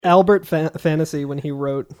Albert Fantasy, when he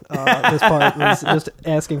wrote this part, was just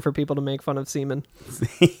asking for people to make fun of semen.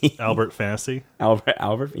 Albert Fantasy? Albert?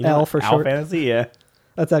 Al for short. Al Fantasy, yeah.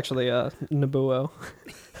 That's actually Nobuo.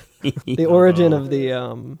 The origin of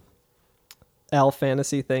the Al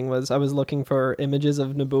Fantasy thing was I was looking for images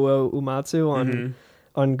of Nobuo Uematsu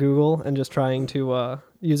on Google and just trying to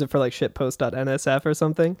use it for like shitpost.nsf or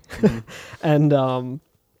something. And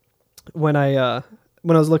when I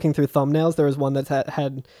was looking through thumbnails, there was one that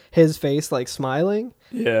had his face like smiling.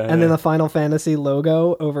 Yeah. And then the Final Fantasy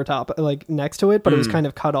logo over top, like next to it, but it was kind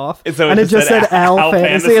of cut off. And, so it just said Al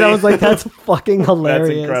Fantasy. And I was like, that's fucking hilarious.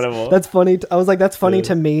 That's incredible. That's funny. I was like, that's funny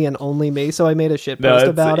to me and only me. So I made a shit post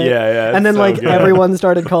about it. Yeah. And then so like good. everyone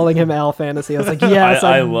started calling him Al Fantasy. I was like, yes,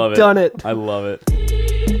 I love done it. I love it.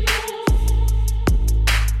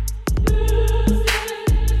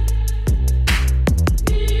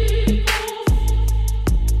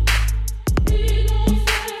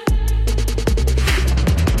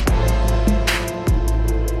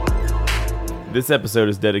 This episode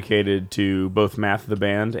is dedicated to both Math the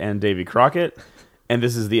Band and Davy Crockett, and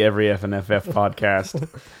this is the Every FNFF podcast.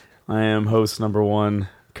 I am host number 1,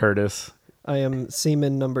 Curtis. I am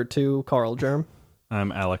seaman number 2, Carl Germ.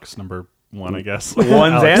 I'm Alex number 1, I guess. Ones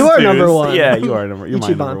Alex. and You are twos. number 1. Yeah, you are you're my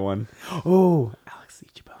Ichiban. number 1. Oh, Alex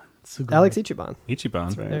Ichiban. So good. Alex Ichiban. Ichiban.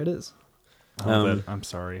 That's right. There it is. I'm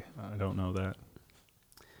sorry. I don't know that.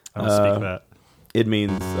 I don't speak that. It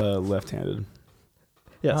means left-handed.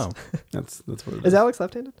 Yes. Oh, That's what it is. Is Alex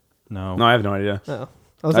left-handed? no. No, I have no idea. Oh.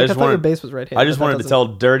 I was I like, I just thought your wanted- bass was right-handed. I just but that wanted to tell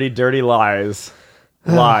dirty lies.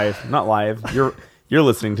 Live, not live. You're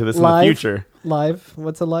listening to this Live? in the future. Live?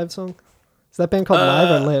 What's a live song? Is that band called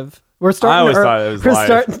Live or Live? We're starting. I always thought it was We're Live.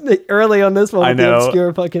 starting early on this one. I With know. The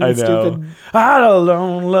obscure fucking I know. stupid. I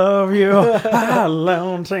alone love you. I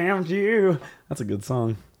alone tempt you. That's a good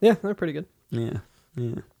song. Yeah, they're pretty good.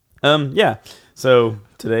 Yeah. So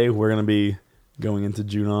today we're gonna be going into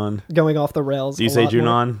Junon. Going off the rails. Do you a say lot more.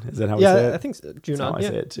 Junon? Is that how we say Yeah, it? I think so. That's how Junon. I Yeah.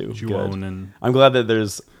 say it too. Juon Good. and I'm glad that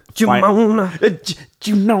there's Junon.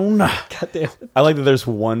 Junon. God damn it. I like that there's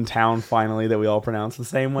one town finally that we all pronounce the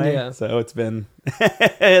same way. Yeah. So it's been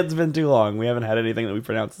it's been too long. We haven't had anything that we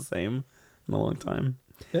pronounce the same in a long time.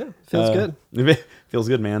 Yeah, feels good. Feels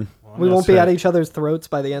good, man. We won't be at each other's throats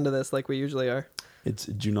by the end of this like we usually are. It's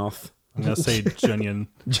Junoth. I'm going to say Junion.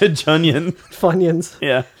 Junion. Funyuns.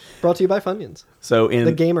 Yeah. Brought to you by Funyuns. So in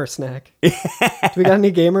The gamer snack. Do we got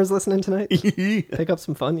any gamers listening tonight? Pick up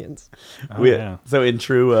some Funyuns. Oh, yeah. So in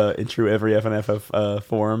true every FNFF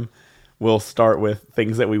form, we'll start with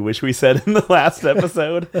things that we wish we said in the last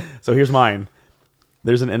episode. So here's mine.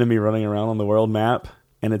 There's an enemy running around on the world map,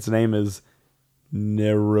 and its name is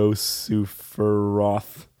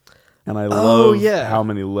Nerosuferoth. And I love how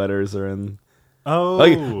many letters are in. Oh.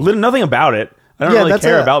 Like nothing about it. I don't really that's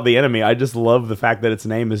care about the enemy. I just love the fact that its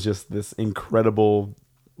name is just this incredible,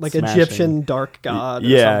 Like smashing- Egyptian dark god. Or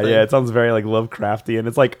Yeah, something. yeah. It sounds very like Lovecraftian.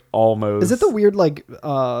 It's like almost. Is it the weird like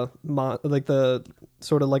like the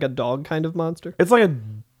sort of like a dog kind of monster? It's like a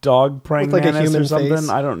dog praying With, like, a mantis human or something. face?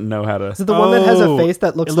 I don't know how to. Is it the one that has a face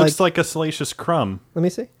that looks it looks like a Salacious Crumb. Let me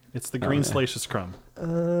see. It's the green Salacious Crumb.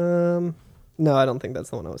 No, I don't think that's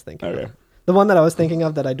the one I was thinking Okay. of. The one that I was thinking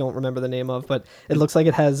of that I don't remember the name of, but it looks like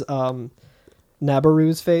it has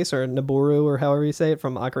Nabaru's face or Naburu or however you say it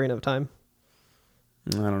from Ocarina of Time.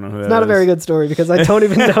 I don't know who that It's not a is. very good story because I don't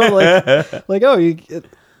even know like oh you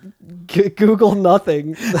Google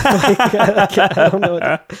nothing. I don't know.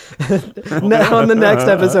 On the next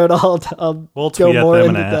episode, I'll We'll go tweet at more them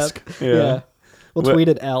into and ask. depth. Yeah. Yeah. We'll tweet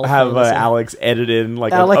at Al. Have Fantasy. Alex edit in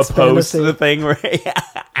like Alex a post Fantasy. to the thing where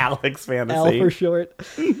Alex Fantasy. Al for short.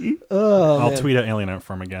 Oh, I'll man. tweet at Alien Art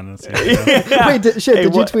Form again. And see Wait, did you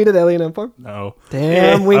what- tweet at Alien Inform? no.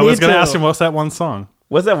 Damn, we I need was going to to ask him, what's that one song?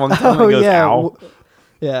 What's that one time Oh that goes yeah, ow?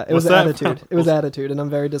 Yeah. It What's was that? attitude. It was attitude, and I'm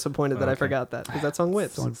very disappointed that I forgot that because that song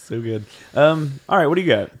whips. Song's so good. All right, what do you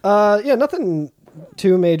got? Yeah, nothing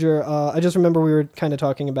too major. I just remember we were kind of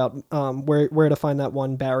talking about where to find that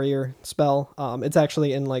one barrier spell. It's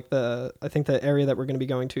actually in like I think the area that we're going to be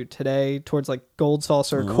going to today towards like Gold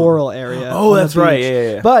Saucer Coral area. Oh, on the that's right. beach.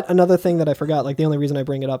 Yeah. But another thing that I forgot, like the only reason I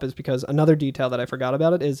bring it up is because another detail that I forgot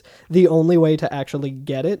about it is the only way to actually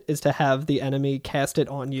get it is to have the enemy cast it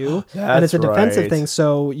on you. And it's a defensive right. thing,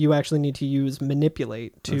 so you actually need to use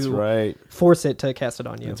manipulate That's to right. force it to cast it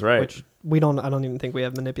on you. That's right. Which I don't even think we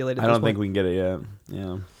have manipulated. I don't think we can get it yet.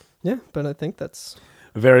 Yeah. Yeah, but I think that's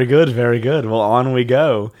Very good. Very good. Well, on we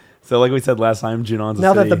go. So, like we said last time, Junon's a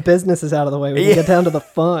now that city. the business is out of the way, we can get down to the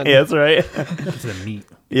fun. Yeah, that's right. To the meat.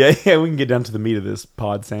 Yeah, we can get down to the meat of this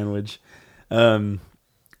pod sandwich. So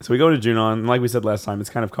we go to Junon, and like we said last time, it's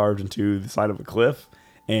kind of carved into the side of a cliff,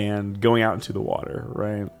 and going out into the water,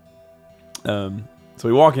 right? So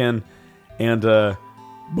we walk in, and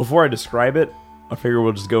before I describe it, I figure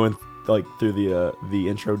we'll just go in through the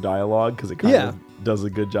intro dialogue, because it kind of does a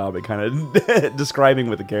good job at kind of describing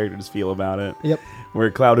what the characters feel about it. Yep. Where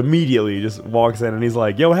Cloud immediately just walks in and he's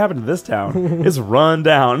like, "Yo, what happened to this town? It's run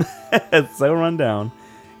down. It's so run down."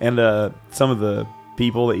 And some of the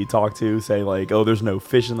people that you talk to say like, "Oh, there's no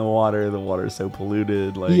fish in the water. The water is so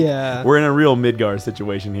polluted." Like, we're in a real Midgar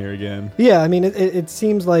situation here again. Yeah, I mean, it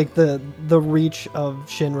seems like the reach of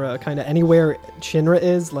Shinra, kind of anywhere Shinra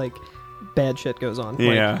is, like, bad shit goes on.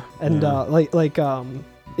 Yeah. And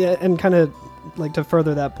and kind of like to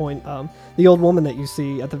further that point, the old woman that you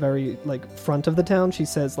see at the very like front of the town, she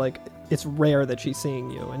says like it's rare that she's seeing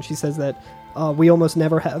you, and she says that we almost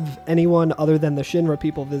never have anyone other than the Shinra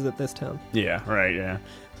people visit this town. Yeah, right, yeah.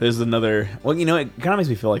 There's another... Well, you know, it kind of makes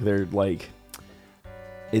me feel like they're, like...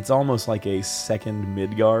 It's almost like a second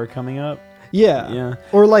Midgar coming up. Yeah. Yeah.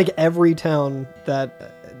 Or, like, every town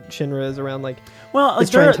that Shinra is around, like, well, is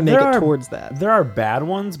trying to make it towards that. There are bad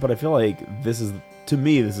ones, but I feel like this is... To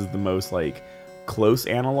me, this is the most, like, close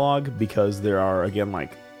analog, because there are, again,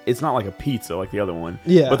 like... It's not like a pizza like the other one.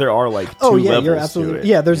 Yeah. But there are like two levels you're absolutely to it.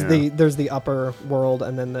 Yeah, there's the upper world,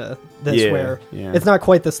 and then where it's not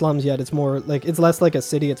quite the slums yet. It's more like, it's less like a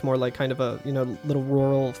city, it's more like kind of a, you know, little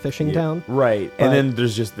rural fishing town. Right. But, and then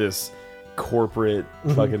there's just this corporate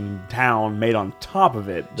fucking town made on top of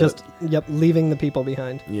it. Just leaving the people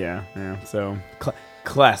behind. Yeah. So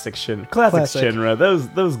classic Shinra.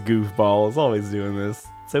 Those goofballs always doing this.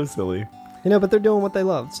 So silly. You know, but they're doing what they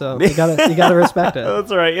love, so you gotta respect it.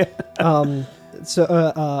 That's right.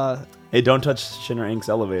 Yeah. Hey, don't touch Shinra Inc.'s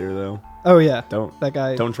elevator, though. Oh yeah, don't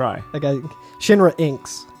try. That guy, Shinra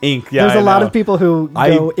Inc.'s. Yeah, there's a lot of people who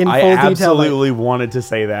go in full detail. I absolutely wanted to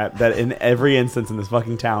say that in every instance in this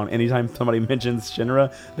fucking town, anytime somebody mentions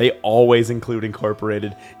Shinra, they always include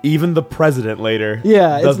Incorporated. Even the president later,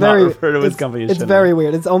 does not refer to his company as Shinra. It's very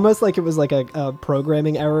weird. It's almost like it was like a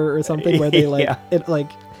programming error or something, where they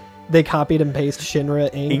they copied and pasted Shinra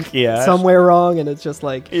Inc. Somewhere wrong, and it's just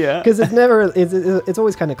like, because it's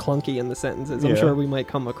always kind of clunky in the sentences. I'm sure we might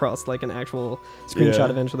come across like an actual screenshot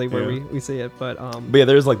eventually where we see it, but yeah,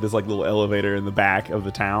 there's like this like little elevator in the back of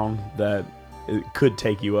the town that it could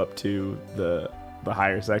take you up to the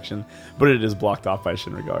higher section, but it is blocked off by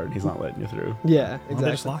Shinra guard. He's not letting you through. Yeah, exactly.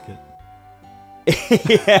 Well, just lock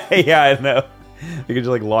it. yeah, I know. You could just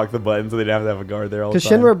like lock the button so they'd have to have a guard there all the time.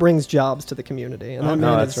 Because Shinra brings jobs to the community, and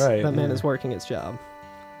that man is working his job.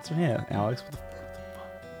 So yeah, Alex. What the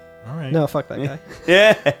fuck? All right. No, fuck that guy.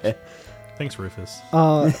 Yeah. Thanks, Rufus.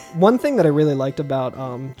 One thing that I really liked about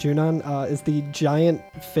Junon is the giant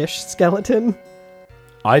fish skeleton.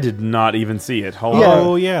 I did not even see it. Hold Yeah. on.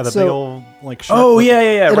 Oh yeah, the So- big old like. Shark Oh looking-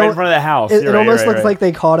 yeah, right in front of the house. It You're almost right, looks right. like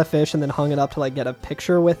they caught a fish and then hung it up to like get a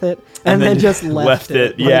picture with it, and then just left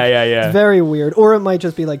it. Like, Yeah. It's very weird. Or it might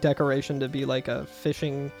just be like decoration to be like a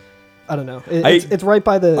fishing. I don't know. It's right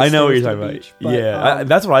by the. I know what you're stairs talking to the about. beach, but, Yeah,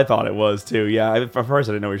 that's what I thought it was too. Yeah, at first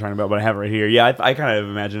I didn't know what you're talking about, but I have it right here. Yeah, I kind of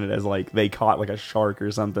imagine it as like they caught like a shark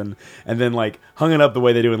or something, and then like hung it up the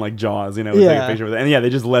way they do in like Jaws, you know, with like a picture with it. And they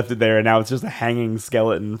just left it there, and now it's just a hanging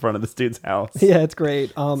skeleton in front of this dude's house. Yeah, it's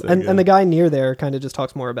great. And the guy near there kind of just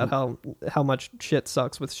talks more about how much shit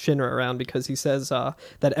sucks with Shinra around, because he says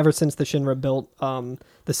that ever since the Shinra built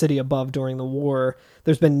the city above during the war,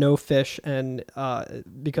 there's been no fish, and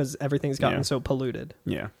because everything's gotten so polluted.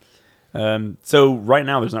 Yeah. So right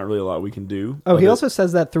now there's not really a lot we can do. Oh, he also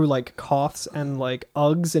says that through like coughs and like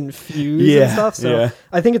Uggs and fuse and stuff. So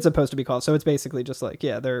I think it's supposed to be coughs. So it's basically just like,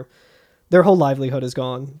 their whole livelihood is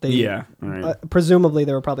gone. Presumably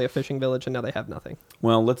they were probably a fishing village, and now they have nothing.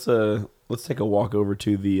 Well, let's take a walk over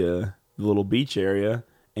to the little beach area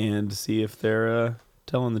and see if they're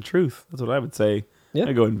telling the truth. That's what I would say. Yeah.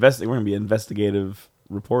 We're gonna be investigative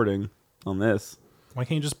reporting on this. Why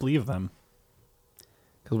can't you just believe them?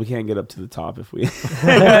 Because we can't get up to the top if we.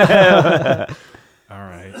 All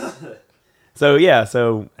right.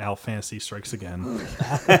 So Al Fantasy strikes again.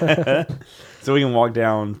 so we can walk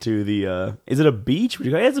down to the. Is it a beach? Would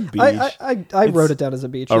you go? It's a beach. I wrote it down as a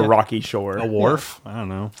beach. A rocky shore. A wharf? I don't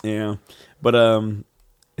know. Yeah, but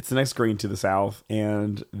it's the next screen to the south,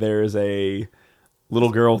 and there's a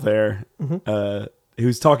little girl there.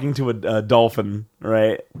 Who's talking to a dolphin,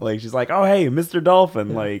 right? Like, she's like, "Oh, hey, Mr.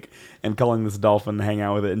 Dolphin," like, and calling this dolphin to hang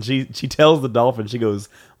out with it. And she tells the dolphin, she goes,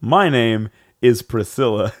 "My name is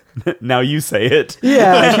Priscilla. Now you say it."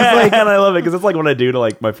 Yeah. And she's like, and I love it because it's like what I do to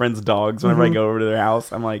like my friends' dogs whenever I go over to their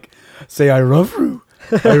house. I'm like, "Say I love you.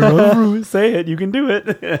 I love you. Say it. You can do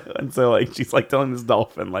it." And so like she's like telling this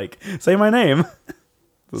dolphin, like, "Say my name."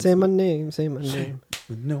 Say my name. Say my name.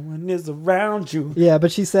 No one is around you. Yeah,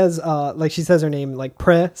 but she says, she says her name like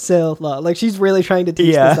Priscilla. Like she's really trying to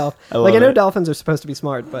teach this off. I know dolphins are supposed to be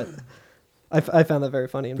smart, but I found that very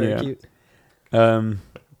funny and very cute.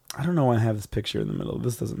 I don't know why I have this picture in the middle.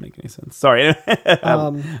 This doesn't make any sense. Sorry.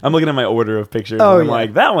 I'm looking at my order of pictures. And I'm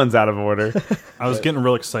like, that one's out of order. I was getting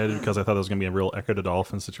real excited because I thought it was going to be a real Ecco the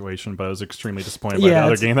Dolphin situation, but I was extremely disappointed by the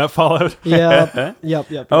other game that followed. Yep.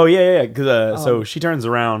 Oh, yeah. Because so she turns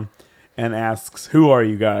around and asks, "Who are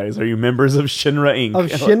you guys? Are you members of Shinra Inc.?"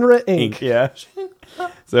 Of Shinra Inc. Yeah.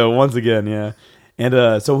 So once again, yeah.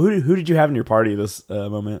 And so who did you have in your party this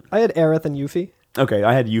moment? I had Aerith and Yuffie. Okay,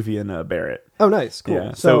 I had Yuffie and Barrett. Oh, nice. Cool.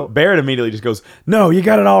 Yeah. So Barrett immediately just goes, "No, you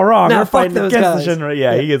got it all wrong. Nah, We're fighting those against guys." the Shinra."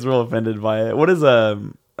 Yeah, he gets real offended by it. What is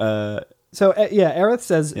So, Aerith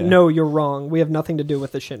says, "No, you're wrong. We have nothing to do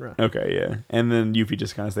with the Shinra." Okay, yeah. And then Yuffie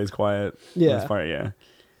just kind of stays quiet. Yeah. That's fine, yeah.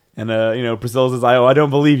 And, Priscilla says, I don't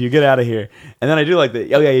believe you. Get out of here. And then I do like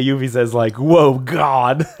that. Oh, yeah, Yuffie says, like, "Whoa,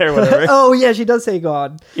 God," or whatever. Oh, yeah, she does say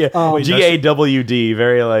God. Yeah, GAWD,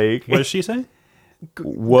 very like... What does she say?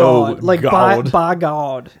 Whoa, God. Like, God. by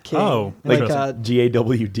God. King. Oh, like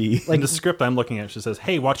GAWD. In the script I'm looking at, she says,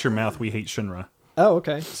 "Hey, watch your mouth. We hate Shinra." Oh,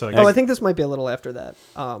 okay. So I think this might be a little after that.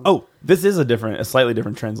 This is a slightly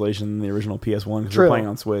different translation than the original PS1 because we're playing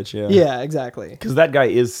on Switch. Yeah. Yeah, exactly. Because that guy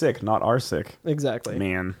is sick, not our sick. Exactly.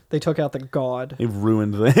 Man, they took out the God. They've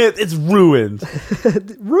ruined it's ruined.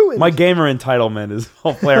 Ruined. My gamer entitlement is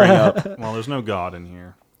all flaring up. Well, there's no God in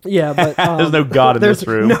here. Yeah, but there's no God in this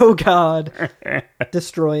room. No God.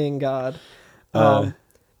 Destroying God.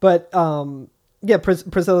 Yeah,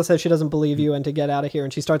 Priscilla says she doesn't believe you and to get out of here,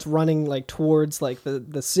 and she starts running like towards like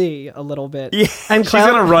the sea a little bit. Yeah, and she's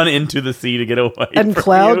gonna run into the sea to get away. And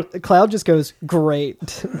from Cloud just goes,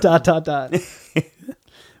 "Great." ...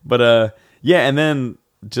 But yeah, and then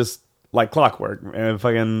just like clockwork, and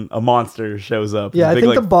fucking a monster shows up. Yeah, I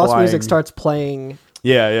think the boss flying music starts playing.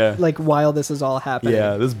 Yeah. Like while this is all happening.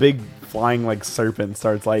 Yeah, this big flying like serpent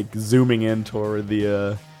starts like zooming in toward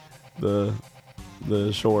the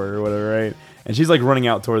shore or whatever, right? And she's like running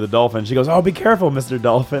out toward the dolphin. She goes, "Oh, be careful, Mr.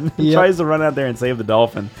 Dolphin." Yep. Tries to run out there and save the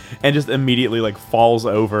dolphin, and just immediately like falls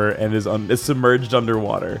over and is submerged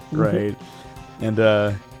underwater, right? And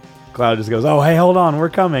Cloud just goes, "Oh, hey, hold on,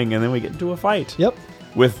 we're coming," and then we get into a fight. Yep.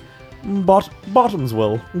 With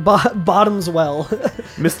Bottomswell. Bottomswell.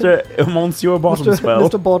 Monsieur Bottomswell.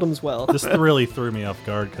 Mr. Bottomswell. This really threw me off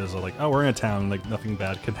guard because like, oh, we're in a town, like nothing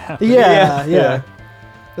bad can happen. Yeah.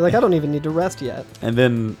 You're like, I don't even need to rest yet. And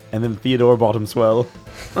then Theodore Bottomswell.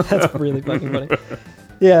 That's really fucking funny.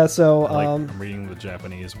 Yeah, so I'm reading the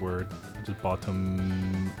Japanese word, just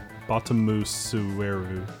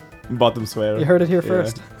bottomusueru. Bottomswell. You heard it here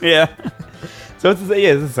first. Yeah. So it's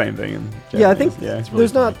the same thing in Japanese. Yeah, I think really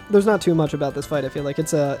there's not too much about this fight. I feel like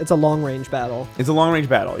it's a long range battle. It's a long range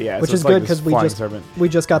battle, yeah. Which so is good because we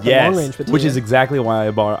just got the long range material. Which is exactly why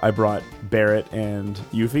I brought Barrett and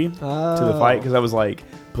Yuffie to the fight, because I was like,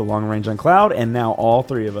 put long range on Cloud, and now all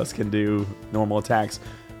three of us can do normal attacks,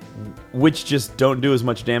 which just don't do as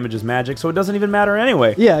much damage as magic, so it doesn't even matter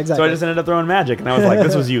anyway. Yeah, exactly. So I just ended up throwing magic, and I was like,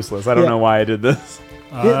 this was useless. I don't know why I did this.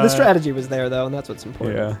 The strategy was there, though, and that's what's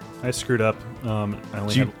important. Yeah. I screwed up.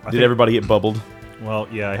 Did everybody get bubbled? Well,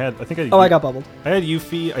 yeah, I got bubbled. I had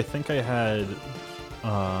Yuffie. I think I had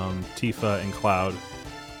Tifa and Cloud,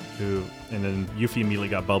 and then Yuffie immediately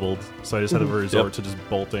got bubbled, so I just had to resort to just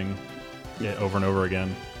bolting it over and over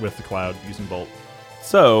again with the Cloud using bolt.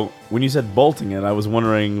 So, when you said bolting it, I was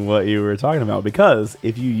wondering what you were talking about, because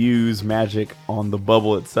if you use magic on the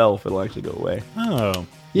bubble itself, it'll actually go away. Oh.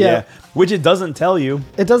 Yeah. Which it doesn't tell you.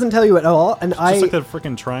 It doesn't tell you at all. And it's just like that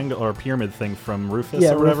freaking triangle or pyramid thing from Rufus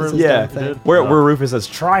or whatever. Where Rufus says,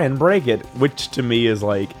 "Try and break it," which to me is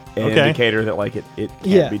like an indicator that like it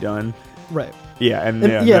can't be done. Right. Yeah,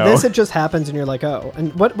 this it just happens and you're like, oh.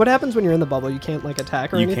 And what happens when you're in the bubble? You can't like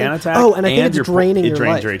attack or anything? You can't attack. Oh, and I think it's draining your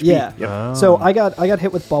life. Your HP. Yeah. Yep. Oh. So I got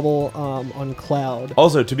hit with bubble on Cloud.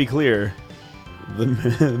 Also, to be clear, the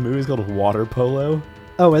movie's called Water Polo.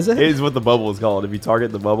 Oh, is it? It is what the bubble is called. If you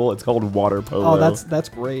target the bubble, it's called water polo. Oh, that's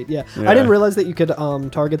great. Yeah. I didn't realize that you could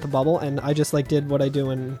target the bubble, and I just like did what I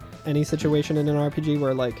do in any situation in an RPG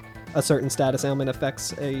where like a certain status ailment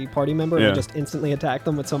affects a party member, and I just instantly attack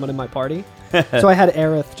them with someone in my party. So I had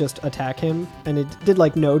Aerith just attack him, and it did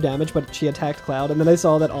like no damage, but she attacked Cloud, and then I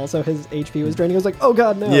saw that also his HP was draining. I was like, oh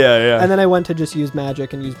god, no. Yeah. And then I went to just use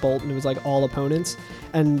magic and use bolt, and it was like all opponents,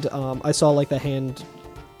 and I saw like the hand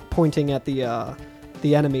pointing at the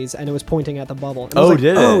enemies, and it was pointing at the bubble. And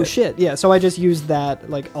did it? Oh shit, yeah. So I just used that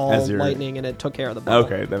like all lightning, and it took care of the bubble.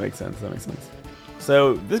 Okay, that makes sense.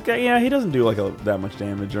 So this guy, yeah, he doesn't do like that much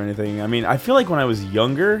damage or anything. I mean, I feel like when I was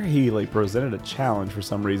younger, he like presented a challenge for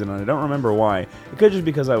some reason, and I don't remember why. It could just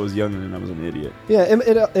because I was young and I was an idiot. Yeah,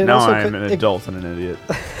 it now also I'm an adult and an idiot.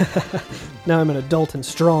 Now I'm an adult and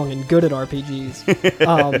strong and good at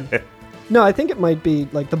RPGs. No, I think it might be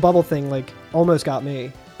like the bubble thing. Like almost got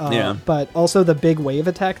me. Yeah. But also the big wave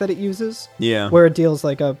attack that it uses. Yeah. Where it deals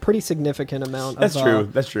like a pretty significant amount. That's true.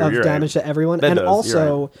 That's true. Of You're damage right. to everyone, That and does.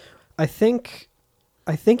 also, You're right.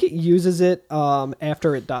 I think it uses it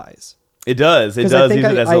after it dies. It does. It 'Cause does use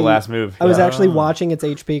it as the last move. I was Yeah. actually watching its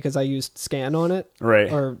HP because I used scan on it,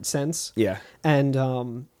 Right. or sense, Yeah. and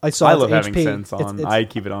I saw I its love HP. having sense on. It's- I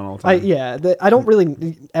keep it on all the time. I don't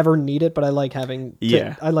really ever need it, but I like having.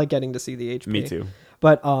 Yeah. I like getting to see the HP. Me too.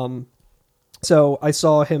 But so I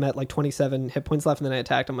saw him at like 27 hit points left, and then I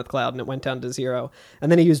attacked him with Cloud, and it went down to 0.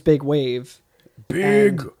 And then he used Big Wave.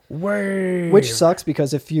 Big wave. Which sucks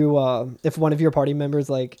because if one of your party members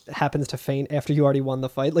like happens to faint after you already won the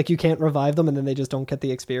fight, like you can't revive them, and then they just don't get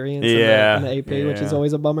the experience and the AP, which is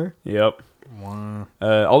always a bummer. Yep. Wow.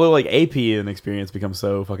 Although like AP and experience becomes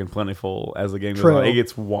so fucking plentiful as the game goes True. on, it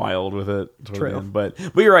gets wild with it. Toward True. the end. But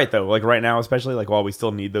you're right though. Like right now, especially like while we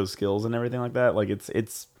still need those skills and everything like that, like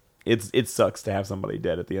it sucks to have somebody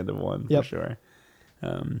dead at the end of one Yep. for sure.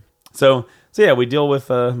 So yeah, we deal with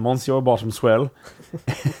Monsieur Bottom Swell,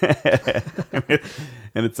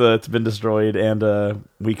 and it's been destroyed, and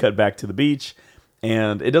we cut back to the beach,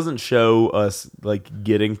 and it doesn't show us like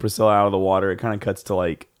getting Priscilla out of the water. It kind of cuts to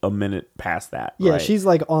like a minute past that. Yeah, right? she's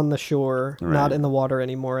like on the shore, Right. not in the water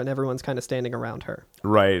anymore, and everyone's kind of standing around her.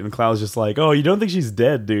 Right, and Cloud's just like, "Oh, you don't think she's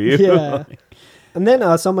dead, do you?" Yeah. And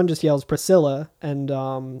then someone just yells Priscilla, and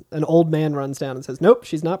an old man runs down and says, "Nope,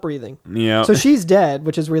 she's not breathing." Yeah. So she's dead,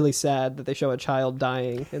 which is really sad that they show a child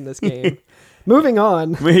dying in this game. Moving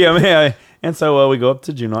on. yeah. And so we go up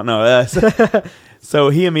to Junon. No, so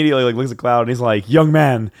he immediately like looks at Cloud and he's like, "Young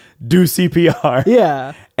man, do CPR."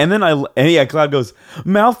 Yeah. And then Cloud goes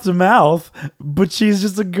mouth to mouth, but she's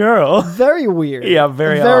just a girl. Very weird. Yeah,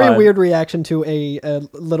 very Very odd. weird reaction to a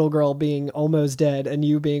little girl being almost dead and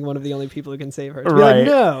you being one of the only people who can save her. To be Right. like,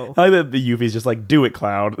 no. I like that the Yuffie's just like, "Do it,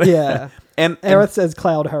 Cloud." Yeah. and Aerith says,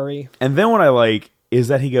 "Cloud, hurry." And then what I like is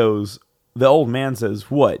that he goes, the old man says,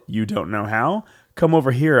 "What? You don't know how? Come over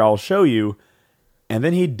here, I'll show you." And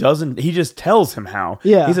then he just tells him how.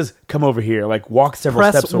 Yeah. He says, "Come over here, like walk several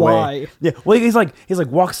Press steps Y. away." Yeah. Well, he's like,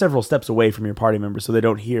 walk several steps away from your party members so they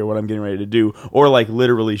don't hear what I'm getting ready to do, or like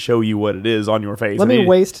literally show you what it is on your face. Let And me he-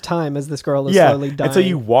 waste time as this girl is Yeah. slowly dying. And so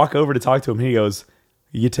you walk over to talk to him, and he goes,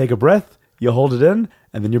 "You take a breath, you hold it in,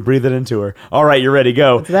 and then you breathe it into her. All right, you're ready,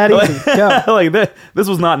 go." It's that easy. Go. Like this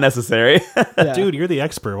was not necessary. Yeah. Dude, you're the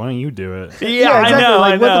expert. Why don't you do it? Yeah, exactly. I know.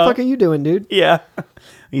 Like, I what know. the fuck are you doing, dude? Yeah.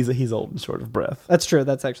 He's old and short of breath. That's true.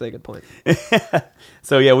 That's actually a good point.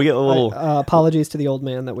 So yeah, we get a little. Apologies to the old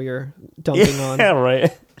man that we are dumping on. Yeah, right.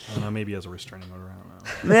 I don't know, maybe as a restraining order.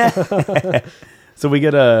 I don't know. So we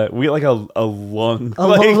get like a lung, A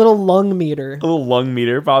like, little lung meter. a little lung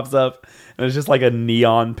meter pops up, and it's just like a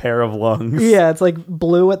neon pair of lungs. Yeah, it's like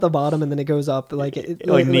blue at the bottom, and then it goes up like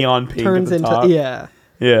Like neon pink turns at the into top.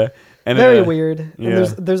 yeah. And Very weird. yeah. And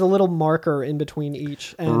there's a little marker in between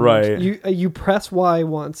each. And Right. You press Y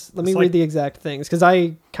once. Let me It's read like- the exact things because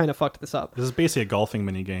I kind of fucked this up. This is basically a golfing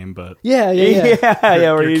mini game, but Yeah.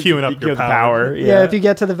 yeah, where you're you queuing up queue your the power. Yeah, if you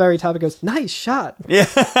get to the very top, it goes, "Nice shot." Yeah.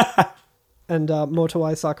 And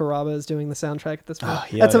Motowai Sakuraba is doing the soundtrack at this point. Oh,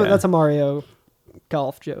 yeah, That's a Mario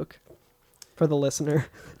golf joke for the listener.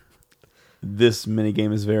 This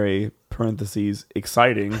minigame is very parentheses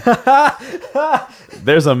exciting.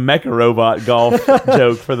 There's a mecha robot golf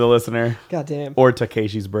joke for the listener. God damn. Or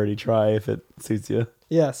Takeshi's birdie try if it suits you.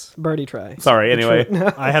 Yes, birdie try. Sorry, anyway.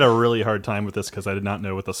 I had a really hard time with this because I did not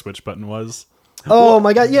know what the switch button was. Oh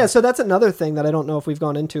my god, yeah, so that's another thing that I don't know if we've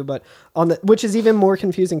gone into, but which is even more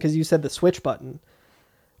confusing because you said the switch button,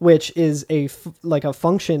 which is like a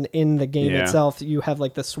function in the game Yeah. itself. You have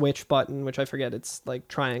like the switch button, which I forget, it's like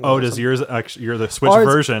triangle. Oh, or does something. yours actually? The Switch Ours-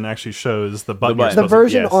 version actually shows the button. The you're button. The supposed to-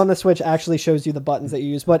 version yes. on the Switch actually shows you the buttons that you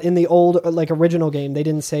use, but in the old like original game, they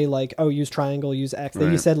didn't say like, "Oh, use triangle, use X." They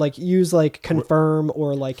Right. said like use like confirm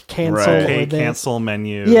or like cancel Right. or Okay, this. cancel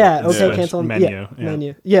menu. Yeah, and okay, switch cancel menu.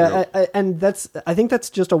 menu. Yeah, and I think that's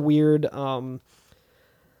just a weird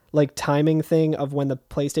like timing thing of when the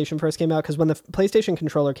PlayStation first came out, because when the PlayStation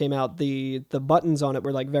controller came out, the buttons on it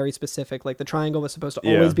were like very specific. Like the triangle was supposed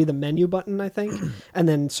to always be the menu button, I think, and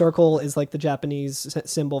then circle is like the Japanese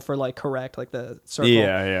symbol for like correct, like the circle.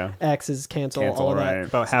 Yeah. X is cancel, Cancel, all of right. that.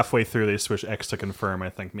 About halfway through, they switched X to confirm. I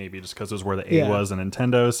think maybe just because it was where the A Yeah. was in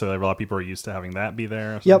Nintendo, so a lot of people are used to having that be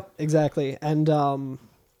there. So. Yep, exactly. And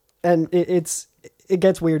it's it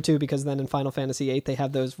gets weird too because then in Final Fantasy VIII they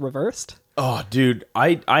have those reversed. Oh, dude,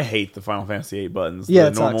 I hate the Final Fantasy VIII buttons. Yeah,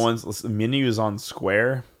 the normal ones. The menu is on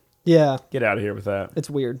square. Yeah, Get out of here with that. it's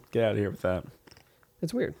weird. Get out of here with that.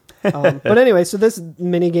 It's weird. But anyway, so this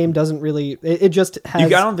mini game doesn't really. It just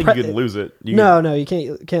has. I don't think you can lose it. No, you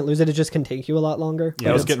can't lose it. It just can take you a lot longer. Yeah,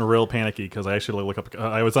 I was getting real panicky because I actually look up.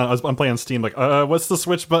 I'm playing Steam. Like, what's the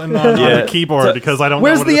switch button on the keyboard? Because I don't.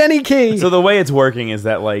 Where's know the any key? So the way it's working is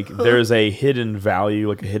that like there's a hidden value,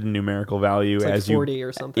 like a hidden numerical value It's like as 40 you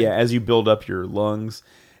or something. Yeah, as you build up your lungs,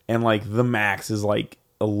 and like the max is like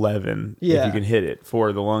 11 if Yeah. you can hit it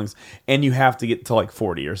for the lungs, and you have to get to like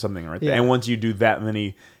 40 or something right there. Yeah. And once you do that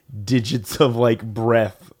many digits of like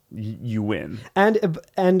breath, you win. And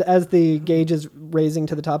as the gauge is raising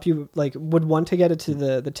to the top, you like would want to get it to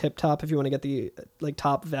the tip top if you want to get the like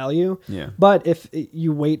top value. Yeah. But if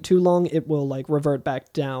you wait too long, it will like revert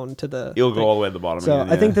back down to the. It'll go all the way at the bottom. So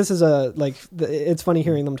again, I think this is it's funny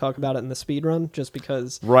hearing them talk about it in the speed run, just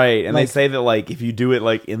because. right, and like, they say that like if you do it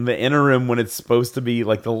like in the interim when it's supposed to be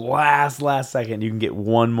like the last second, you can get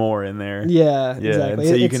one more in there. Yeah, Yeah, exactly. and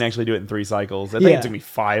so you can actually do it in 3 cycles. I think it took me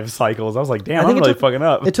 5 cycles. I was like, damn, I'm really fucking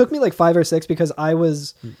up. It took me like 5 or 6 because I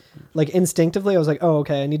was like instinctively I was like, oh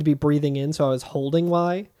okay, I need to be breathing in, so I was holding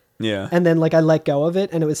Y. Yeah. And then like I let go of it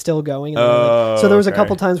and it was still going. And then, so there was a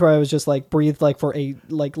couple times where I was just like breathed like for a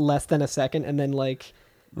like less than a second and then like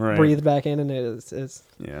breathed back in, and it's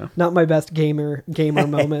not my best gamer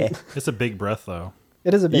moment. It's a big breath though.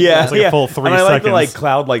 It is a big It's like a full 3 and I like seconds. the like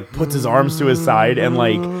Cloud like puts his arms to his side and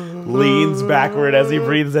like leans backward as he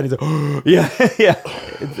breathes, and he's like, yeah.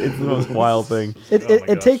 It's the most wild thing.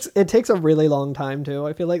 It takes a really long time too.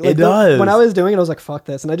 I feel like It does. When I was doing it, I was like, "Fuck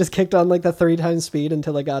this," and I just kicked on like the 3 times speed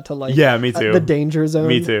until I got to like me too. the danger zone.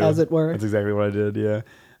 Me too, as it were. That's exactly what I did. Yeah.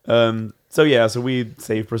 So we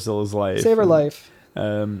save Priscilla's life. Save her life.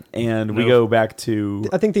 And we go back to.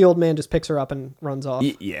 I think the old man just picks her up and runs off.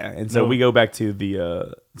 Yeah, and so we go back to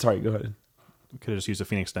the. Sorry, go ahead. Could have just used a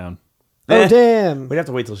Phoenix down. Oh damn! We'd have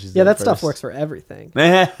to wait till she's Yeah, dead that stuff first. works for everything.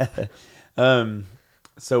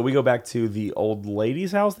 So we go back to the old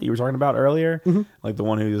lady's house that you were talking about earlier, like the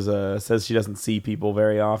one who says she doesn't see people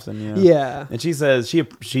very often. You know? Yeah, and she says she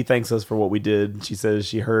thanks us for what we did. She says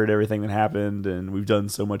she heard everything that happened, and we've done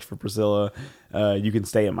so much for Priscilla. You can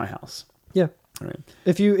stay at my house. yeah. Right.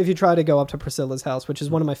 If you try to go up to Priscilla's house, which is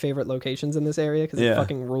one of my favorite locations in this area because it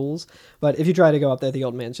fucking rules, but if you try to go up there, the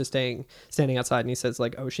old man's just standing outside, and he says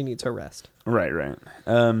like, "Oh, she needs her rest." Right.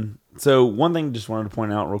 So one thing just wanted to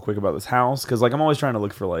point out real quick about this house, because like I'm always trying to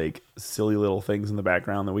look for like silly little things in the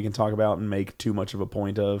background that we can talk about and make too much of a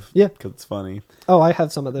point of. Yeah, because it's funny. Oh, I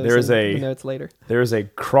have some of those. There's in the notes later. There is a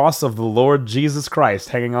cross of the Lord Jesus Christ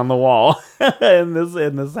hanging on the wall in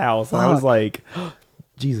this house, and I was like,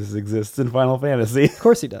 Jesus exists in Final Fantasy. Of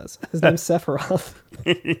course he does. His name's Sephiroth.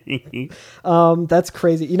 That's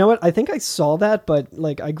crazy. You know what? I think I saw that, but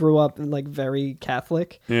like I grew up like very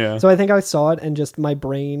Catholic. Yeah. So I think I saw it, and just my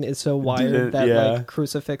brain is so wired that like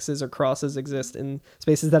crucifixes or crosses exist in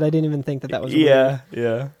spaces that I didn't even think that was weird.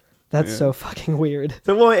 Yeah. That's so fucking weird.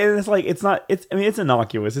 So well, and it's like it's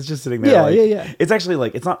innocuous. It's just sitting there. Yeah. It's actually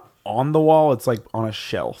like it's not on the wall. It's like on a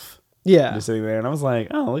shelf. Yeah. Just sitting there, and I was like,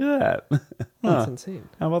 oh, look at that. That's insane.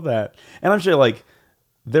 How about that? And I'm sure like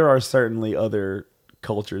there are certainly other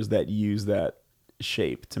cultures that use that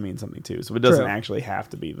shape to mean something too. So it doesn't actually have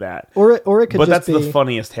to be that. Or it could But just that's the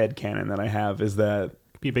funniest headcanon that I have is that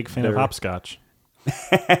Be a big fan of hopscotch.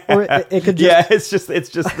 or it could just it's just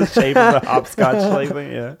the shape of the hopscotch like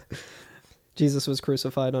thing. Yeah. Jesus was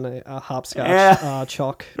crucified on a hopscotch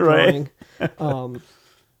chalk drawing.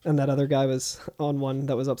 And that other guy was on one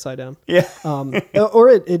that was upside down. Yeah. Or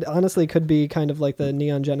it honestly could be kind of like the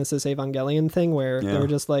Neon Genesis Evangelion thing where they were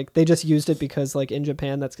just like, they just used it because like in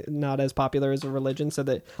Japan that's not as popular as a religion. So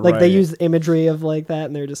that like they use imagery of like that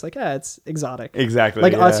and they're just like, it's exotic. Exactly.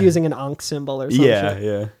 Like us using an Ankh symbol or something.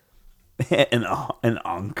 Yeah. an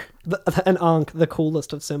Ankh. An Ankh, the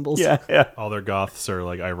coolest of symbols. Yeah. All their goths are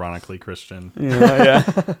like ironically Christian. Yeah.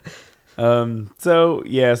 So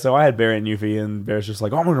I had Bear and Yuffie, and Bear's just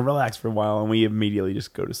like, oh, I'm gonna relax for a while, and we immediately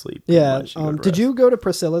just go to sleep. Yeah. Did you go to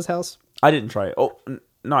Priscilla's house? I didn't try it. Oh,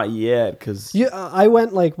 not yet, because I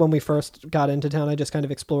went like when we first got into town. I just kind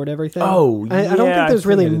of explored everything. Oh, I don't think there's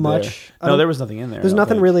really much. No, there was nothing in there. There's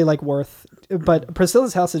nothing really like worth. But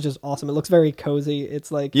Priscilla's house is just awesome. It looks very cozy.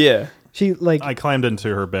 It's like she like. I climbed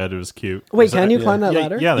into her bed. It was cute. Wait, can you climb that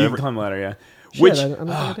ladder? Yeah, you can climb the ladder. Yeah. Shit, Which,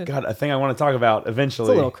 God, a thing I want to talk about eventually.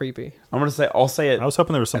 It's a little creepy. I'll say it. I was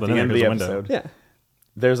hoping there was something at the in end there. of the There's a episode. window. Yeah.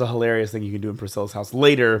 There's a hilarious thing you can do in Priscilla's house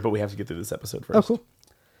later, but we have to get through this episode first. Oh,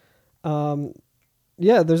 cool.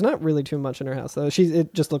 Yeah, there's not really too much in her house though.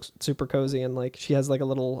 It just looks super cozy, and like she has like a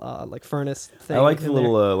little like furnace thing. I like the in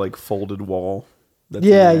little there. like folded wall. That's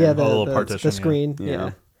Yeah, in there. yeah, little the partition, screen.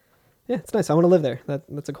 Yeah. Yeah, it's nice. I want to live there.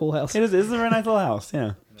 That's a cool house. It is. It's a very nice little house.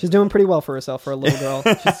 Yeah. She's doing pretty well for herself for a little girl.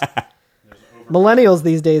 Millennials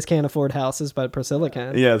these days can't afford houses, but Priscilla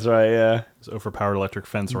can. Yeah, that's right. Yeah. There's overpowered electric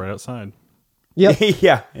fence right outside. Yep.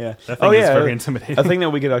 yeah. That thing is very intimidating. A thing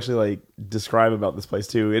that we could actually like describe about this place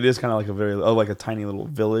too. It is kind of like like a tiny little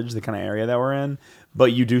village, the kind of area that we're in.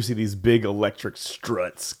 But you do see these big electric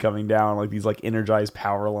struts coming down, like these like energized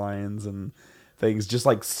power lines and things, just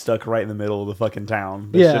like stuck right in the middle of the fucking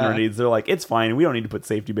town. They're like, it's fine. We don't need to put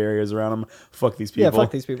safety barriers around them. Fuck these people. Yeah,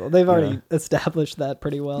 fuck these people. They've already established that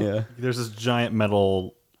pretty well. Yeah. There's this giant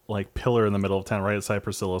metal like pillar in the middle of town right outside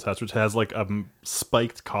Priscilla's house, which has like a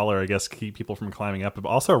spiked collar, I guess, to keep people from climbing up, but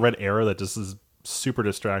also a red arrow that just is super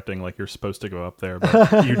distracting. Like you're supposed to go up there,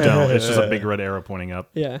 but you don't. It's just a big red arrow pointing up.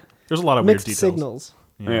 Yeah. There's a lot of Mixed weird details. signals.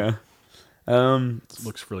 Yeah. It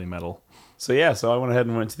looks really metal. So I went ahead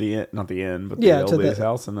and went to the inn, not the inn, but the old lady's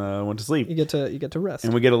house, and went to sleep. You get to rest.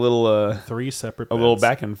 And we get a little 3 separate a beds. little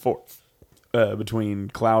back and forth between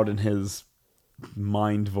Cloud and his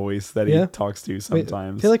mind voice that he talks to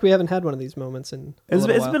sometimes. I feel like we haven't had one of these moments in It's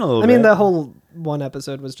been a little I bit. mean, the whole one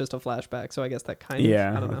episode was just a flashback, so I guess that kind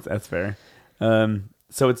of, I don't know. That's fair.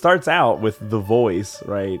 So it starts out with the voice,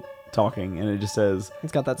 right, talking, and it just says...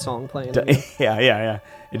 It's got that song playing. Yeah.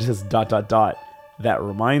 It just says ... That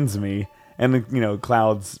reminds me. And,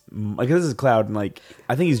 Cloud's... Like, this is Cloud, and, like,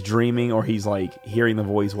 I think he's dreaming, or he's, like, hearing the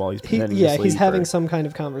voice while he's pretending to sleep. He's having some kind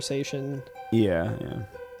of conversation. Yeah.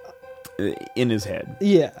 In his head.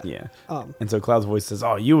 Yeah. Yeah. And so Cloud's voice says,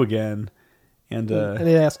 "Oh, you again." And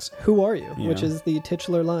it asks, "Who are you?" Yeah. Which is the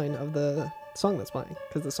titular line of the song that's playing,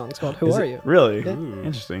 because the song's called "Who Are You?" Really? Yeah.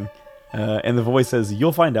 Interesting. And the voice says,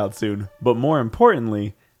 "You'll find out soon. But more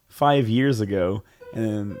importantly, 5 years ago."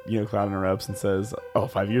 And then, Cloud interrupts and says, "Oh,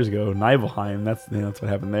 5 years ago, Nibelheim. That's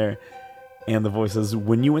what happened there." And the voice says,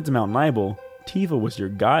 "When you went to Mount Nibel, Tifa was your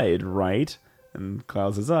guide, right?" And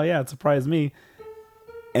Cloud says, "Oh, yeah, it surprised me."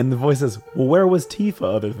 And the voice says, "Well, where was Tifa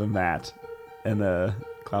other than that?" And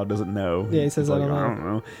Cloud doesn't know. Yeah, he says, He's I don't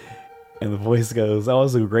know. And the voice goes, "That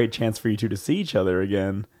was a great chance for you two to see each other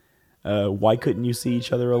again. Why couldn't you see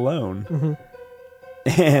each other alone?"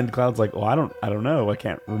 Mm-hmm. And Cloud's like, "Well, I don't know. I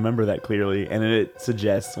can't remember that clearly." And it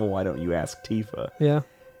suggests, "Well, why don't you ask Tifa?" Yeah.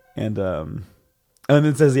 And then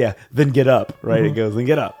it says, "Yeah, then get up." Right? Mm-hmm. It goes, "Then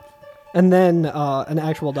get up." And then an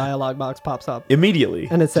actual dialogue box pops up. Immediately.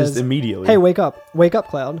 And it says, just immediately. "Hey, wake up,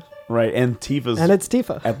 Cloud." Right, and Tifa's... And it's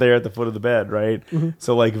Tifa. at the foot of the bed, right? Mm-hmm.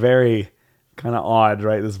 So, like, very kind of odd,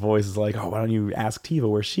 right? This voice is like, "Oh, why don't you ask Tifa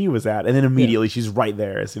where she was at?" And then immediately she's right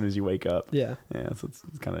there as soon as you wake up. Yeah. Yeah, so it's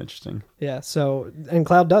kind of interesting. Yeah, so, and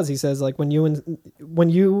Cloud does, he says, like, he says, "When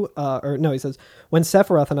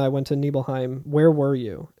Sephiroth and I went to Nibelheim, where were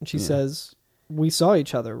you?" And she says, "We saw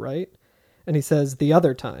each other, right?" And he says, "The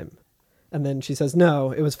other time." And then she says,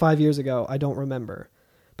 "No, it was 5 years ago. I don't remember.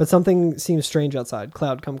 But something seems strange outside.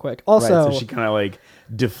 Cloud, come quick." Also, right, so she kind of like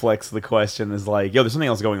deflects the question, is like, "Yo, there's something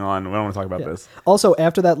else going on. We don't want to talk about this." Also,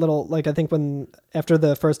 after that little, like, I think after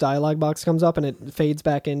the first dialogue box comes up and it fades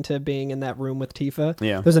back into being in that room with Tifa,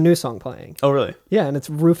 there's a new song playing. Oh, really? Yeah, and it's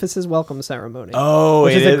Rufus's Welcome Ceremony. Oh,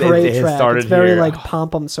 which is a great it track. started It's very here. like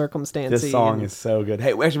pomp circumstance. This song is so good.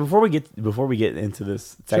 Hey, actually, before we get into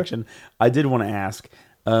this section, I did want to ask,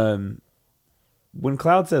 when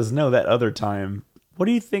Cloud says no that other time, what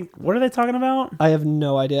do you think? What are they talking about? I have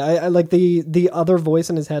no idea. I like the other voice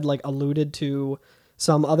in his head like alluded to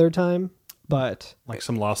some other time, but like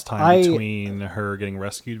some lost time between her getting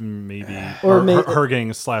rescued, maybe, or her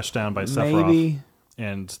getting slashed down by Sephiroth,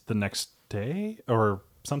 and the next day or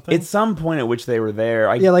something. At some point at which they were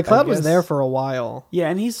there. Like Cloud was there for a while. Yeah,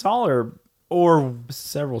 and he saw her. Or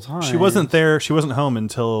several times. She wasn't there. She wasn't home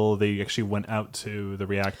until they actually went out to the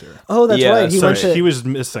reactor. Oh, that's right. He was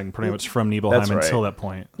missing pretty much from Nibelheim until that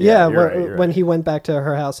point. Yeah, when he went back to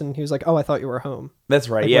her house and he was like, "Oh, I thought you were home." That's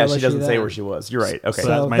right. Like, yeah, she doesn't say where she was. You're right. Okay, so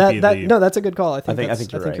that might be no, that's a good call. I think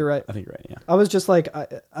you're right. I think you're right. Yeah. I was just like,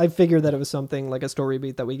 I figured that it was something like a story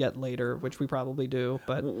beat that we get later, which we probably do,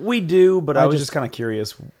 but we do. But I was just kind of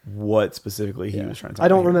curious what specifically he was trying to talk about. I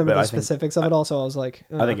don't remember the specifics of it. Also, I was like,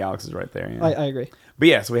 I think Alex is right there. Yeah. I agree. But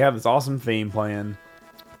yeah, so we have this awesome theme playing.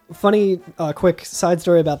 Funny, quick side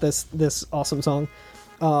story about this awesome song.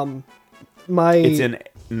 It's in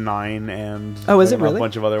 9 and is it really? A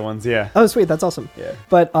bunch of other ones. Yeah. Oh, sweet, that's awesome. Yeah.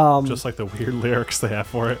 But just like the weird lyrics they have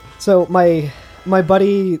for it. So my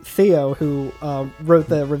buddy Theo, who wrote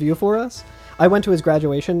the review for us, I went to his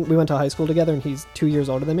graduation. We went to high school together, and he's 2 years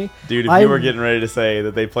older than me. Dude, if you were getting ready to say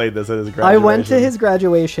that they played this at his graduation. I went to his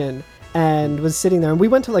graduation and was sitting there, and we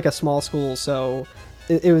went to like a small school, so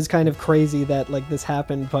it was kind of crazy that like this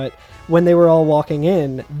happened. But when they were all walking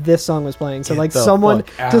in, this song was playing. So like someone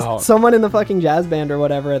in the fucking jazz band or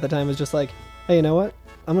whatever at the time was just like, hey, you know what?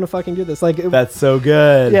 I'm gonna fucking do this. Like that's so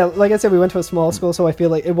good. Yeah, like I said, we went to a small school, so I feel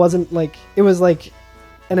like it wasn't like it was like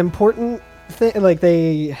an important thing. Like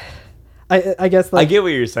I guess like, I get what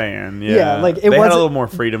you're saying. Yeah, like they had a little more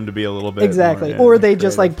freedom to be a little bit exactly, more, or they creative.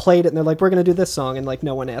 just like played it and they're like, we're gonna do this song, and like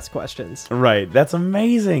no one asked questions. Right, that's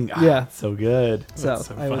amazing. Yeah, so good. So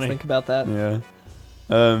I always think about that. Yeah.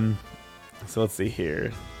 So let's see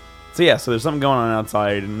here. So yeah, so there's something going on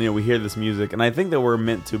outside, and we hear this music, and I think that we're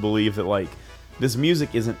meant to believe that like this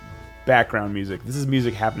music isn't background music. This is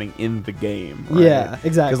music happening in the game. Right? Yeah,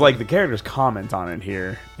 exactly. Because like the characters comment on it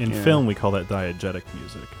here. In film, we call that diegetic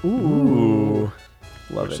music. Ooh.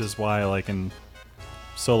 Love Which it. is why, like in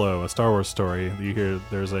Solo, a Star Wars story, you hear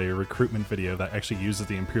there's a recruitment video that actually uses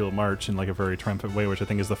the Imperial March in like a very triumphant way, which I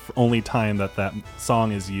think is the only time that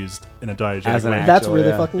song is used in a diegetic way. That's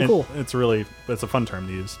really fucking cool. It's a fun term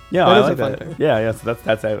to use. Yeah, that I is like a fun that. term. Yeah, so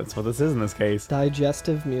that's what this is in this case.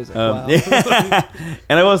 Digestive music. Wow. Yeah.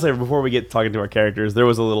 And I will say, before we get talking to our characters, there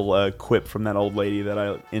was a little quip from that old lady that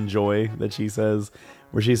I enjoy that she says,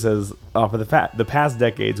 where she says, for the past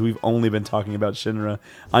decades, we've only been talking about Shinra.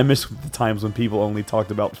 I miss the times when people only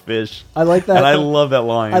talked about fish. I like that. And I love that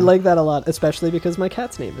line. I like that a lot, especially because my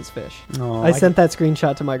cat's name is Fish. Oh, I sent that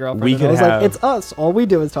screenshot to my girlfriend. We and I could was have- like, it's us. All we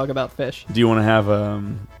do is talk about fish. Do you want to have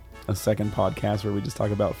a second podcast where we just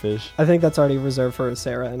talk about fish? I think that's already reserved for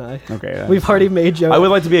Sarah and I. Okay. We've already made jokes. I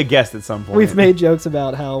would like to be a guest at some point. We've made jokes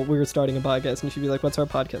about how we were starting a podcast, and she'd be like, what's our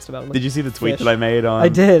podcast about? I'm like, Did you see the tweet fish. that I made on I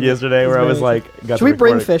did. yesterday where I was like, should we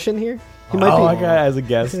bring Fish in here? He might my be. God, as a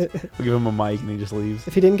guest. We'll give him a mic and he just leaves.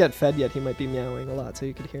 If he didn't get fed yet, he might be meowing a lot, so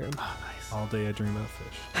you could hear him. Oh, nice. All day I dream about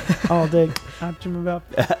fish. All day. I dream about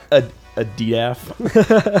a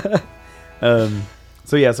DF.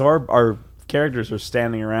 So yeah, so our characters are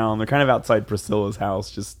standing around. They're kind of outside Priscilla's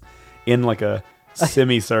house, just in like a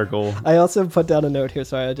semicircle. I also put down a note here.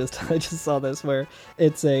 Sorry, I just saw this where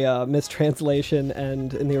it's a mistranslation,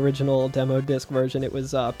 and in the original demo disc version, it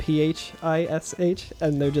was PHISH,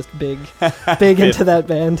 and they're just big into that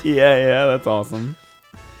band. Yeah, that's awesome.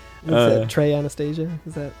 Is it Trey Anastasia?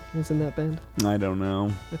 Is that who's in that band? I don't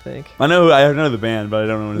know. I think I know the band, but I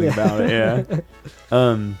don't know anything about it.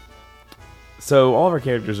 Yeah. So all of our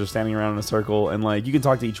characters are standing around in a circle, and like you can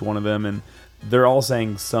talk to each one of them, and they're all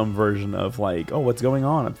saying some version of like, "Oh, what's going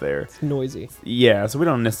on up there?" It's noisy. Yeah, so we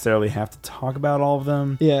don't necessarily have to talk about all of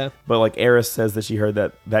them. Yeah. But like Eris says that she heard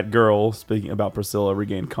that girl speaking about Priscilla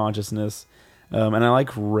regained consciousness, and I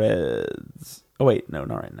like Red's. Oh wait, no,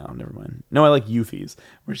 not right now. Never mind. No, I like Yuffie's,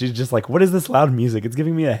 where she's just like, "What is this loud music? It's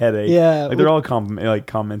giving me a headache." Yeah, like they're all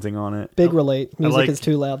commenting on it. Big relate. Music is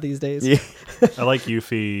too loud these days. Yeah. I like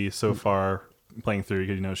Yuffie so far playing through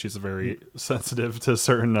because she's very sensitive to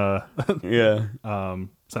certain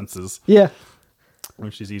senses. Yeah. When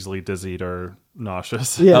she's easily dizzied or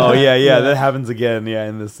nauseous. Yeah. Oh yeah, that happens again. Yeah,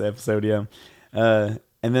 in this episode. Yeah, and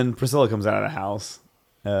then Priscilla comes out of the house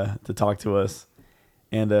to talk to us,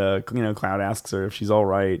 and Cloud asks her if she's all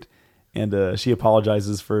right, and she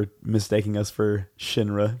apologizes for mistaking us for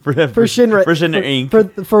Shinra for Shinra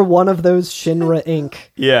Inc. For one of those Shinra Inc.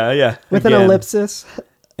 Yeah, with an ellipsis.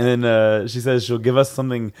 And then she says she'll give us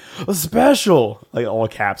something special, like all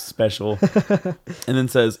caps special, and then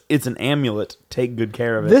says it's an amulet. Take good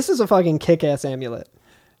care of it. This is a fucking kick-ass amulet.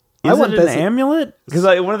 Is it an amulet? Because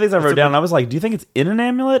one of the things I wrote down, I was like, do you think it's in an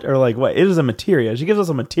amulet or like what? It is a materia. She gives us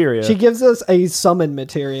a materia. She gives us a summon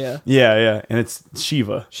materia. Yeah, and it's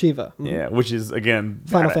Shiva. Mm-hmm. Yeah, which is again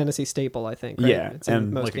Final Fantasy staple, I think. Right? Yeah, it's in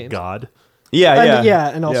and most like games. a god. Yeah,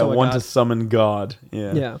 and also one god. to summon God.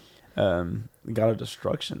 Yeah. God of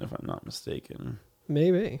Destruction, if I'm not mistaken.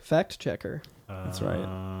 Maybe fact checker. That's right.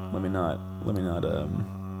 Let me not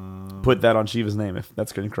put that on Shiva's name if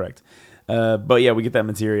that's incorrect. But yeah, we get that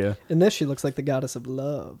materia. In this, she looks like the goddess of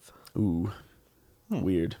love. Ooh,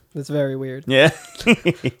 weird. It's very weird. Yeah.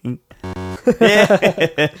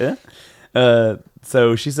 Yeah.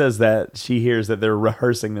 So she says that she hears that they're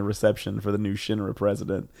rehearsing the reception for the new Shinra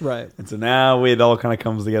president. Right. And so now it all kind of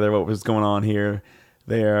comes together what was going on here.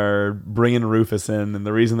 They are bringing Rufus in, and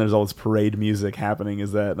the reason there's all this parade music happening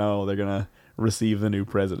is that, they're going to receive the new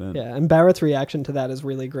president. Yeah, and Barrett's reaction to that is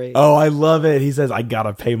really great. Oh, I love it. He says, I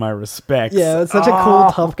gotta pay my respects. Yeah, it's such a cool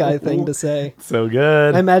tough guy thing to say. So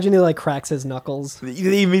good. I imagine he like cracks his knuckles.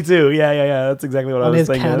 Me too. Yeah. That's exactly what I on was his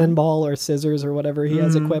thinking. cannonball or scissors or whatever he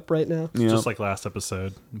has equipped right now. Yeah. Just like last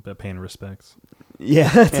episode, about paying respects.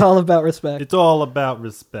 Yeah. It's all about respect. It's all about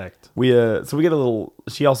respect. We so we get a little.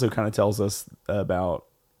 She also kind of tells us about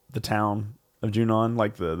the town of Junon,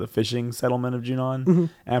 like the fishing settlement of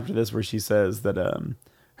Junon. After this, where she says that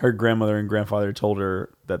her grandmother and grandfather told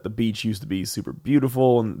her that the beach used to be super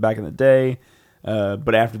beautiful and back in the day,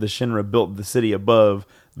 but after the Shinra built the city above,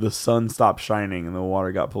 the sun stopped shining and the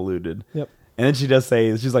water got polluted. Yep. And then she does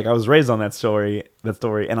say, she's like, I was raised on that story,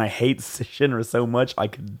 and I hate Shinra so much I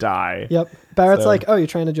could die. Yep. Barrett's like, oh, you're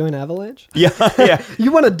trying to join Avalanche? Yeah.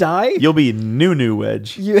 You want to die? You'll be new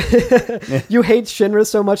Wedge. You hate Shinra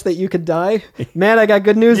so much that you could die? Man, I got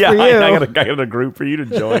good news for you. I got a group for you to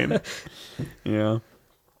join. Yeah.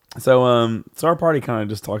 So our party kind of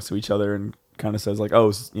just talks to each other and kind of says like,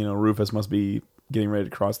 oh, Rufus must be getting ready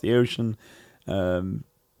to cross the ocean.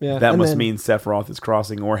 Yeah, that must mean Sephiroth is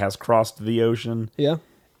crossing or has crossed the ocean. Yeah.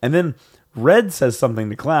 And then Red says something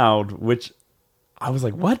to Cloud, which I was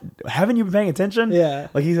like, what? Haven't you been paying attention? Yeah.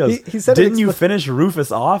 Like he goes, he said didn't you finish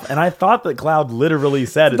Rufus off? And I thought that Cloud literally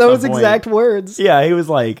said it. Those exact words. Yeah, he was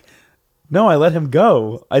like, no, I let him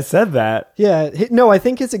go. I said that. Yeah. No, I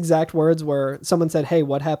think his exact words were, someone said, hey,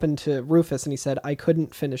 what happened to Rufus? And he said, I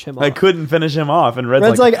couldn't finish him off. I couldn't finish him off. And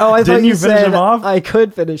Red's like, oh, I thought you finish said him off? I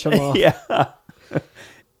could finish him off. Yeah.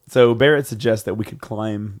 So Barrett suggests that we could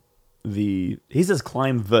climb he says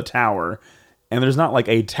climb the tower, and there's not like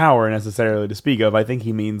a tower necessarily to speak of. I think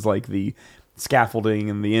he means like the scaffolding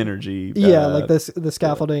and the energy. Yeah, like the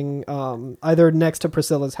scaffolding either next to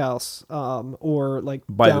Priscilla's house or like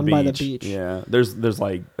down by the beach. Yeah, there's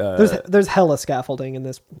like there's hella scaffolding in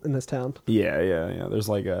this town. Yeah. There's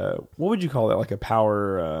like what would you call that? Like a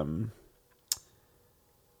power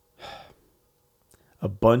a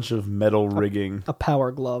bunch of metal rigging. A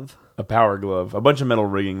power glove. A power glove. A bunch of metal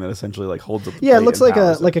rigging that essentially like holds up the Yeah, it plate looks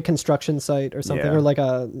and like a construction site or something, Yeah. or like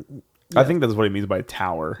a I think that's what he means by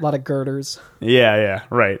tower. lot of girders. Yeah,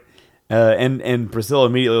 right. And Priscilla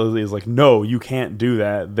immediately is like, no, you can't do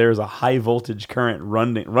that. There's a high voltage current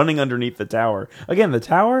running underneath the tower. Again, the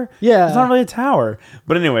tower? Yeah. It's not really a tower.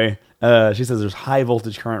 But anyway, she says there's high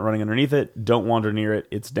voltage current running underneath it. Don't wander near it.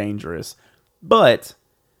 It's dangerous. But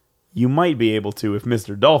you might be able to if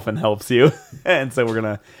Mr. Dolphin helps you. And so we're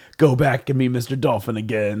going to go back and meet Mr. Dolphin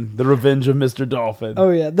again. The revenge of Mr. Dolphin. Oh,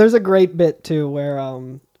 yeah. There's a great bit, too, where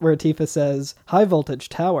Tifa says, high voltage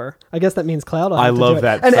tower. I guess that means Cloud. I love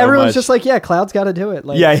that And so everyone's much. just like, yeah, Cloud's got to do it.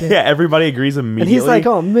 Like, Yeah, everybody agrees immediately. And he's like,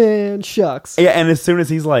 oh, man, shucks. Yeah, and as soon as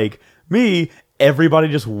he's like, me, everybody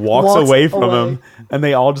just walks away from him, and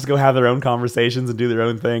they all just go have their own conversations and do their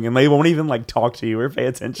own thing, and they won't even like talk to you or pay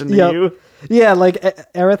attention to you. Yeah, like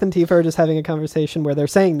Aerith and Tifa are just having a conversation where they're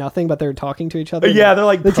saying nothing, but they're talking to each other. Yeah, they're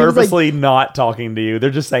like the purposely not talking to you. They're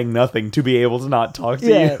just saying nothing to be able to not talk to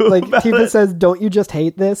you. Like Tifa says, "Don't you just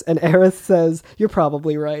hate this?" And Aerith says, "You're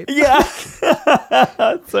probably right." Yeah,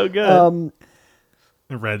 that's so good.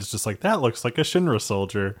 And Red's just like, that looks like a Shinra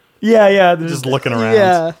soldier. Yeah, They're just looking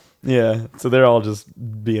around. Yeah, so they're all just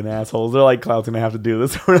being assholes. They're like, Cloud's gonna have to do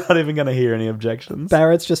this. We're not even gonna hear any objections.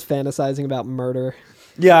 Barrett's just fantasizing about murder.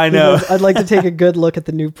 Yeah, I know. I'd like to take a good look at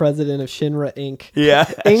the new president of Shinra Inc. Yeah,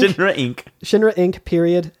 Inc. Shinra Inc. Shinra Inc.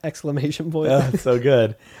 Period! Exclamation point. Oh, that's so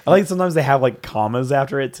good. I like sometimes they have like commas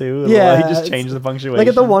after it too. Yeah, Like, just change the punctuation. Like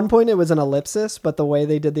at the one point it was an ellipsis, but the way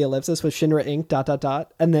they did the ellipsis was Shinra Inc. ...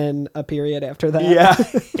 and then a period after that. Yeah,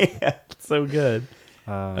 it's so good.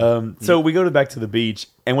 So we go back to the beach,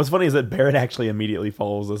 and what's funny is that Barrett actually immediately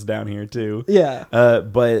follows us down here too. Yeah.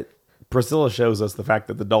 But Priscilla shows us the fact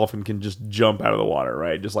that the dolphin can just jump out of the water,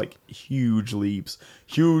 right? Just like huge leaps.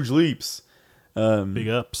 Big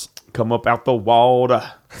ups. Come up out the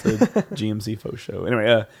water. It's a GMC faux show.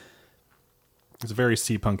 Anyway, it's a very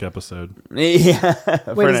C-punk episode. Yeah.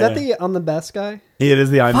 Wait, is that the I'm the best guy? It is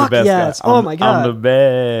the I'm the best yes. guy. Oh my God. I'm the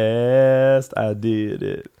best. I did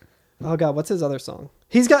it. Oh God, what's his other song?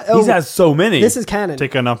 He has so many. This is canon.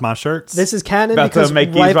 Taking off my shirts. This is canon About because to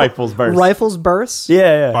make these rifles burst. Rifles burst.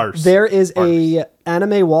 Yeah. Bars. There is a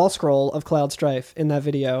anime wall scroll of Cloud Strife in that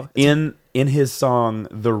video. In his song,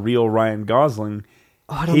 The Real Ryan Gosling,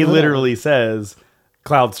 I he don't know. literally says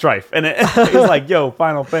Cloud Strife. And he's like, yo,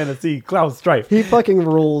 Final Fantasy, Cloud Strife. He fucking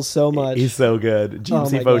rules so much. He's so good.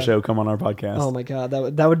 GMC my Faux God. Show, come on our podcast. Oh my God,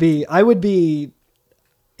 that would be. I would be.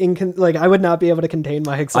 I would not be able to contain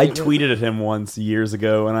my I excitement. tweeted at him once years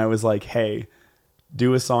ago, and I was like, hey,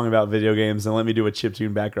 do a song about video games and let me do a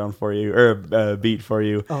chiptune background for you, or beat for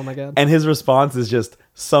you. Oh my god. And his response is just,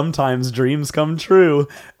 sometimes dreams come true.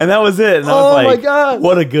 And that was it. And I was like, my god,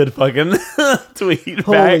 what a good fucking tweet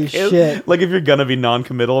Holy back. shit. Like, if you're gonna be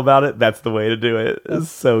non-committal about it, that's the way to do it. It's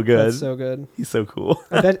so good. That's so good. He's so cool.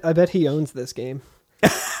 I bet he owns this game.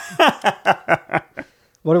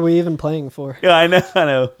 What are we even playing for? Yeah, I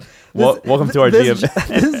know. Welcome to our GM.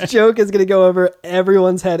 This joke is going to go over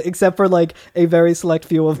everyone's head, except for like a very select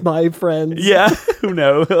few of my friends. Yeah, who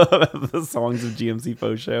know the songs of GMC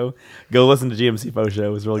Faux Show. Go listen to GMC Faux Show.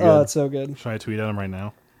 It was really good. Oh, it's so good. Should I tweet at him right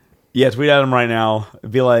now? Yeah, tweet at him right now.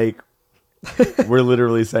 Be like, we're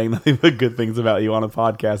literally saying nothing but good things about you on a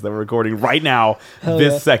podcast that we're recording right now,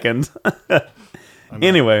 this second.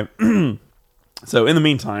 Anyway, so in the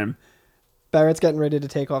meantime, Barrett's getting ready to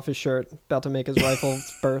take off his shirt, about to make his rifle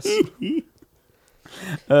burst.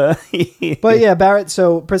 But yeah, Barrett,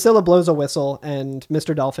 so Priscilla blows a whistle and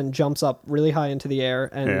Mr. Dolphin jumps up really high into the air,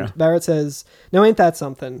 and Barrett says, "No, ain't that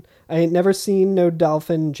something? I ain't never seen no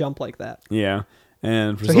dolphin jump like that." Yeah.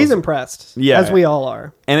 And so he's impressed, as we all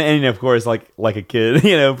are. And of course, like a kid,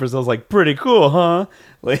 Priscilla's like, pretty cool, huh?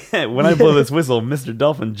 Like, when I blow this whistle, Mr.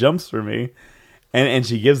 Dolphin jumps for me. And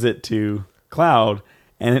she gives it to Cloud,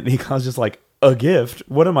 and Cloud's just like, a gift?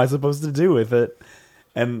 What am I supposed to do with it?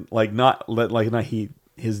 And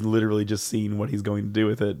he's literally just seen what he's going to do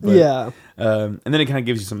with it. But, yeah. And then it kind of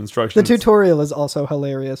gives you some instructions. The tutorial is also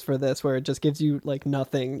hilarious for this, where it just gives you like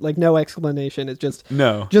nothing, like no explanation. It's just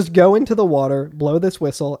just go into the water, blow this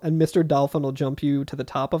whistle, and Mr. Dolphin will jump you to the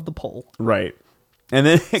top of the pole. Right. And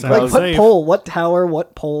then like what pole, what tower,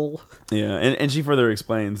 what pole? Yeah. And she further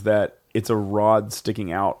explains that it's a rod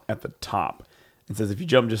sticking out at the top. It says if you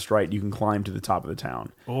jump just right, you can climb to the top of the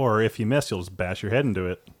town. Or if you miss, you'll just bash your head into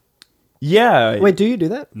it. Yeah. Wait, do you do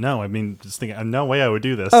that? No, I mean, just thinking, no way I would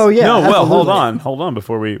do this. Oh yeah. No, absolutely. well, hold on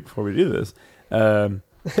before we do this.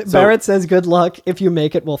 Barrett says, "Good luck. If you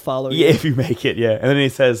make it, we'll follow you." Yeah, if you make it, yeah. And then he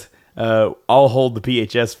says, "I'll hold the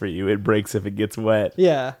PHS for you. It breaks if it gets wet."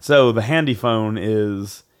 Yeah. So the handy phone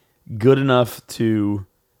is good enough to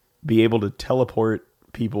be able to teleport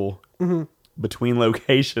people between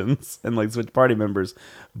locations and like switch party members,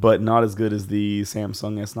 but not as good as the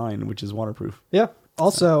Samsung S9, which is waterproof. Yeah.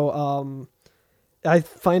 Also, I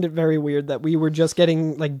find it very weird that we were just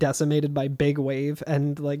getting like decimated by big wave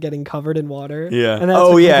and like getting covered in water. Yeah. And that's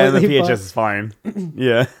and the PHS is fine.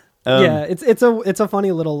 Yeah. Yeah. It's a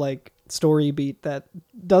funny little like story beat that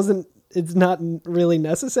it's not really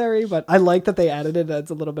necessary, but I like that they added it.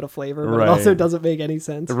 Adds a little bit of flavor, but it also doesn't make any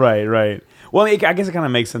sense. Right. Well, I guess it kind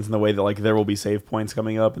of makes sense in the way that like there will be save points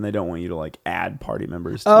coming up, and they don't want you to like add party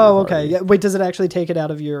members. Okay. Yeah. Wait, does it actually take it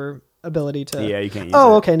out of your ability to? Yeah, you can't use it.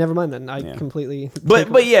 Okay. Never mind then. I completely.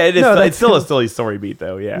 But yeah, it is. No, it's still a silly story beat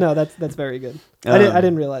though. Yeah. No, that's very good. I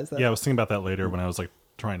didn't realize that. Yeah, I was thinking about that later when I was like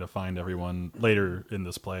trying to find everyone later in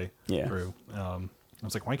this play. Yeah. Through. I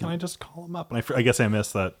was like, why can't I just call them up? And I guess I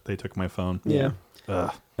missed that they took my phone. Yeah.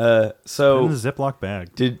 So in the Ziploc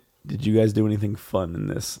bag. Did you guys do anything fun in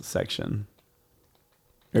this section?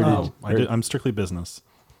 I'm strictly business.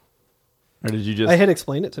 Or did you just? I had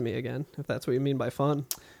explained it to me again, if that's what you mean by fun.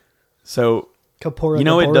 So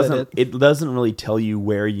it doesn't really tell you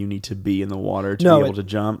where you need to be in the water to be able to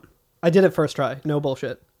jump. I did it first try. No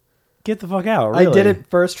bullshit. Get the fuck out! Really? I did it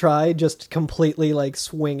first try, just completely like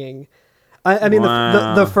swinging. I mean,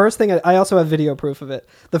 the first thing I also have video proof of it.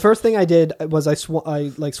 The first thing I did was I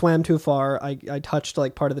swam too far. I touched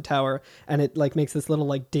like part of the tower, and it like makes this little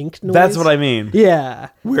like dink noise. That's what I mean. Yeah,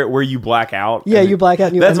 where you black out. Yeah, you black out.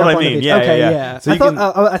 And you that's end what up I mean. On the beach. Yeah, okay, yeah. So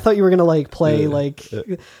I thought you were gonna like play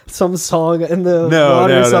some song in the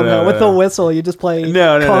water somehow with the whistle. You just play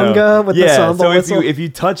conga with the samba whistle. So if you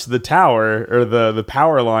touch the tower or the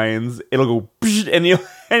power lines, it'll go and you'll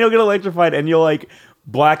get electrified, and you'll like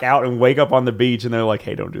black out and wake up on the beach, and they're like,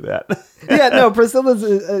 hey, don't do that. Yeah, no,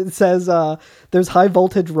 Priscilla says there's high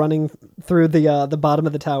voltage running through the bottom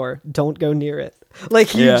of the tower. Don't go near it.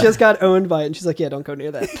 Like, you just got owned by it, and she's like, yeah, don't go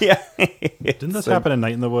near that. Yeah. Didn't this happen at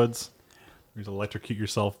Night in the Woods? You just electrocute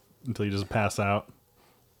yourself until you just pass out.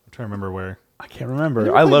 I'm trying to remember where. I can't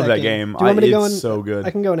remember. I love that game. Do you want me to go so good.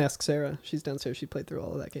 I can go and ask Sarah. She's downstairs. She played through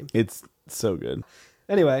all of that game. It's so good.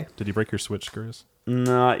 Anyway. Did you break your Switch, Chris?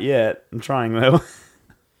 Not yet. I'm trying, though.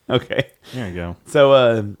 Okay. There you go.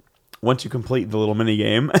 So, once you complete the little mini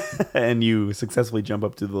game and you successfully jump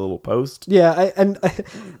up to the little post. Yeah,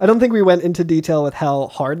 I don't think we went into detail with how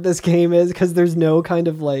hard this game is, because there's no kind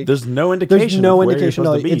of like... There's no indication at all.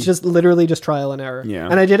 It's just literally just trial and error. Yeah.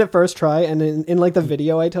 And I did it first try, and in like the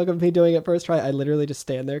video I took of me doing it first try, I literally just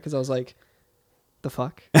stand there because I was like, the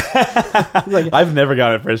fuck? I've never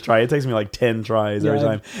got it first try. It takes me like 10 tries every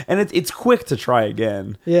time. And it's quick to try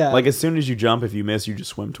again. Yeah. Like as soon as you jump, if you miss, you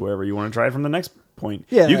just swim to wherever you want to try it from the next point.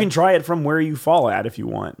 Yeah. You can try it from where you fall at if you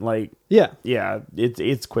want. Like, yeah,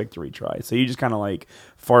 it's quick to retry. So you just kind of like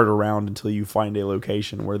fart around until you find a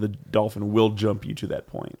location where the dolphin will jump you to that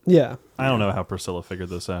point. Yeah. I don't know how Priscilla figured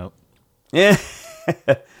this out. Yeah.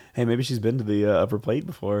 Hey, maybe she's been to the upper plate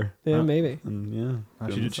before. Yeah, maybe.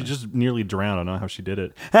 She just nearly drowned. I don't know how she did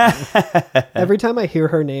it. Every time I hear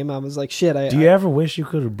her name, I was like, shit. Do you ever wish you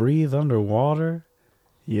could breathe underwater?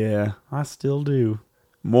 Yeah, I still do.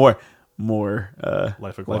 More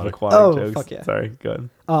Life Aquatic jokes. Fuck yeah. Sorry, go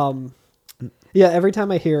ahead. Yeah, every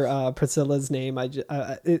time I hear Priscilla's name,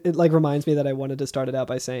 it like reminds me that I wanted to start it out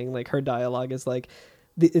by saying like her dialogue is like,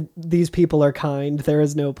 these people are kind. There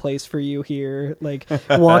is no place for you here. Like,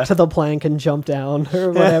 walk to the plank and jump down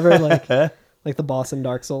or whatever. Like the boss in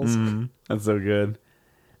Dark Souls. That's so good.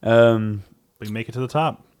 We make it to the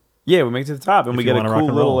top. Yeah, we make it to the top, and we get a cool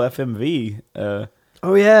little roll. FMV.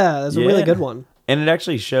 Oh yeah, that's a really good one. And it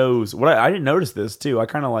actually shows what I didn't notice this too. I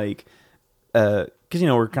kind of like, because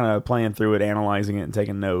we're kind of playing through it, analyzing it, and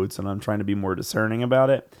taking notes, and I'm trying to be more discerning about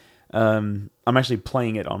it. I'm actually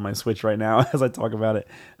playing it on my Switch right now as I talk about it.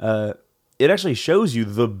 It actually shows you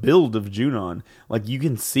the build of Junon. Like you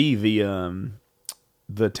can see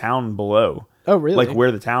the town below. Oh, really? Like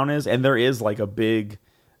where the town is, and there is like a big,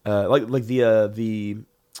 like the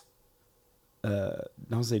I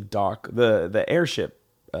would say dock, the airship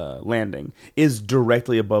landing is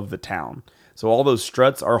directly above the town. So all those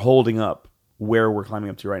struts are holding up where we're climbing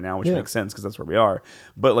up to right now, which makes sense because that's where we are.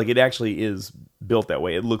 But like it actually is built that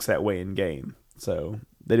way. It looks that way in game. So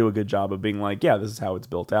they do a good job of being like, yeah, this is how it's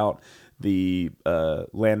built out. The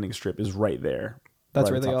landing strip is right there.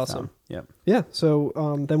 That's right really awesome. Yeah. Yeah. So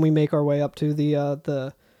then we make our way up to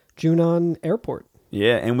the Junon airport.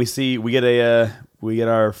 Yeah, and we get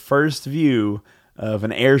our first view of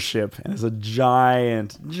an airship, and it's a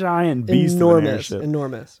giant beast of an airship.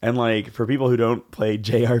 Enormous. And like for people who don't play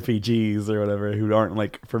JRPGs or whatever, who aren't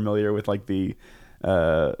like familiar with like the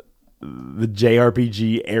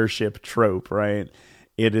JRPG airship trope, right?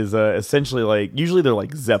 It is essentially like usually they're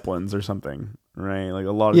like Zeppelins or something, right? Like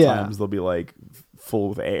a lot of times they'll be like full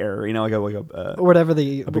with air, like a whatever a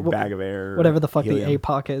big bag of air, whatever the fuck helium. the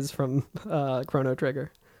APOC is from Chrono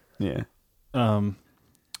Trigger. Yeah. I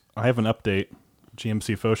have an update.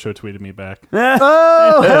 GMC Fosho tweeted me back.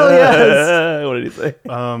 Oh, hell yes! What did he say?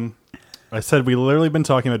 I said we literally been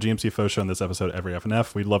talking about GMC Fosho in this episode every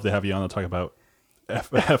FNF. We'd love to have you on to talk about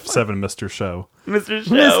FF7 Mr. Show.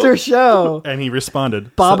 Mr. Show. And he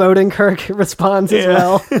responded. Bob Odenkirk responds as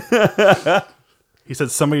well. He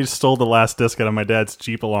said, somebody stole the last disc out of my dad's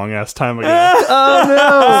Jeep a long ass time ago. Oh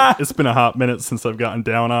no! It's been a hot minute since I've gotten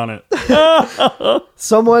down on it.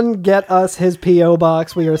 Someone get us his P.O.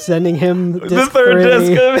 box. We are sending him disc the third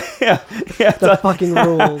 3. disc. Yeah. The fucking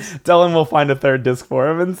rules. Tell him we'll find a third disc for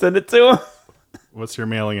him and send it to him. What's your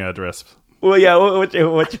mailing address? Well, yeah. What's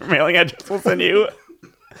your mailing address? We'll send you.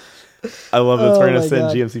 I love this. We're gonna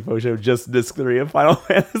send GMC Fosho just disc 3 of Final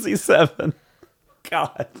Fantasy VII.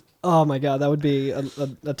 God. Oh my god, that would be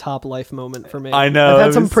a top life moment for me. I know. I've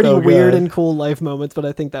had some pretty so weird good. and cool life moments, but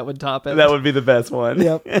I think that would top it. That would be the best one.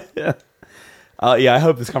 Yep. Yeah, I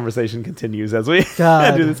hope this conversation continues as we do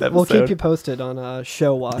this episode. We'll keep you posted on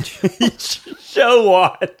Show Watch. Show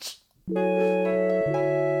Watch.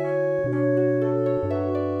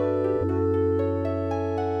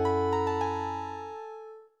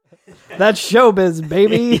 That's Showbiz,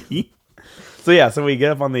 baby. So we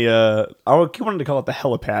get up on the, I keep wanting to call it the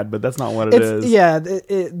helipad, but that's not what it is. Yeah,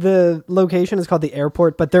 the location is called the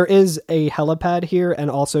airport, but there is a helipad here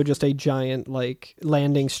and also just a giant, like,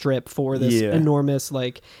 landing strip for this enormous,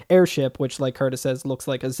 like, airship, which, like Curtis says, looks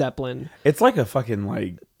like a Zeppelin. It's like a fucking,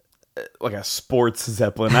 like a sports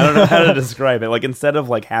Zeppelin. I don't know how to describe it. Like, instead of,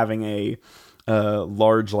 like, having a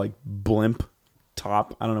large, like, blimp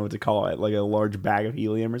top, I don't know what to call it, like a large bag of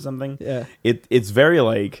helium or something. Yeah, it's very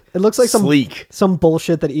like it looks like sleek, some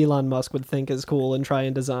bullshit that Elon Musk would think is cool and try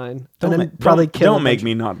and design, and then probably kill. Don't make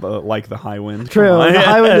me not like the high wind. True, the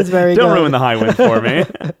high wind is very. Don't good. ruin the high wind for me.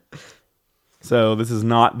 So this is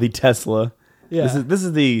not the Tesla. Yeah, this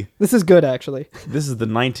is good actually. This is the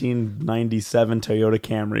 1997 Toyota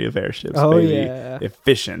Camry of airships. Oh baby. yeah,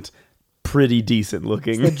 efficient, pretty decent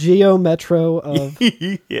looking. It's the Geo Metro of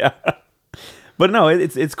yeah. But no,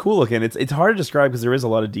 it's cool looking. It's hard to describe because there is a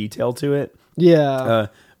lot of detail to it. Yeah.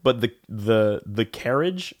 But the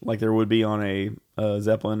carriage, like there would be on a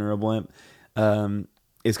Zeppelin or a blimp,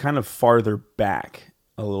 is kind of farther back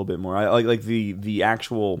a little bit more. I like the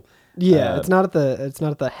actual. Yeah, it's not at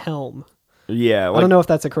the helm. Yeah, I don't know if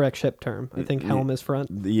that's a correct ship term. I think helm is front.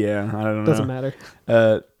 Yeah, I don't know. Doesn't matter.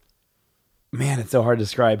 Man, it's so hard to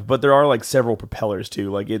describe. But there are like several propellers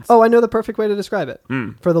too. Like it's. Oh, I know the perfect way to describe it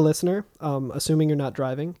for the listener. Assuming you're not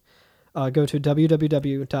driving, go to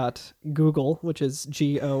www.google, which is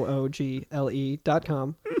google.com,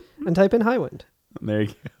 and type in Highwind. There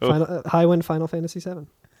you go. Highwind Final Fantasy VII.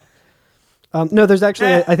 No, there's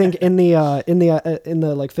actually I think in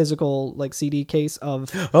the like physical like CD case of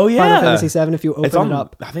Final Fantasy VII, if you open it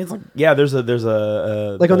up, I think it's like there's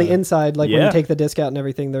a like on the inside, like when you take the disc out and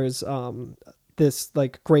everything, there's this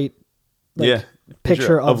like great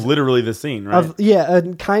picture of literally the scene, right?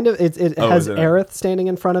 And kind of it has Aerith standing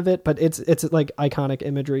in front of it, but it's like iconic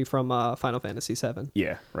imagery from Final Fantasy VII.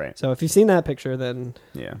 Yeah, right. So if you've seen that picture, then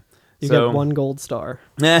you get 1 gold star.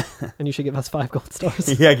 And you should give us 5 gold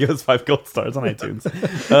stars. Yeah, give us 5 gold stars on iTunes.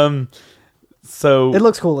 So it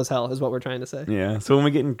looks cool as hell, is what we're trying to say. Yeah. So when we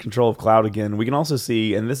get in control of Cloud again, we can also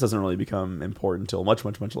see, and this doesn't really become important until much,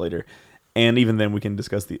 much, much later. And even then, we can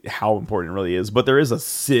discuss how important it really is. But there is a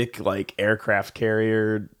sick like aircraft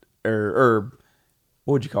carrier, or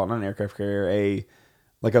what would you call it? Not an aircraft carrier, a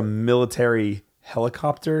military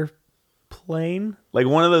helicopter plane, like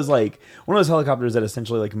one of those helicopters that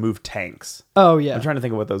essentially like move tanks. Oh yeah, I'm trying to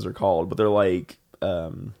think of what those are called, but they're like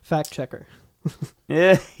fact checker.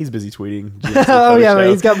 Yeah, he's busy tweeting. Oh yeah, but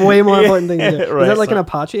he's got way more important things to do. Right, is that like an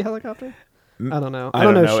Apache helicopter? I don't know. I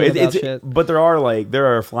don't know shit about shit. But there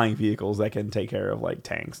are flying vehicles that can take care of like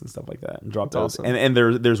tanks and stuff like that and drop those. Awesome. And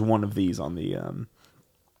there's one of these on the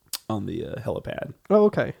helipad. Oh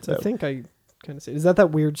okay. So I think I kind of see. Is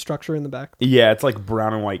that weird structure in the back? Yeah, it's like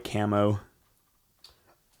brown and white camo.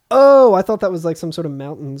 Oh, I thought that was like some sort of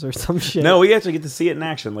mountains or some shit. No, we actually get to see it in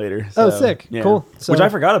action later. So, sick. Yeah. Cool. So which I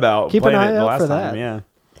forgot about. Keep an eye out for that. Yeah.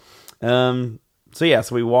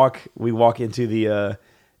 So we walk into the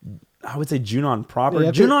I would say Junon proper. Yeah,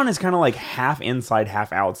 Junon is kind of like half inside,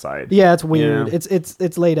 half outside. Yeah, it's weird. Yeah.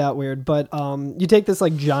 It's laid out weird, but you take this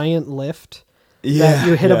like giant lift. Yeah,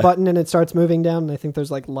 you hit a button and it starts moving down, and I think there's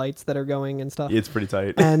like lights that are going and stuff. It's pretty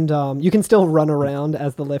tight. And you can still run around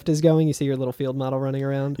as the lift is going. You see your little field model running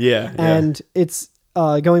around. Yeah. And it's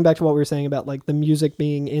going back to what we were saying about like the music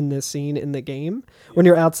being in this scene in the game. When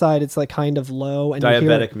you're outside, it's like kind of low and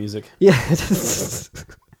diabetic music. Yeah.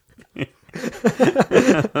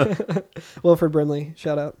 Wilford Brimley,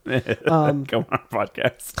 shout out. Come on,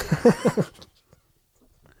 podcast.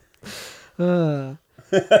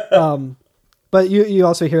 But you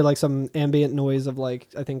also hear like some ambient noise of like,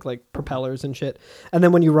 I think like propellers and shit. And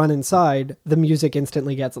then when you run inside, the music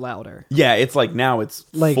instantly gets louder. Yeah, it's like now it's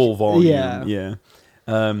like full volume. Yeah.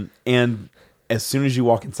 And as soon as you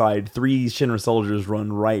walk inside, 3 Shinra soldiers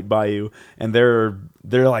run right by you, and they're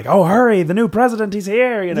like, "Oh, hurry! The new president, he's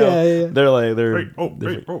here!" You know. Yeah. They're like,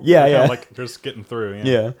 yeah, like just getting through.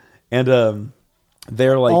 Yeah. And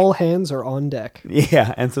they're like, all hands are on deck.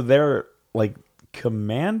 Yeah, and so they're like,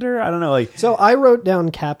 commander, I don't know, like. So I wrote down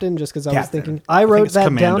captain just because I was thinking. I wrote that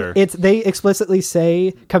commander down. They explicitly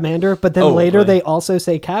say commander, but then later they also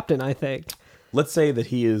say captain. I think. Let's say that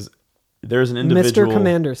there's an individual, Mr.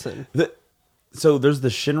 Commanderson. So there's the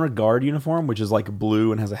Shinra Guard uniform, which is like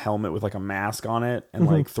blue and has a helmet with like a mask on it and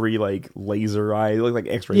like 3 like laser eyes, look like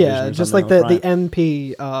X-ray vision. Yeah, just like the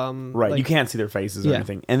MP. Right, like, you can't see their faces or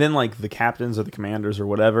anything. And then like the captains or the commanders or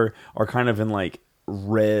whatever are kind of in like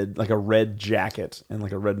red, like a red jacket and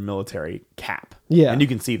like a red military cap. Yeah, and you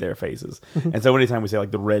can see their faces. And so anytime we say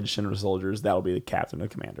like the red Shinra soldiers, that'll be the captain or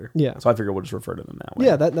commander. Yeah. So I figure we'll just refer to them that way.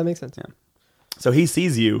 Yeah, that makes sense. Yeah. So he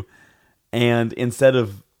sees you, and instead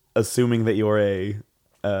of assuming that you're an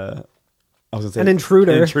intruder. I was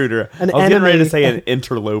getting ready to say an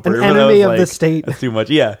interloper. An enemy of the state. That's too much.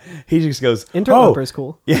 Yeah. He just goes, interloper is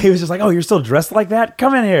cool. Yeah, he was just like, "Oh, you're still dressed like that?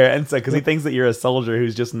 Come in here." And so, because he thinks that you're a soldier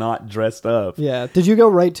who's just not dressed up. Yeah. Did you go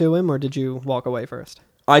right to him, or did you walk away first?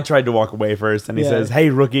 I tried to walk away first, and he says,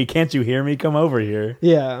 "Hey, rookie, can't you hear me? Come over here."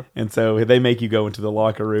 Yeah. And so they make you go into the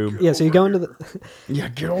locker room. Yeah, so you go into the... Yeah,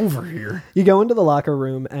 get over here. You go into the locker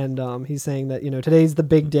room, and he's saying that, today's the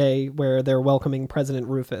big day where they're welcoming President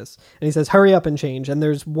Rufus. And he says, hurry up and change. And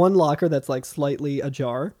there's one locker that's like slightly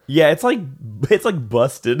ajar. Yeah, it's like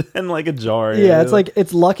busted and like ajar. Yeah,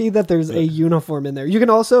 it's lucky that there's a uniform in there. You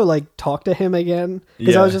can also like talk to him again.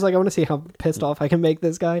 Because I was just like, I want to see how pissed off I can make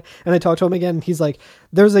this guy. And I talked to him again, and he's like,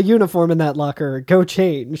 there's a uniform in that locker. Go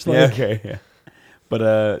change. Like, yeah, okay, yeah.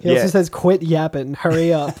 But he also says, quit yapping.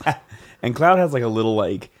 Hurry up. And Cloud has like a little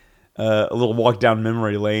like a little walk down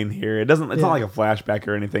memory lane here. It's not like a flashback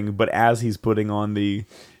or anything, but as he's putting on the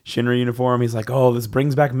Shinra uniform, he's like, "Oh, this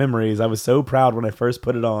brings back memories. I was so proud when I first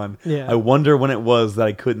put it on. Yeah. I wonder when it was that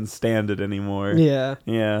I couldn't stand it anymore." Yeah.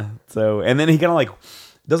 Yeah. So, and then he kind of like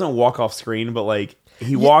doesn't walk off screen, but like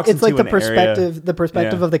he walks it's into like the an area. the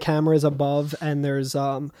perspective of the camera is above, and there's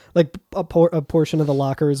like a portion of the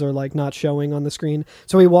lockers are like not showing on the screen,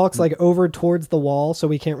 so he walks like over towards the wall, so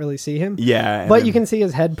we can't really see him. Yeah, but you can see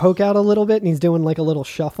his head poke out a little bit, and he's doing like a little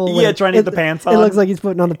shuffle. Yeah, trying to get the pants on. It looks like he's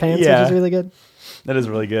putting on the pants, which is really good. That is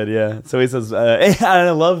really good, yeah. So he says, and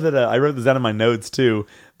I love that I wrote this down in my notes too,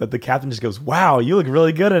 that the captain just goes, "Wow, you look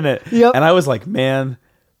really good in it." Yep. And I was like, man,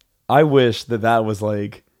 I wish that was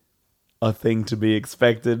like a thing to be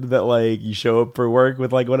expected, that like you show up for work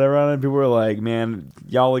with like whatever on it, and people were like, "Man,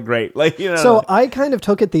 y'all look great." Like, you know. So I kind of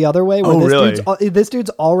took it the other way, where this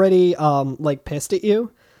dude's already like pissed at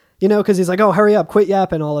you. You know, because he's like, "Oh, hurry up, quit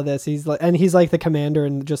yapping all of this." He's like the commander,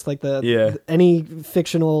 and just like any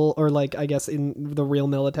fictional or like I guess in the real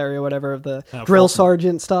military or whatever of the drill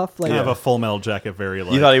sergeant stuff. Like, have a Full Metal Jacket, very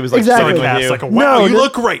like. You thought he was like exactly. with you. Like, wow, you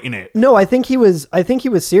look great in it. No, I think he was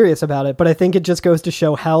serious about it, but I think it just goes to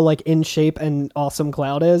show how like in shape and awesome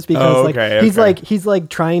Cloud is, because he's like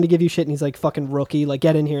trying to give you shit, and he's like, "Fucking rookie, like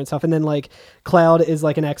get in here and stuff." And then like Cloud is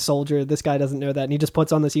like an ex-soldier. This guy doesn't know that, and he just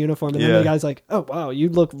puts on this uniform, and then the guy's like, "Oh wow, you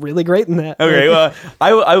look really great in that." Okay, well,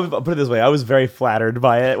 I would put it this way: I was very flattered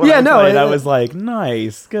by it. I was like,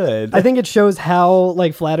 "Nice, good." I think it shows how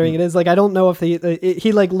like flattering it is. Like, I don't know if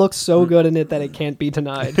he like looks so good in it that it can't be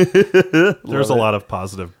denied. There's a lot of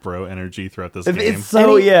positive bro energy throughout this game. It's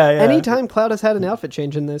so Anytime Cloud has had an outfit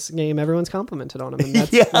change in this game, everyone's complimented on him, and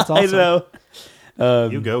that's awesome. I know.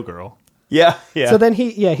 You go, girl. Yeah. So then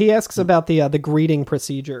he asks about the greeting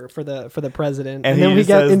procedure for the president, and then we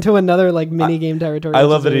get into another like mini game territory. I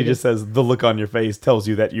love that he just says the look on your face tells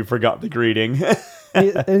you that you forgot the greeting.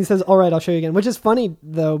 And he says, "All right, I'll show you again," which is funny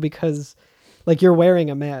though, because like you're wearing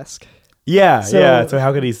a mask. So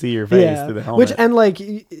how could he see your face through the helmet? Which, and like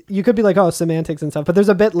you could be like, "Oh, semantics and stuff," but there's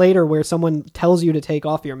a bit later where someone tells you to take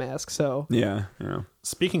off your mask. So yeah.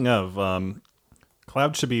 Speaking of,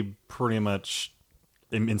 Cloud should be pretty much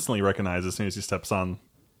instantly recognized as soon as he steps on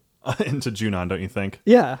into Junon, don't you think?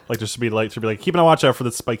 Yeah. Like there should be like keeping a watch out for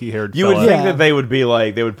the spiky haired. You would think that they would be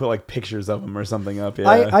like they would put like pictures of him or something up.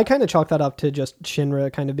 Yeah. I kind of chalk that up to just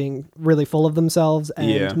Shinra kind of being really full of themselves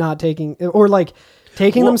and not taking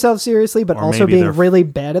themselves seriously, but also being really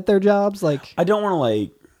bad at their jobs. Like, I don't want to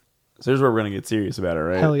like. So here's where we're gonna get serious about it,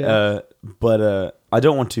 right? Hell yeah. But I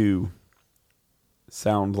don't want to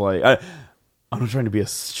sound like I'm not trying to be a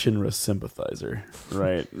Shinra sympathizer,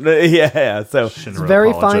 right? Yeah. So it's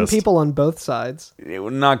very fine people on both sides.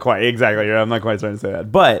 Not quite exactly. I'm not quite trying to say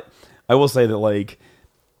that, but I will say that like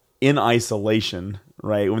in isolation,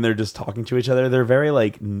 right, when they're just talking to each other, they're very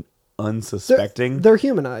like unsuspecting. They're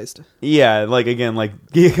humanized. Yeah, like again, like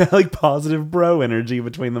positive bro energy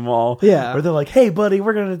between them all. Yeah, where they're like, "Hey, buddy,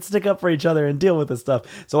 we're gonna stick up for each other and deal with this stuff."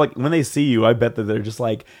 So like when they see you, I bet that they're just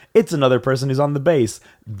like, "It's another person who's on the base.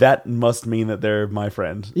 That must mean that they're my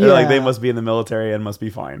friend. Yeah, like they must be in the military and must be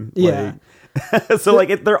fine." Yeah. So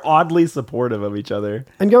like they're oddly supportive of each other.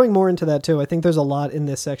 And going more into that too, I think there's a lot in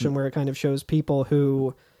this section where it kind of shows people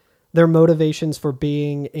who their motivations for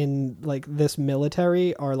being in like this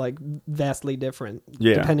military are like vastly different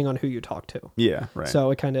depending on who you talk to. Yeah, right. So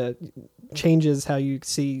it kind of changes how you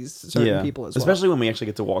see certain people as well. Especially when we actually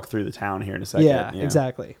get to walk through the town here in a second. Yeah,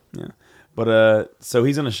 exactly. Yeah. But so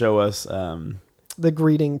he's going to show us the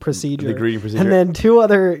greeting procedure. And then two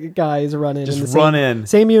other guys run in.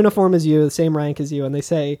 Same uniform as you, the same rank as you, and they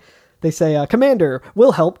say, "Commander,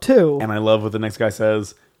 we'll help too." And I love what the next guy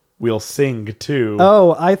says. "We'll sing too."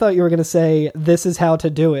 Oh, I thought you were going to say, "This is how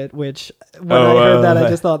to do it," which when I heard that, I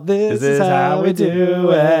just thought, this is how we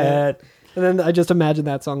do it. And then I just imagined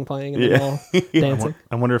that song playing and they're all dancing.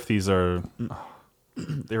 I wonder if these are...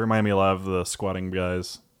 They remind me a lot of the squatting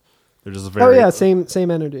guys. They're just very... Oh yeah, same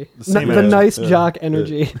energy. The nice jock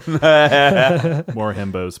energy. More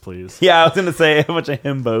himbos, please. Yeah, I was going to say a bunch of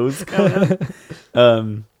himbos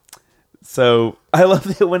coming. So I love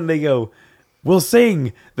that when they go, "We'll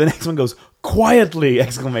sing," the next one goes, "Quietly!" !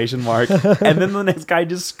 And then the next guy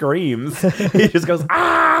just screams. He just goes,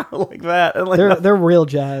 "Ah!" like that. And like they're real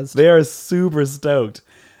jazzed. They are super stoked.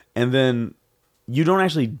 And then you don't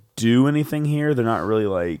actually do anything here. They're not really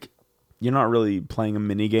like, you're not really playing a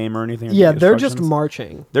mini game or anything. Yeah, they're just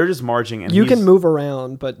marching. They're just marching, and you can move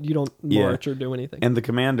around, but you don't march or do anything. And the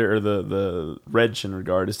commander, or the red Shinra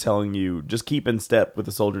guard, is telling you just keep in step with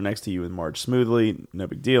the soldier next to you and march smoothly. No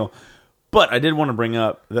big deal. But I did want to bring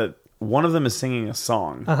up that one of them is singing a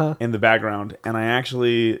song in the background, and I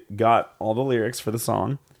actually got all the lyrics for the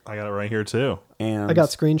song. I got it right here too. And I got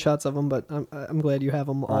screenshots of them, but I'm glad you have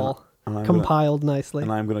them all compiled nicely.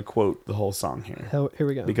 And I'm going to quote the whole song here. Here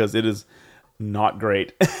we go. Because it is not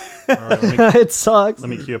great. All right, It sucks. let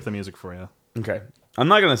me cue up the music for you. Okay. I'm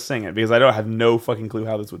not going to sing it because I don't have no fucking clue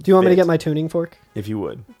how this would Do you want me to fit, get my tuning fork? if you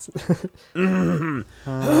would. La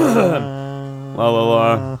la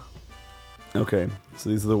la. Okay, so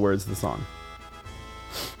these are the words of the song.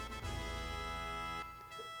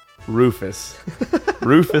 Rufus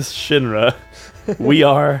Shinra. We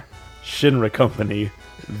are Shinra Company.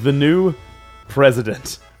 The new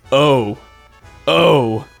president. Oh,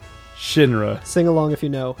 Shinra. Sing along if you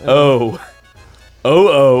know.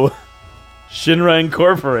 Shinra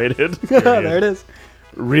Incorporated. There it is.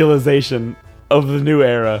 Realization of the new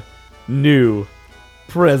era. New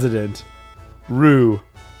president.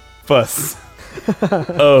 Fuss.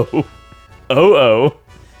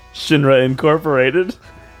 Shinra Incorporated.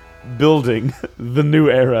 Building the new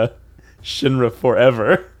era. Shinra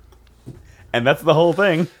forever. And that's the whole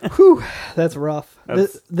thing. Whew, that's rough.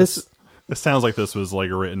 This It sounds like this was like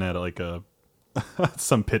written at like a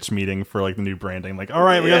some pitch meeting for like the new branding. Like, all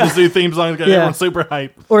right, we got this new theme song. Everyone's super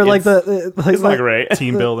hype. Or like it's not great.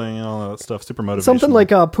 Team building and all that stuff. Super motivational. Something like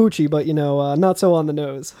Poochie, but not so on the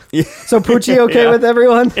nose. So Poochie okay with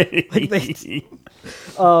everyone?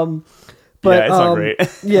 But it's not great.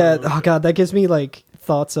 Yeah. Oh god, that gives me like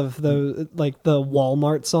thoughts of the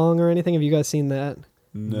Walmart song or anything. Have you guys seen that?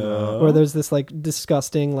 No. Where there's this like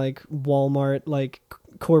disgusting like Walmart like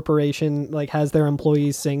corporation like has their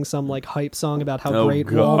employees sing some like hype song about how great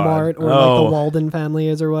Walmart or like the Walden family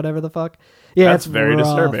is or whatever the fuck. Yeah, that's it's very rough.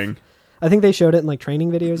 Disturbing. I think they showed it in like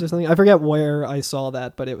training videos or something. I forget where I saw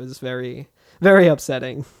that, but it was very, very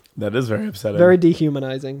upsetting. That is very upsetting. Very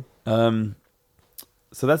dehumanizing. So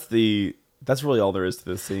that's really all there is to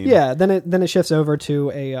this scene. Yeah. Then it shifts over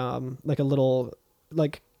to a like a little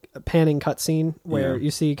like panning cutscene where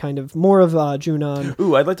you see kind of more of Junon.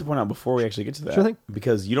 Ooh, I'd like to point out before we actually get to that, Sure thing.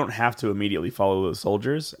 because you don't have to immediately follow those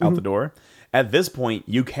soldiers out the door. At this point,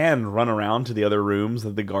 you can run around to the other rooms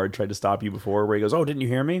that the guard tried to stop you before, where he goes, "Oh, didn't you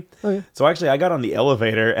hear me?" Oh, yeah. So actually, I got on the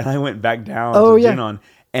elevator and I went back down to Junon.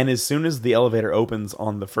 And as soon as the elevator opens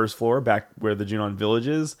on the first floor, back where the Junon village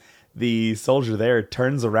is, the soldier there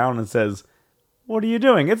turns around and says, "What are you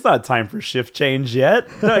doing? It's not time for shift change yet.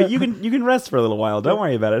 No, you can rest for a little while. Don't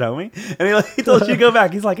worry about it, homie." And he told you to go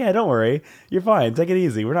back. He's like, "Hey, don't worry. You're fine. Take it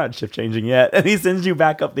easy. We're not shift changing yet." And he sends you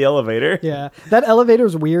back up the elevator. Yeah. That elevator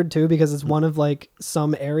is weird too because it's one of like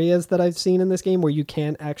some areas that I've seen in this game where you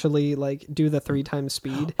can't actually like do the 3 times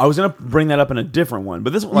speed. I was gonna bring that up in a different one,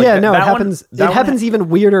 but this one, it happens. It happens even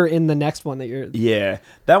weirder in the next one that you're. Yeah,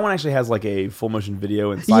 that one actually has like a full motion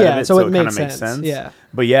video inside of it, so it kind of makes sense. Yeah,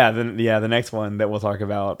 but the next one that we'll talk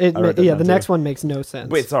about. The next one makes no sense.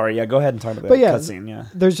 Wait, sorry. Yeah, go ahead and talk about that cutscene. Yeah,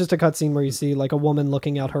 there's just a cutscene where you see like a woman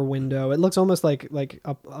looking out her window. It looks almost like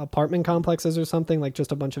apartment complexes or something, like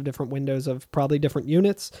just a bunch of different windows of probably different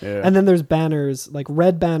units. Yeah. And then there's banners, like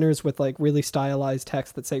red banners with like really stylized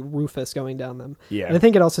text that say Rufus going down them. Yeah, and I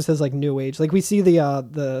think it also says like New Age. Like we see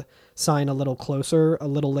the sign a little closer a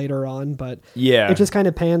little later on, but it just kind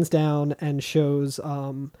of pans down and shows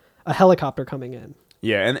a helicopter coming in.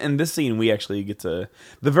 Yeah, and this scene, we actually get to...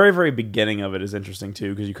 The very, very beginning of it is interesting,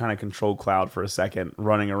 too, because you kind of control Cloud for a second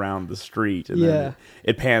running around the street, and then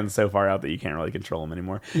it pans so far out that you can't really control him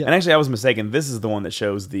anymore. Yeah. And actually, I was mistaken. This is the one that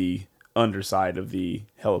shows the underside of the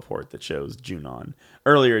heliport that shows Junon.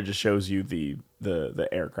 Earlier, it just shows you the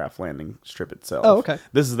aircraft landing strip itself. Oh, okay.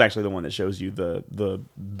 This is actually the one that shows you the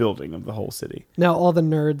building of the whole city. Now, all the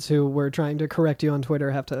nerds who were trying to correct you on Twitter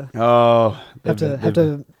have to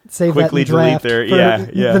save quickly that in draft delete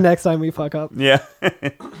their the next time we fuck up. Yeah.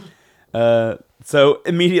 So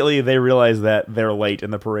immediately they realize that they're late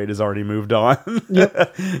and the parade has already moved on.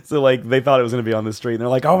 Yep. So like they thought it was going to be on the street and they're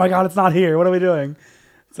like, "Oh my god, it's not here. What are we doing?"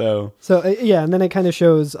 So and then it kind of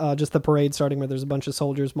shows just the parade starting where there's a bunch of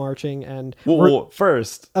soldiers marching and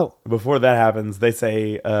first, before that happens, they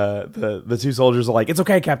say the 2 soldiers are like, "It's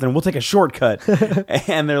okay, Captain, we'll take a shortcut,"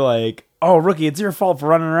 and they're like, "Oh, Rookie, it's your fault for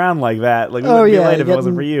running around like that. Like we wouldn't be late if it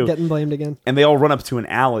wasn't for you." Getting blamed again. And they all run up to an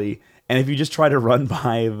alley. And if you just try to run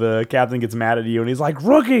by, the captain gets mad at you, and he's like,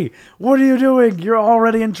 "Rookie, what are you doing? You're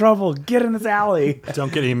already in trouble. Get in this alley."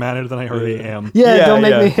 Don't get any madder than I already am. Don't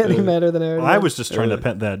make me any madder than I already am. I was just trying to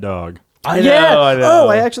pet that dog. I know. Oh,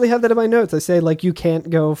 I actually have that in my notes. I say, like, you can't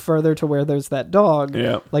go further to where there's that dog.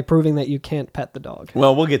 Yeah. Like, proving that you can't pet the dog.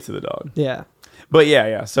 Well, we'll get to the dog. Yeah. But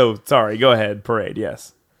yeah. So, sorry. Go ahead. Parade,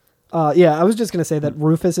 yes. I was just going to say that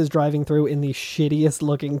Rufus is driving through in the shittiest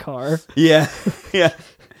looking car. Yeah.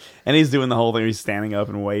 And he's doing the whole thing. He's standing up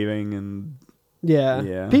and waving and Yeah.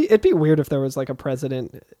 Yeah. It'd be weird if there was like a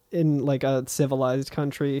president in like a civilized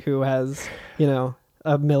country who has,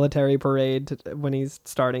 a military parade when he's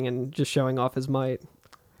starting and just showing off his might.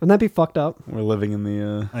 Wouldn't that be fucked up? we're living in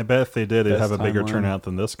the I bet if they did, it'd best have a bigger timeline. turnout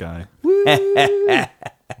than this guy.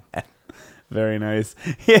 Very nice.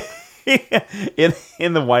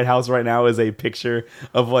 In the White House right now is a picture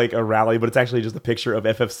of like a rally, but it's actually just a picture of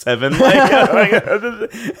FF7.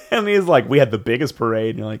 And he's like, "We had the biggest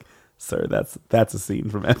parade." And you're like, "Sir, that's a scene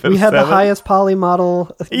from FF7." We had the highest poly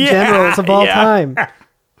model generals of all time.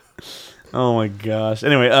 Oh my gosh.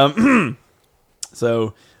 Anyway,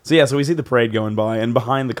 so we see the parade going by, and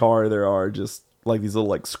behind the car there are just like these little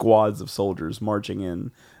like squads of soldiers marching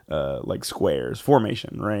in like squares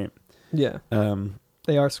formation, right? Yeah.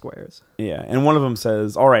 They are squares. Yeah, and one of them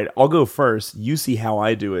says, "All right, I'll go first. You see how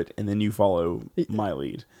I do it, and then you follow my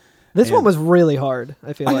lead." This one was really hard,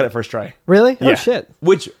 I feel I like. got it first try. Really? Yeah. Oh, shit.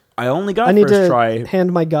 Which I only got I need first to try.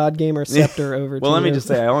 hand my God Gamer scepter over to Well, let me you. just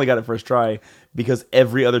say, I only got it first try because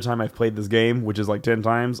every other time I've played this game, which is like 10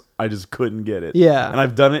 times, I just couldn't get it. Yeah. And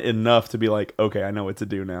I've done it enough to be like, okay, I know what to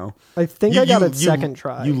do now. I think I got it second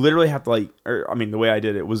try. You literally have to the way I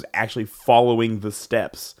did it was actually following the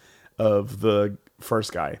steps of the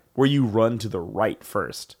first guy, where you run to the right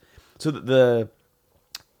first. So the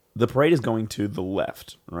parade is going to the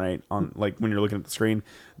left, right? On like when you're looking at the screen,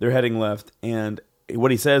 they're heading left, and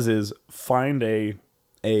what he says is find a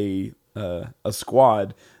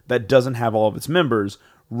squad that doesn't have all of its members,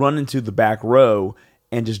 run into the back row,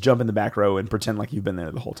 and just jump in the back row and pretend like you've been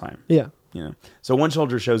there the whole time. Yeah. So one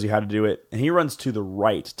soldier shows you how to do it, and he runs to the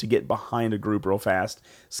right to get behind a group real fast,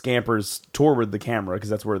 scampers toward the camera because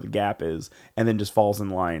that's where the gap is, and then just falls in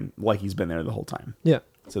line like he's been there the whole time. Yeah.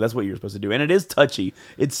 So that's what you're supposed to do, and it is touchy.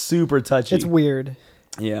 It's super touchy. It's weird.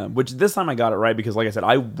 Yeah, which this time I got it right because, like I said,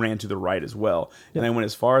 I ran to the right as well. And I went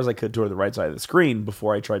as far as I could toward the right side of the screen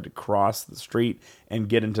before I tried to cross the street and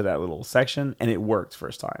get into that little section, and it worked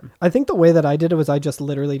first time. I think the way that I did it was I just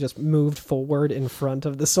literally just moved forward in front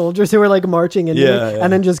of the soldiers who were like marching into me,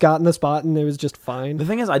 and then just got in the spot, and it was just fine. The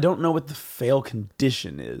thing is, I don't know what the fail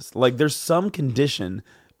condition is. Like, there's some condition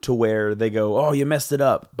to where they go, "Oh, you messed it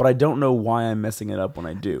up," but I don't know why I'm messing it up when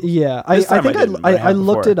I do. Yeah, I think I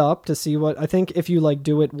looked it up to see what I think if you like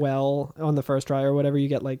do it well on the first try or whatever, you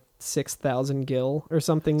get like 6,000 gil or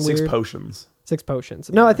something weird. 6 potions. 6 potions.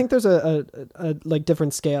 No, I think there's a like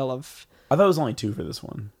different scale of. I thought it was only 2 for this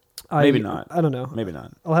one. Maybe not. I don't know. Maybe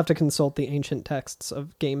not. I'll have to consult the ancient texts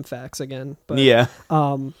of Game Facts again. But Yeah.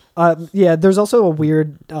 There's also a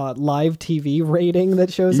weird live TV rating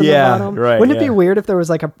that shows on the bottom. Right, Wouldn't it be weird if there was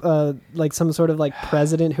like a like some sort of like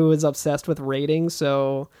president who was obsessed with ratings,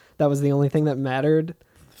 so that was the only thing that mattered?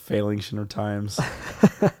 Failing Shinner times.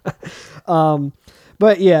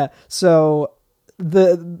 But yeah, so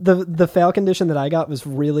the fail condition that I got was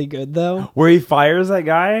really good though. Where he fires that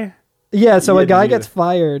guy? Yeah, so Yeah, a guy yeah. gets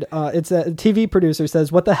fired. It's a TV producer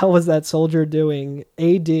says, "What the hell was that soldier doing?"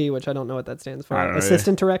 AD, which I don't know what that stands for. I don't know.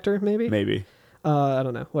 Assistant director, maybe? Maybe. I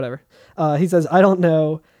don't know. Whatever. He says, "I don't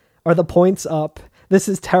know. Are the points up? This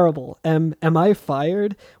is terrible. Am I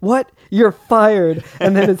fired? What? You're fired."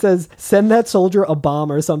 And then it says, "Send that soldier a bomb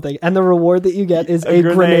or something." And the reward that you get is a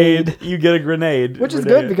grenade. You get a grenade. Which is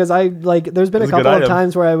good because there's been a It's a good couple of item.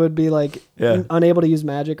 times where I would be like Yeah. unable to use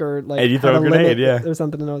magic or like And you have throw a grenade, limit yeah. or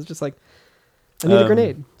something, and I was just like, I need a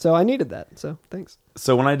grenade. So I needed that. So thanks.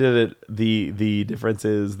 So when I did it, the difference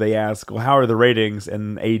is they ask, "Well, how are the ratings?"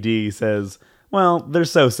 And AD says, "Well, they're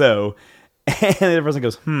so." And the person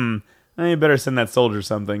goes, you better send that soldier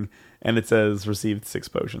something." And it says, "Received 6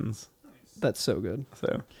 potions." That's so good.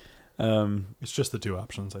 So It's just the 2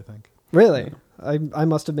 options, I think. Really? I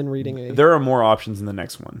must have been reading a... there are more options in the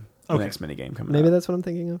next one. The Okay. next minigame coming Maybe up. that's what I'm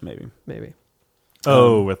thinking of. Maybe.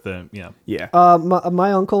 Oh, with the, yeah. Yeah.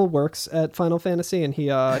 My uncle works at Final Fantasy, and he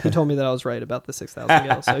told me that I was right about the 6,000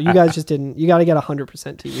 gil. So you guys just didn't... You got to get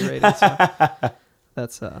 100% TV rating.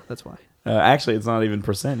 So that's why. Actually, it's not even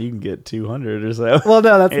percent. You can get 200 or so. Well,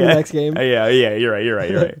 no, that's the next game. Yeah, you're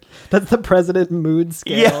right. That's the president mood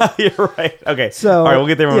scale. Yeah, you're right. Okay. So, all right, we'll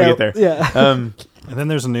get there when we get there. Yeah. And then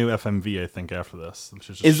there's a new FMV, I think, after this.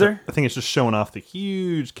 Which is just Is there? I think it's just showing off the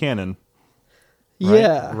huge cannon.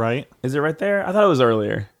 Yeah. Right? Is it right there? I thought it was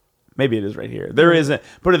earlier. Maybe it is right here. There isn't.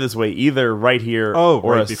 Put it this way: either right here or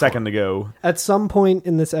right a before. second ago. At some point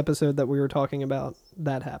in this episode that we were talking about,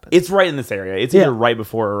 that happened. It's right in this area. It's either right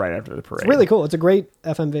before or right after the parade. It's really cool. It's a great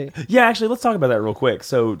FMV. Yeah, actually, let's talk about that real quick.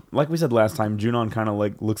 So, like we said last time, Junon kind of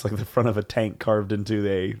like looks like the front of a tank carved into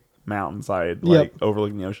a mountainside, like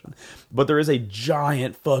overlooking the ocean. But there is a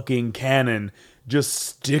giant fucking cannon just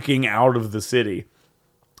sticking out of the city.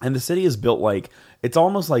 And the city is built like, it's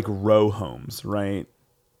almost like row homes, right?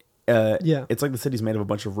 Yeah. It's like the city's made of a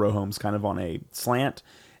bunch of row homes kind of on a slant.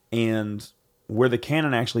 And where the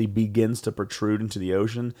cannon actually begins to protrude into the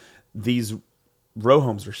ocean, these row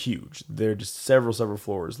homes are huge. They're just several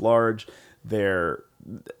floors large. I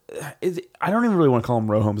don't even really want to call them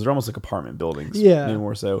row homes. They're almost like apartment buildings. Yeah. Maybe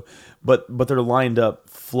more so. But they're lined up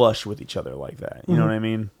flush with each other like that. You know what I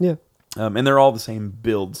mean? Yeah. And they're all the same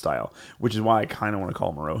build style, which is why I kind of want to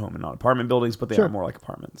call them a row home and not apartment buildings, but they are more like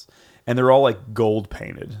apartments. And they're all like gold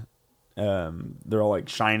painted. They're all like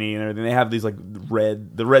shiny and everything. They have these like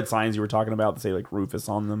the red signs you were talking about that say like Rufus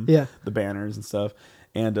on them. Yeah. The banners and stuff.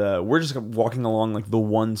 And we're just walking along like the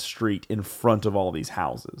one street in front of all these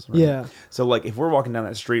houses. Right? Yeah. So like if we're walking down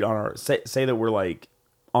that street on our say that we're like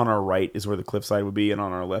on our right is where the cliffside would be, and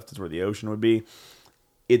on our left is where the ocean would be.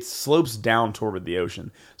 It slopes down toward the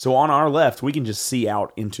ocean. So on our left, we can just see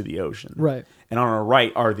out into the ocean. Right. And on our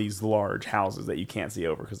right are these large houses that you can't see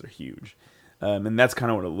over because they're huge. And that's kind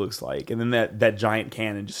of what it looks like. And then that giant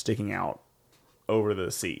cannon just sticking out over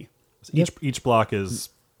the sea. So each block is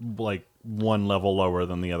like one level lower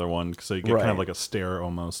than the other one, so you get kind of like a stair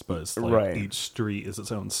almost, but it's like each street is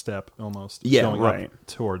its own step almost. Going up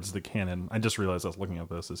towards the cannon. I just realized I was looking at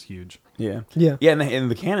this. It's huge. Yeah. Yeah. Yeah,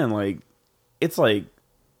 and the cannon, like, it's like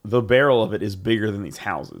the barrel of it is bigger than these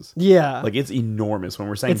houses. Yeah. Like, it's enormous. When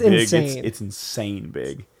we're saying it's big, insane. it's insane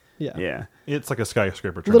big. Yeah. Yeah. It's like a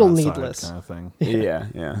skyscraper. Little needless kind of thing.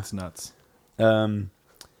 Yeah. It's nuts.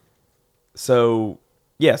 So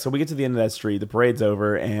we get to the end of that street. The parade's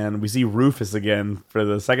over, and we see Rufus again for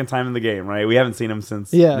the second time in the game. Right? We haven't seen him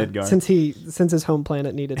since Midgard. Since his home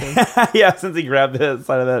planet needed him. Yeah, since he grabbed the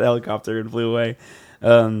side of that helicopter and flew away.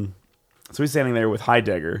 So he's standing there with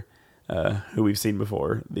Heidegger, who we've seen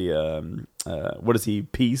before. The what is he?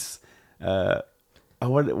 Peace.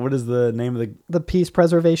 What is the name of the Peace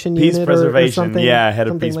Preservation Peace Unit Preservation? Or something, head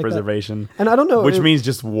of Peace like Preservation. That. And I don't know, which means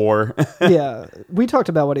just war. Yeah, we talked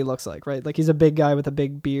about what he looks like, right? Like he's a big guy with a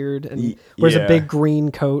big beard and wears a big green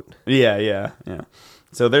coat. Yeah.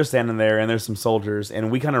 So they're standing there, and there's some soldiers, and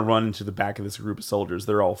we kind of run into the back of this group of soldiers.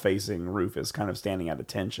 They're all facing Rufus, kind of standing at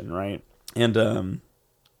attention, right? And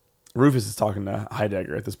Rufus is talking to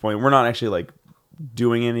Heidegger at this point. We're not actually like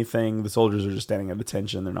doing anything. The soldiers are just standing at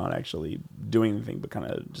attention. They're not actually doing anything, but kind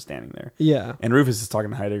of just standing there. Yeah. And Rufus is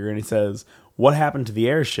talking to Heidegger, and he says, "What happened to the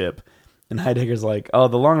airship?" And Heidegger's like, "Oh,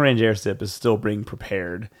 the long-range airship is still being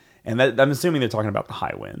prepared." And that, I'm assuming they're talking about the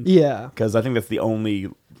High Wind. Yeah. Because I think that's the only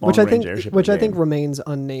long-range airship. Which I think remains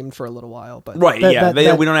unnamed for a little while. But right,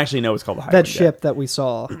 we don't actually know it's called the High Wind. That ship that we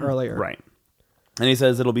saw earlier. Right. And he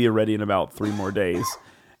says it'll be ready in about 3 more days.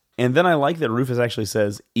 And then I like that Rufus actually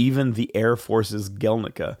says, even the Air Force's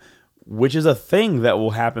Gelnica, which is a thing that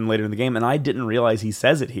will happen later in the game. And I didn't realize he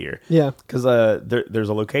says it here. Yeah. Because there's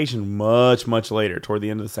a location much, much later, toward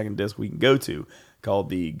the end of the second disc we can go to, called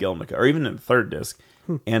the Gelnica, or even in the third disc.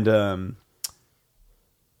 And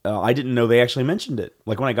I didn't know they actually mentioned it.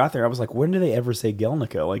 Like, when I got there, I was like, when do they ever say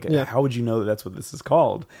Gelnica? Like, how would you know that that's what this is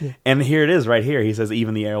called? Yeah. And here it is right here. He says,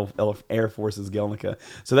 even the Air Force's Gelnica.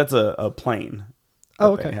 So that's a plane.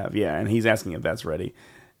 Oh, okay. They have. Yeah, and he's asking if that's ready.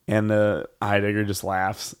 And Heidegger just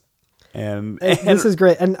laughs. And this is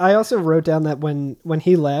great. And I also wrote down that when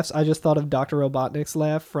he laughs, I just thought of Dr. Robotnik's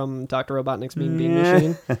laugh from Dr. Robotnik's Mean Bean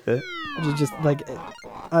Machine. Just like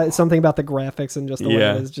something about the graphics and just the way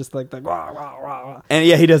it is, just like the wah, wah, wah. And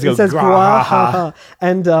he does go, he says, ha, ha.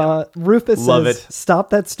 And Rufus Love says, stop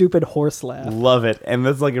that stupid horse laugh. Love it. And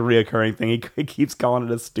that's like a reoccurring thing. He keeps calling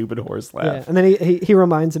it a stupid horse laugh. Yeah. And then he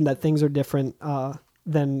reminds him that things are different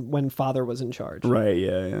than when Father was in charge. Right,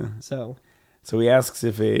 yeah. So he asks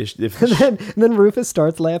if and then Rufus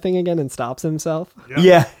starts laughing again and stops himself.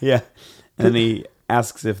 Yeah. And then he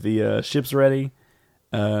asks if the ship's ready.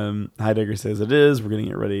 Heidegger says it is. We're getting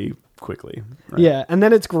it ready quickly. Right? Yeah, and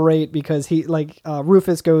then it's great because he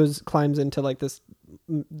Rufus climbs into like this.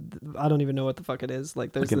 I don't even know what the fuck it is.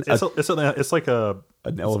 Like there's it's like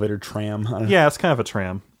an elevator tram. Yeah, it's kind of a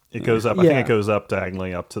tram. It goes up. I think it goes up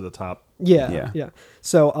diagonally up to the top. Yeah.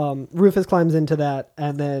 So Rufus climbs into that,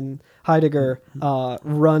 and then Heidegger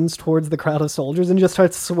runs towards the crowd of soldiers and just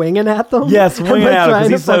starts swinging at them. Yeah, swinging at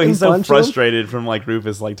them because he's so frustrated them. from like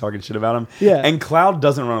Rufus like talking shit about him. Yeah, and Cloud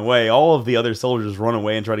doesn't run away. All of the other soldiers run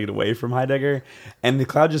away and try to get away from Heidegger, and the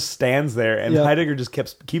Cloud just stands there, and Heidegger just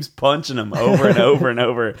keeps punching him over and over and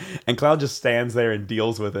over, and Cloud just stands there and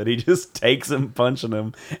deals with it. He just takes him, punching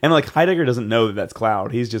him, and like Heidegger doesn't know that that's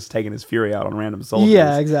Cloud. He's just taking his fury out on random soldiers.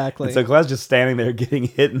 Yeah, exactly. And so Cloud's just standing there getting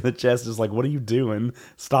hit in the chest, just like, what are you doing?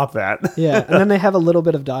 Stop that. Yeah, and then they have a little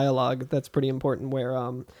bit of dialogue that's pretty important where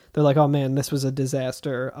they're like, oh man, this was a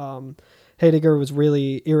disaster. Heidegger was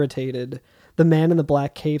really irritated. The man in the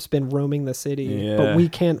black cape's been roaming the city, but we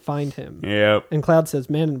can't find him. Yep. And Cloud says,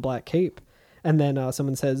 man in black cape. And then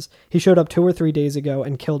someone says, he showed up 2 or 3 days ago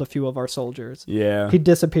and killed a few of our soldiers. Yeah. He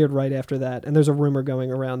disappeared right after that. And there's a rumor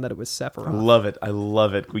going around that it was Sephiroth. I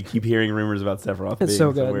love it. We keep hearing rumors about Sephiroth being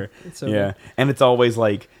so good. somewhere. It's so good. And it's always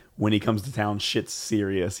like, when he comes to town, shit's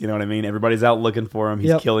serious. You know what I mean? Everybody's out looking for him.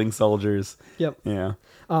 He's killing soldiers. Yep. Yeah.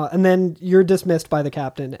 And then you're dismissed by the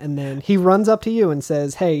captain. And then he runs up to you and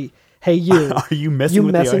says, hey, you. Are you messing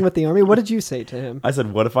with the army? What did you say to him? I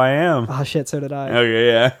said, what if I am? Oh, shit, so did I. Okay,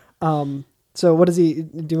 yeah. So what does he...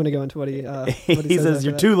 Do you want to go into what he... He says,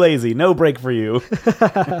 you're too lazy. No break for you.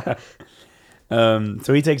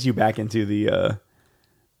 So he takes you back into the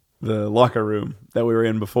locker room that we were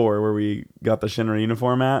in before, where we got the Shinra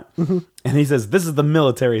uniform at. Mm-hmm. And he says, this is the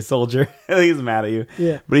military soldier. He's mad at you.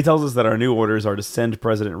 Yeah. But he tells us that our new orders are to send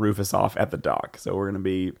President Rufus off at the dock. So we're going to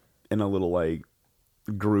be in a little like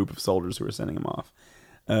group of soldiers who are sending him off.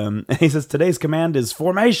 And he says, today's command is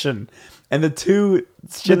formation. And the two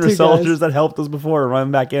Shinra soldiers that helped us before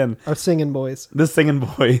run back in. Our singing boys. The singing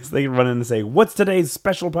boys. They run in and say, what's today's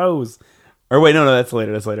special pose? Or wait, no, that's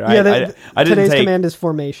later. Yeah, I didn't today's command is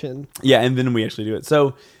formation. Yeah, and then we actually do it.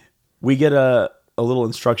 So we get a little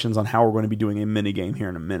instructions on how we're going to be doing a mini game here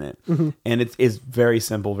in a minute. Mm-hmm. And it's very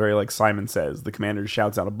simple, very like Simon says. The commander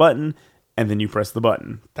shouts out a button, and then you press the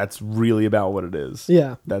button. That's really about what it is.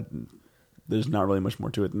 Yeah. There's not really much more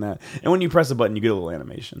to it than that. And when you press a button, you get a little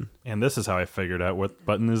animation. And this is how I figured out what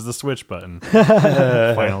button is the switch button.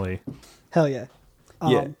 Finally. Hell yeah.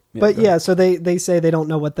 So they say they don't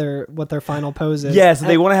know what their final pose is. Yeah, so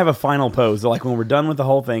they want to have a final pose. They're like, when we're done with the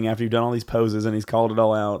whole thing, after you've done all these poses and he's called it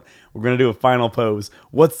all out, we're going to do a final pose.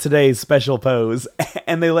 What's today's special pose?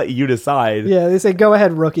 And they let you decide. Yeah, they say, go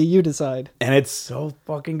ahead, rookie, you decide. And it's so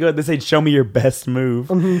fucking good. They say, show me your best move.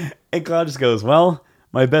 Mm-hmm. And Cloud just goes, well,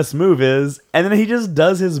 my best move is... And then he just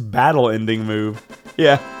does his battle-ending move.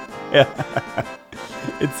 Yeah.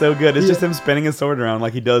 It's so good. It's just him spinning his sword around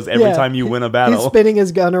like he does every time you win a battle. He's spinning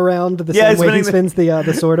his gun around the same way he spins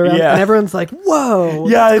the sword around. Yeah. And everyone's like, whoa.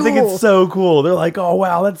 Yeah, I think it's so cool. They're like, oh,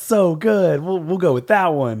 wow, that's so good. We'll go with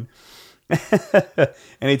that one.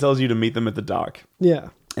 And he tells you to meet them at the dock. Yeah.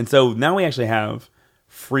 And so now we actually have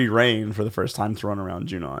free reign for the first time to run around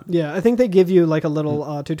Junon. Yeah, I think they give you like a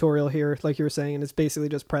little tutorial here, like you were saying, and it's basically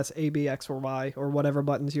just press A, B, X, or Y, or whatever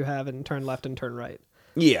buttons you have, and turn left and turn right.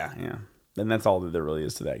 Yeah. And that's all that there really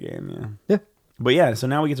is to that game, Yeah. But yeah, so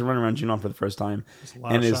now we get to run around Junon for the first time.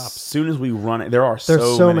 And as soon as we run it, there's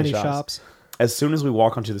so many shops. As soon as we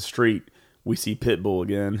walk onto the street, we see Pitbull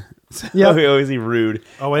again. So we always see Rude.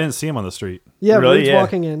 Oh, I didn't see him on the street. Yeah, really? Rude's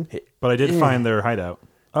walking in. But I did find their hideout.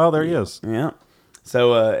 Oh, there he is. Yeah.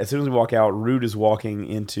 So as soon as we walk out, Rude is walking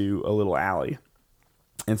into a little alley.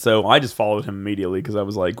 And so I just followed him immediately because I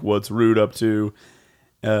was like, what's Rude up to?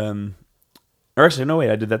 Or actually, no, wait,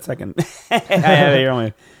 I did that second. I have it here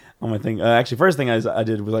on my thing. Actually, first thing I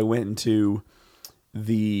did was I went into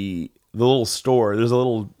the little store. There's a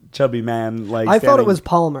little chubby man. I thought it was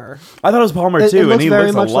Palmer. I thought it was Palmer too. It looks and he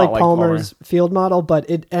very looks much like Palmer's field model, but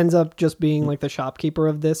it ends up just being like the shopkeeper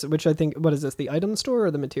of this, which I think, what is this, the item store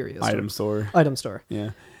or the materials store? Item store.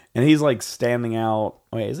 Yeah. And he's like standing out.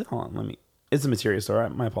 Wait, is it? Hold on, it's a material store.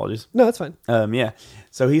 My apologies. No, that's fine. Yeah.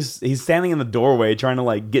 So he's standing in the doorway trying to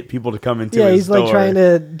like get people to come into his store. Yeah, he's like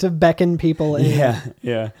trying to beckon people in.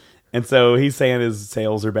 Yeah. And so he's saying his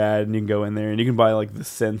sales are bad, and you can go in there and you can buy like the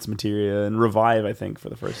Sense materia and Revive, I think, for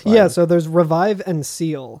the first time. Yeah, so there's Revive and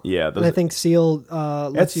Seal. Yeah. And I think Seal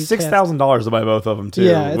lets you $6,000 to buy both of them too,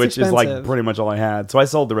 which expensive. is like pretty much all I had. So I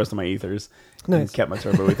sold the rest of my ethers. Nice. And kept my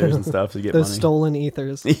turbo ethers and stuff to get those money. Stolen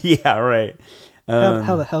ethers. Yeah, right.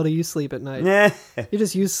 How the hell do you sleep at night? You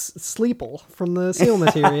just use Sleeple from the Seal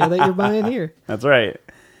materia that you're buying here. That's right.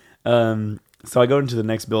 So I go into the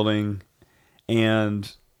next building, and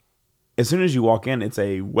as soon as you walk in, it's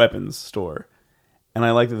a weapons store. And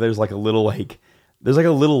I like that there's like a little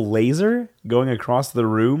laser going across the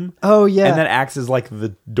room. Oh, yeah. And that acts as like the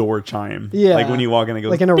door chime. Yeah. Like when you walk in, it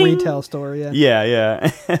goes like in a ding! retail store, yeah.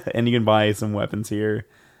 Yeah. And you can buy some weapons here.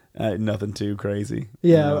 Nothing too crazy.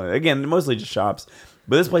 Yeah. Again, mostly just shops.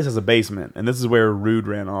 But this place has a basement, and this is where Rude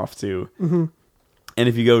ran off to. Mm-hmm. And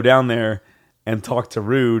if you go down there and talk to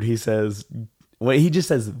Rude, he says... Well, he just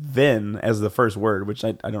says "then" as the first word, which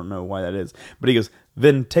I don't know why that is. But he goes,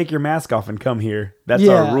 "Then take your mask off and come here. That's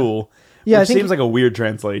our rule." Yeah, which seems like a weird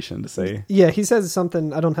translation to say. Yeah, he says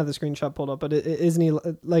something. I don't have the screenshot pulled up, but isn't he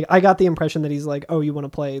like? I got the impression that he's like, "Oh, you want to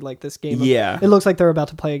play like this game?" It looks like they're about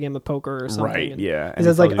to play a game of poker or something. Right. Yeah. He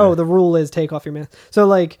says like, "Oh, the rule is take off your mask." So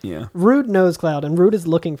like, yeah. Rude knows Cloud, and Rude is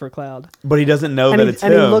looking for Cloud, but he doesn't know that it's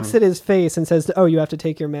him. And he looks at his face and says, "Oh, you have to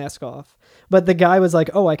take your mask off." But the guy was like,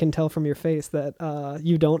 "Oh, I can tell from your face that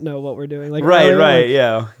you don't know what we're doing." Like, right. Like,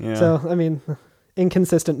 yeah. So I mean,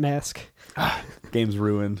 inconsistent mask. Game's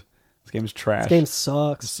ruined. This game's trash. This game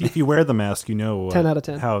sucks. If you wear the mask, you know 10 out of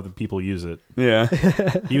 10. how the people use it. Yeah.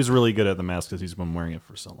 He was really good at the mask because he's been wearing it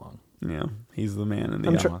for so long. Yeah, he's the man in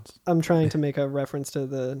the I'm trying to make a reference to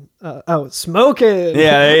the smoking.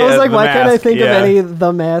 Yeah, I was like, why can't I think of yeah. any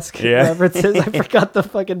The Mask references? I forgot the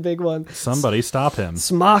fucking big one. Somebody stop him.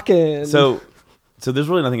 Smocking. So there's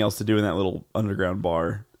really nothing else to do in that little underground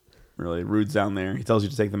bar. Really, Rude's down there. He tells you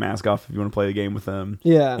to take the mask off if you want to play the game with him.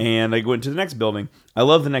 Yeah. And I went to the next building. I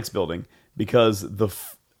love the next building because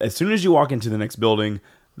as soon as you walk into the next building,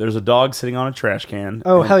 there's a dog sitting on a trash can.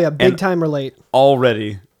 Oh, hell yeah. Big time relate.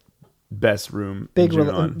 Already best room. Big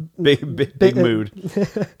big mood.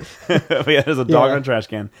 Yeah, there's a dog on a trash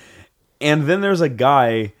can. And then there's a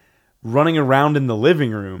guy running around in the living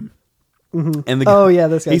room. Mm-hmm. And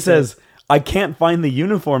this guy. He says, I can't find the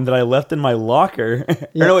uniform that I left in my locker.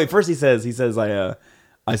 Yeah. Or no, wait, first he says,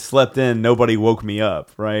 I slept in, nobody woke me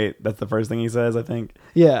up, right? That's the first thing he says, I think.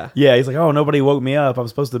 Yeah. Yeah, he's like, oh, nobody woke me up. I'm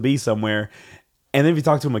supposed to be somewhere. And then if you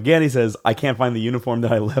talk to him again, he says, I can't find the uniform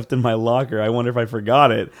that I left in my locker. I wonder if I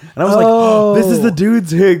forgot it. And I was like, oh, this is the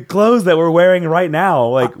dude's clothes that we're wearing right now.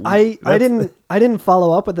 Like, I didn't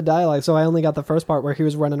follow up with the dialogue, so I only got the first part where he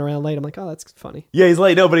was running around late. I'm like, oh, that's funny. Yeah, he's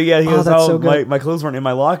late. No, but he goes, so my clothes weren't in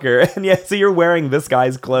my locker. And yeah, so you're wearing this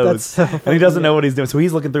guy's clothes. So funny, and he doesn't know what he's doing. So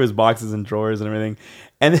he's looking through his boxes and drawers and everything.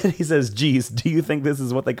 And then he says, geez, do you think this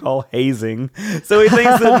is what they call hazing? So he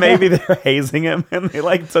thinks that maybe they're hazing him and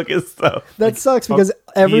they took his stuff. That sucks because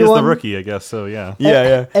everyone... He is the rookie, I guess, so yeah.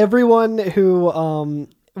 Yeah. Everyone who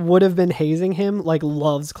would have been hazing him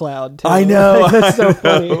loves Cloud too. I know. That's so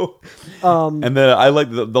funny. And then I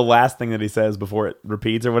like the last thing that he says before it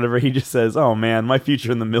repeats or whatever. He just says, oh man, my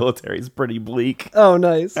future in the military is pretty bleak. Oh,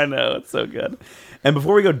 nice. I know, it's so good. And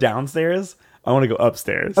before we go downstairs, I want to go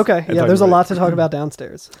upstairs. Okay, yeah, there's a lot to talk about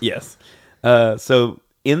downstairs. Yes. So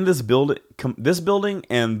in this building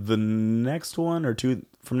and the next one or two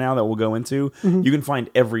from now that we'll go into, you can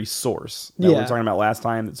find every source that we were talking about last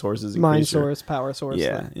time. That sources mind source, power source.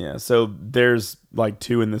 Yeah. So there's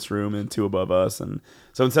 2 in this room and 2 above us, and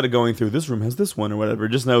so instead of going through this room has this one or whatever,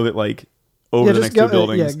 just know that over the next 2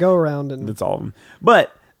 buildings, go around and that's all of them.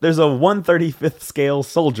 But there's a 1/35th scale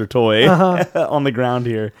soldier toy on the ground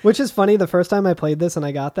here. Which is funny. The first time I played this and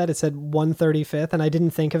I got that, it said 1/35th, and I didn't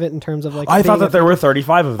think of it in terms of I thought that there were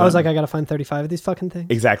 35 of them. I was like, I gotta find 35 of these fucking things.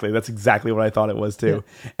 Exactly. That's exactly what I thought it was too.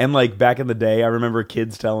 Yeah. And back in the day, I remember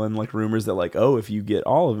kids telling rumors that oh, if you get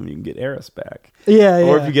all of them, you can get Eris back. Yeah.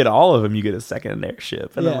 Or if you get all of them, you get a second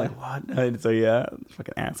airship. And I'm like, what? And so yeah,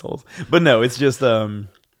 fucking assholes. But no, it's just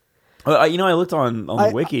I looked on the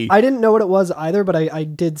wiki. I didn't know what it was either, but I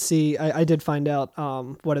did see. I did find out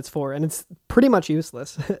what it's for, and it's pretty much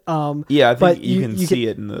useless. Yeah, I think you can see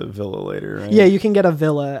it in the villa later, right? Yeah, you can get a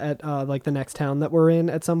villa at the next town that we're in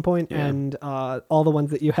at some point, and all the ones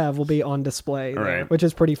that you have will be on display, there, which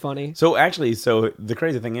is pretty funny. So actually, the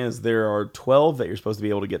crazy thing is there are 12 that you're supposed to be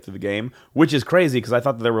able to get through the game, which is crazy because I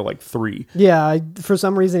thought that there were 3. Yeah, for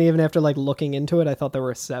some reason, even after looking into it, I thought there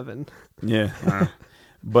were 7. Yeah.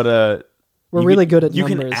 But we're really good at you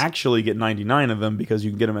numbers. You can actually get 99 of them because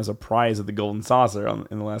you can get them as a prize at the Golden Saucer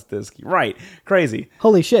in the last disc. Right. Crazy.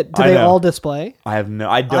 Holy shit. Do they all display? I don't.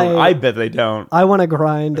 I bet they don't. I want to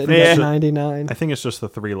grind and get 99. I think it's just the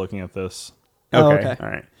 3 looking at this. Okay. All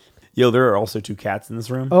right. Yo, there are also 2 cats in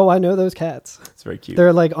this room. Oh, I know those cats. It's very cute.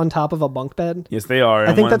 They're on top of a bunk bed. Yes, they are.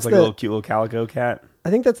 And I think that's a little cute little calico cat.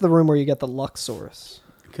 I think that's the room where you get the Luxorus.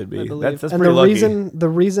 Could be. That's and pretty lucky. The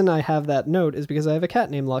reason I have that note is because I have a cat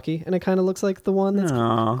named Lucky, and it kind of looks like the one that's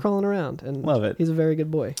crawling around. And love it. He's a very good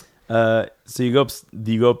boy. So you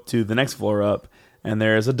go up to the next floor up, and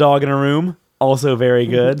there's a dog in a room. Also very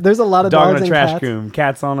good. There's a lot of dog dogs in a trash cats. room.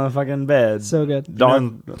 Cats on a fucking bed. So good.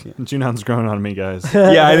 Junon's growing on me, guys.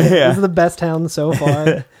 Yeah. This is the best town so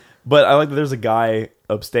far. But I like that there's a guy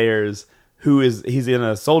upstairs he's in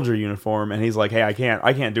a soldier uniform, and he's like, hey, I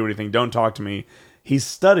can't do anything. Don't talk to me. He's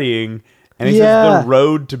studying, and he says the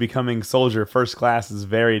road to becoming soldier first class is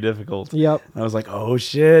very difficult. Yep. And I was like, oh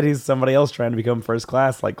shit, he's somebody else trying to become first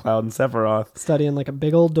class like Cloud and Sephiroth. Studying like a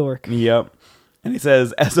big old dork. Yep. And he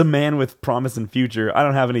says, as a man with promise and future, I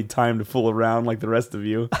don't have any time to fool around like the rest of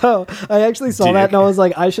you. Oh, I actually saw that and I was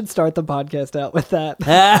like, I should start the podcast out with that.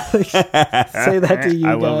 Say that to you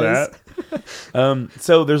guys. I love that.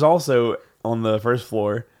 So there's also, on the first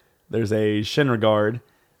floor, there's a Shinra guard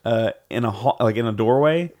in a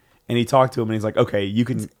doorway. And he talked to him, and he's like, "Okay, you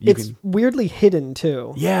can." It's weirdly hidden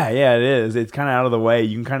too. Yeah, it is. It's kind of out of the way.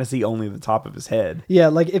 You can kind of see only the top of his head. Yeah,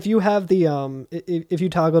 like if you have the if you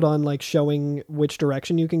toggled on like showing which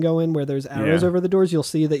direction you can go in, where there's arrows over the doors, you'll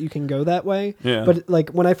see that you can go that way. Yeah. But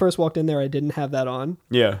like when I first walked in there, I didn't have that on.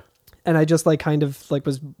 Yeah. And I just like kind of like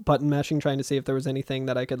was button mashing, trying to see if there was anything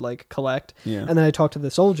that I could like collect. Yeah. And then I talked to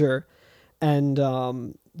the soldier, and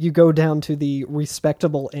you go down to the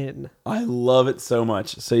respectable inn. I love it so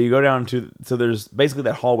much. So you go down so there's basically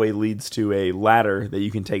that hallway leads to a ladder that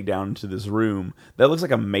you can take down to this room that looks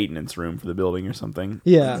like a maintenance room for the building or something.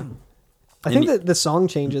 Yeah. I think that the song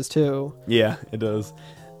changes too. Yeah, it does.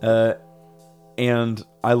 And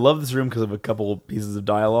I love this room because of a couple pieces of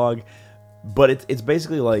dialogue, but it's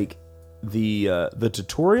basically like the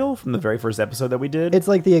tutorial from the very first episode that we did. It's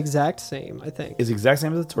like the exact same, I think. It's the exact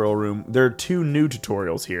same as the tutorial room. There are 2 new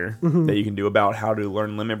tutorials here that you can do about how to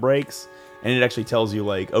learn limit breaks, and it actually tells you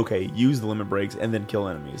like, okay, use the limit breaks and then kill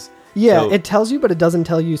enemies. Yeah, so, it tells you, but it doesn't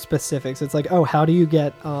tell you specifics. It's like, oh, how do you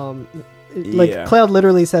get Cloud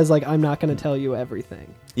literally says like, I'm not going to tell you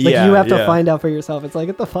everything. Like you have to find out for yourself. It's like,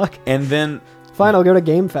 what the fuck? And then fine, I'll go to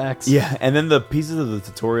Game Facts. Yeah, and then the pieces of the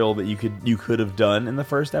tutorial that you could have done in the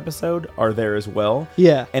first episode are there as well.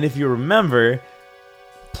 Yeah. And if you remember,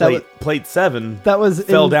 Plate 7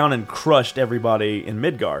 fell down and crushed everybody in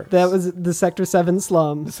Midgar. That was the Sector 7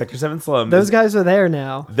 slum. The Sector 7 slum. Those guys are there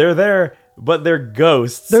now. They're there, but they're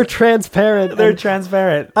ghosts. They're transparent. They're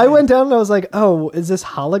transparent. I went down and I was like, oh, is this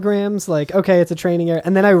holograms? Like, okay, it's a training area.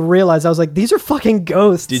 And then I realized, I was like, these are fucking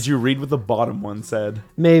ghosts. Did you read what the bottom one said?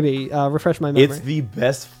 Maybe. Refresh my memory. It's the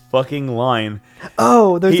best fucking line.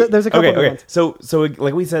 Oh, there's a couple of ones. So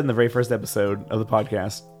like we said in the very first episode of the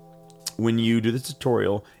podcast, when you do the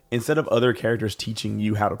tutorial, instead of other characters teaching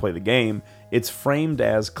you how to play the game, it's framed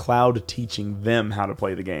as Cloud teaching them how to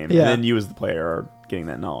play the game. Yeah. And then you as the player are getting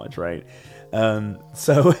that knowledge, right?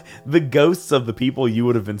 So the ghosts of the people you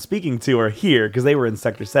would have been speaking to are here because they were in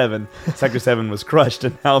Sector 7. Sector 7 was crushed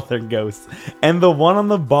and now they're ghosts. And the one on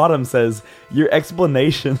the bottom says, your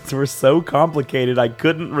explanations were so complicated I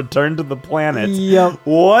couldn't return to the planet. Yep.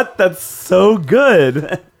 What? That's so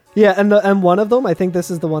good. Yeah, and one of them, I think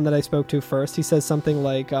this is the one that I spoke to first. He says something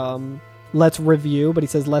like, let's review, but he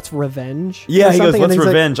says, let's revenge. Yeah, he goes, let's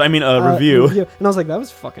revenge. Like, review. And I was like, that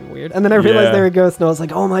was fucking weird. And then I realized they were ghosts, and I was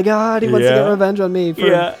like, oh my god, he wants to get revenge on me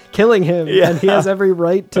for killing him. Yeah. And he has every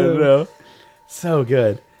right to. I know. So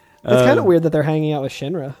good. It's kind of weird that they're hanging out with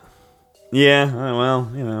Shinra. Yeah,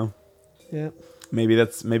 well, you know. Yeah. Maybe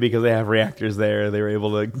because they have reactors there, they were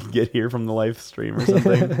able to get here from the live stream or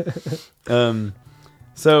something.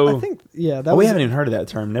 So I think, we haven't even heard of that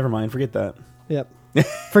term. Never mind. Forget that. Yep.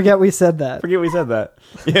 Forget we said that. Forget we said that.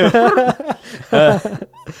 Yeah.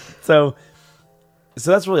 So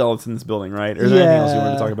that's really all that's in this building, right? Or is there anything else you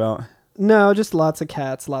wanted to talk about? No, just lots of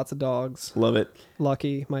cats, lots of dogs. Love it.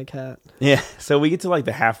 Lucky, my cat. Yeah. So we get to like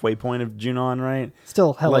the halfway point of Junon, right?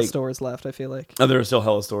 Still hella stores left, I feel like. Oh, there are still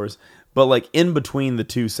hella stores. But like in between the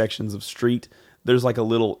 2 sections of street, there's like a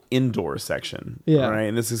little indoor section. Yeah. Right.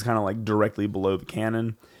 And this is kind of like directly below the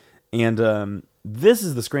cannon. And this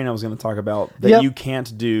is the screen I was going to talk about that you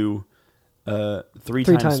can't do 3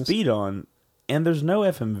 times speed on. And there's no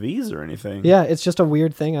FMVs or anything. Yeah, it's just a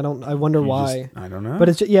weird thing. I wonder why. I don't know. But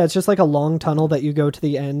it's just like a long tunnel that you go to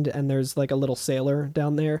the end, and there's like a little sailor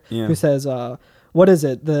down there who says, what is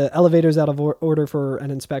it? The elevator's out of order for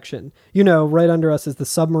an inspection. You know, right under us is the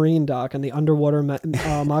submarine dock and the underwater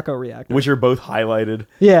Mako reactor. Which are both highlighted.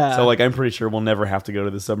 Yeah. So, like, I'm pretty sure we'll never have to go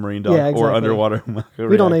to the submarine dock or underwater Mako reactor.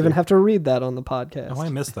 We don't even have to read that on the podcast. Oh, I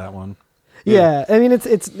missed that one. Yeah. I mean,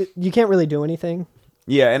 it's you can't really do anything.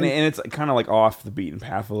 Yeah, and it's kind of like off the beaten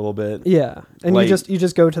path a little bit. Yeah. And like, you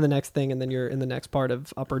just go to the next thing, and then you're in the next part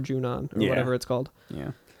of Upper Junon, or whatever it's called.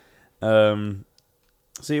 Yeah.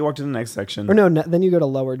 So you walk to the next section. Or no, then you go to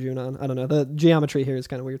Lower Junon. I don't know. The geometry here is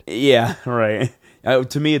kind of weird. Yeah, right.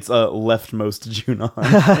 To me, it's leftmost Junon.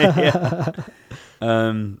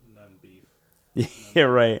 Yeah,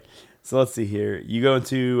 right. So let's see here. You go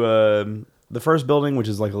into the first building, which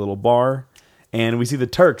is like a little bar, and we see the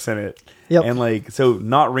Turks in it. Yep. And like, so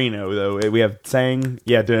not Reno though. We have Sang.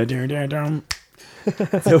 Yeah.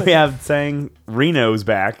 So we have Sang. Reno's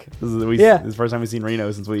back. This is the first time we've seen Reno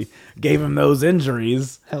since we gave him those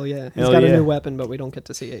injuries. Hell yeah. He's got a new weapon, but we don't get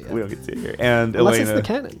to see it yet. We don't get to see it here. And unless Elena. It's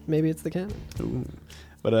the canon. Maybe it's the canon. Ooh.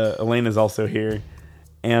 But Elena's also here.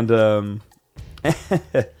 And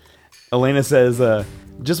Elena says,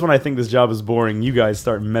 just when I think this job is boring, you guys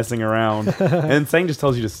start messing around. And Sang just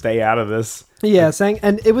tells you to stay out of this. Yeah, Sang,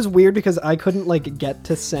 and it was weird because I couldn't like get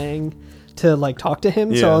to Sang to like talk to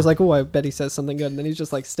him, so I was like, oh, I bet he says something good, and then he's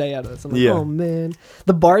just like, stay out of this. I'm like, oh man.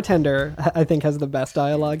 The bartender, I think, has the best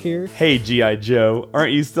dialogue here. Hey, G.I. Joe,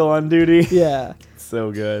 aren't you still on duty? Yeah.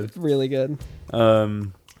 So good. Really good.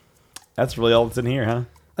 That's really all that's in here, huh?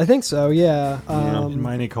 I think so, yeah. In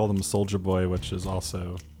mine, he called him Soldier Boy, which is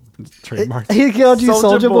also trademarked. He called you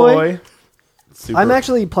Soldier Boy? Super. I'm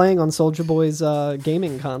actually playing on Soldier Boy's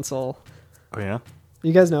gaming console. Oh, yeah?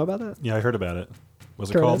 You guys know about that? Yeah, I heard about it. What's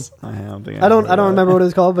it Curtis? called? I don't remember what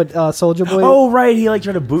it's called, but Soldier Boy. Oh right, he like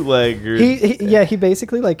tried to bootleg. Or, he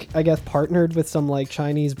basically like I guess partnered with some like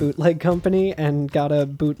Chinese bootleg company and got a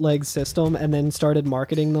bootleg system and then started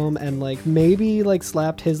marketing them and like maybe like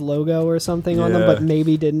slapped his logo or something on them, but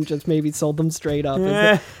maybe didn't, just maybe sold them straight up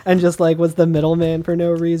and just like was the middleman for no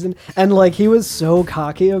reason. And like he was so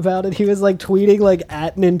cocky about it. He was like tweeting like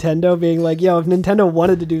at Nintendo being like, yo, if Nintendo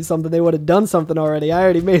wanted to do something, they would have done something already. I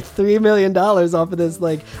already made $3 million off of this.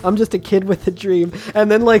 Like, I'm just a kid with a dream. And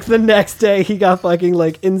then like the next day he got fucking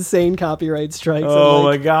like insane copyright strikes. Oh and,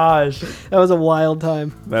 like, my gosh, that was a wild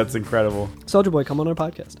time. That's incredible. Soldier Boy, come on our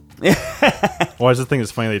podcast. Well, I just think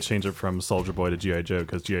it's funny they changed it from Soldier Boy to G.I. Joe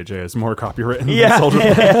because G.I. Joe has more copyright than Soldier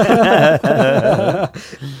Boy.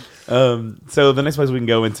 So the next place we can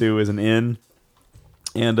go into is an inn.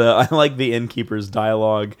 And I like the innkeeper's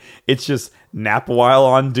dialogue. It's just nap while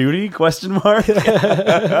on duty? ?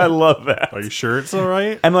 I love that. Are you sure it's all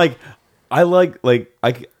right? And like, I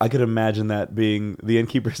could imagine that being the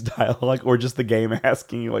innkeeper's dialogue, or just the game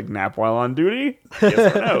asking you like nap while on duty.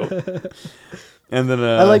 Yes or no? And then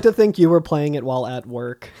I like to think you were playing it while at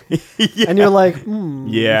work, and you're like,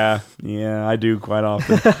 yeah, I do quite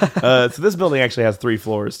often. So this building actually has 3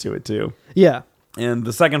 floors to it too. Yeah, and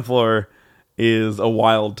the second floor is a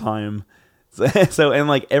wild time. So and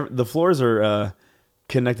like the floors are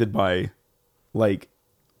connected by like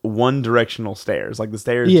one directional stairs. Like the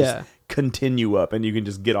stairs just continue up, and you can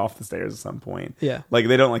just get off the stairs at some point. Yeah, like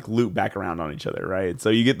they don't like loop back around on each other, right? So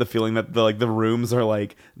you get the feeling that the rooms are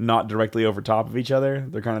like not directly over top of each other.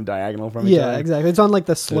 They're kind of diagonal from each other. Yeah, exactly. It's on like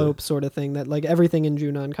the slope sort of thing that like everything in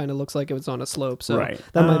Junon kind of looks like it was on a slope. So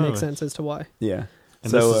that might make sense as to why. Yeah. And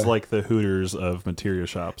so, this is like the Hooters of materia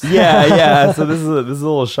shops. Yeah. So this is a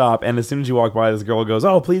little shop, and as soon as you walk by, this girl goes,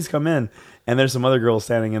 "Oh, please come in." And there's some other girls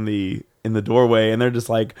standing in the doorway, and they're just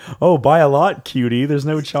like, "Oh, buy a lot, cutie. There's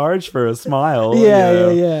no charge for a smile."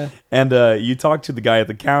 Yeah. And you talk to the guy at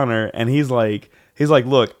the counter, and he's like,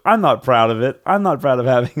 "Look, I'm not proud of it. I'm not proud of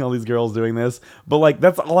having all these girls doing this, but like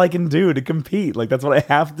that's all I can do to compete. Like that's what I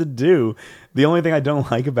have to do. The only thing I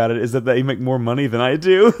don't like about it is that they make more money than I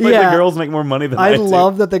do. Like the girls make more money than I do. I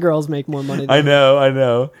love that the girls make more money than I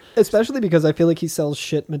know. Especially because I feel like he sells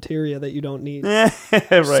shit materia that you don't need.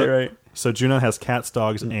 Right. So Junon has cats,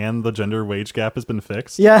 dogs, and the gender wage gap has been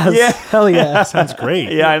fixed? Yes. Yeah. Hell yeah. Sounds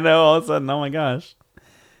great. Yeah, I know. All of a sudden, oh my gosh.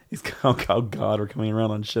 Oh God, we're coming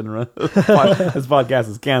around on Shinra. This podcast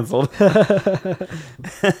is canceled.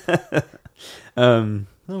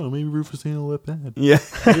 I don't know, maybe Rufus ain't all that bad. Yeah.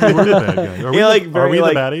 Maybe we're the bad guy. Are we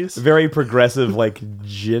the baddies? Very progressive, like,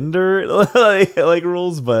 gender like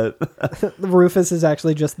rules, but... Rufus is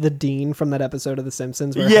actually just the dean from that episode of The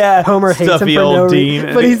Simpsons where Homer hates him for no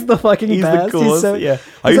reason. But he's the fucking best. The coolest.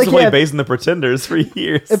 I used to play bass in the Pretenders for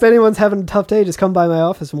years. If anyone's having a tough day, just come by my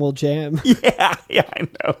office and we'll jam. Yeah, I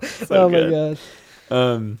know. So good. My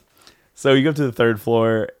God. So you go to the 3rd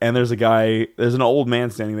floor, and there's an old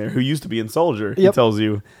man standing there who used to be in Soldier. He tells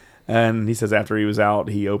you, and he says after he was out,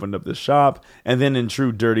 he opened up this shop, and then in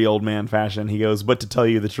true dirty old man fashion, he goes, "But to tell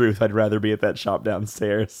you the truth, I'd rather be at that shop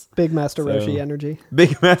downstairs." Big Master Roshi energy.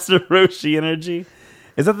 Big Master Roshi energy.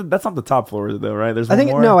 Is that's not the top floor though, right? There's one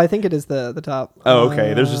more? No, I think it is the top. Oh,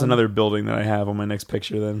 okay. There's just another building that I have on my next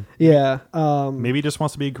picture then. Yeah. Maybe he just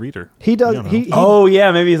wants to be a greeter. He does. Oh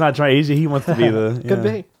yeah, maybe he's not trying. He wants to be the. Could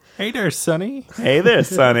be. Hey there, Sonny. Hey there,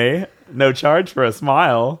 Sonny. No charge for a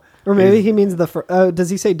smile. Or maybe he means does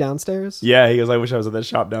he say downstairs? Yeah, he goes, "I wish I was at that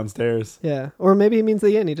shop downstairs." Yeah. Or maybe he means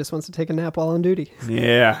the inn. He just wants to take a nap while on duty.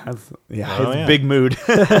 Yeah. It's a big mood.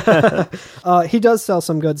 He does sell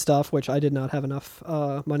some good stuff, which I did not have enough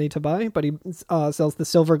money to buy, but he sells the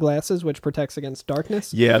silver glasses, which protects against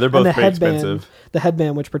darkness. Yeah, they're both very expensive. The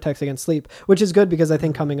headband, which protects against sleep, which is good because I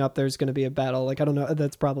think coming up there's going to be a battle. Like, I don't know,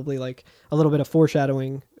 that's probably like a little bit of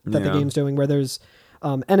foreshadowing that the game's doing, where there's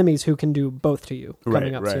enemies who can do both to you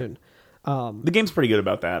coming up soon. The game's pretty good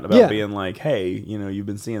about that, about being like, hey, you've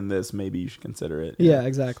been seeing this, maybe you should consider it. Yeah,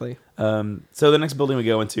 exactly. So the next building we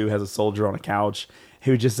go into has a soldier on a couch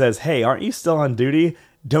who just says, hey, aren't you still on duty?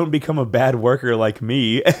 Don't become a bad worker like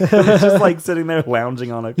me. Just like sitting there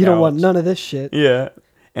lounging on a couch. You don't want none of this shit. Yeah.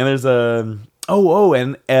 And there's a...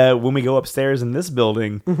 and when we go upstairs in this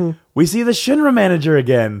building, we see the Shinra manager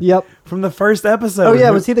again. Yep. From the first episode. Oh,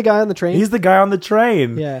 yeah. Was he the guy on the train? He's the guy on the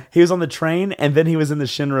train. Yeah. He was on the train, and then he was in the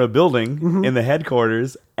Shinra building in the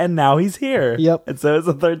headquarters, and now he's here. Yep. And so it's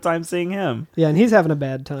the third time seeing him. Yeah, and he's having a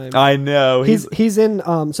bad time. I know. He's in...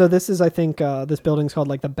 so this is, I think, this building's called,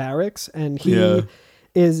 like, the barracks, and he...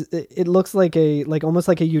 it looks like almost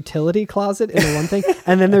like a utility closet in the one thing,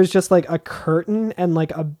 and then there's just like a curtain and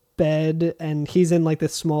like a bed, and he's in like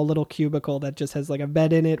this small little cubicle that just has like a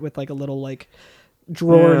bed in it with like a little like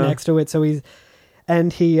drawer next to it. So he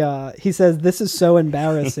says, this is so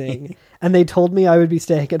embarrassing, and they told me I would be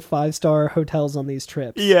staying at 5-star hotels on these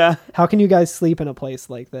trips. Yeah, how can you guys sleep in a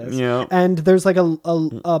place like this? Yeah. And there's like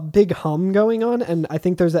a big hum going on, and I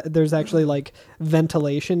think there's actually like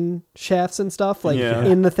ventilation shafts and stuff like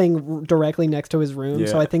in the thing directly next to his room.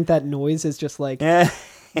 So I think that noise is just like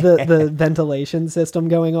the ventilation system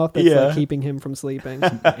going off that's like keeping him from sleeping.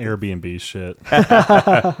 Airbnb shit.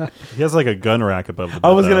 He has like a gun rack above the bed.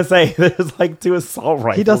 I was gonna say there's like 2 assault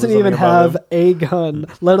rifles. He doesn't even have a gun,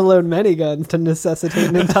 let alone many guns to necessitate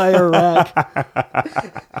an entire rack.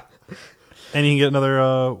 And you can get another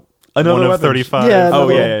one weapon. of 35. Yeah,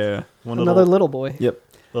 yeah. Another little boy. Yep.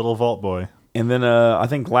 Little vault boy. And then I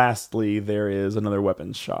think lastly there is another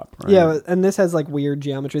weapons shop. Right? Yeah, and this has like weird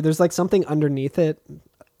geometry. There's like something underneath it.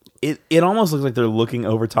 It almost looks like they're looking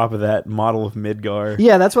over top of that model of Midgar.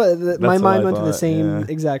 Yeah, that's what my mind went to the same yeah.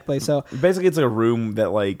 exact place. So basically, it's like a room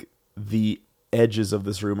that like the edges of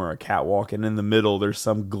this room are a catwalk, and in the middle there's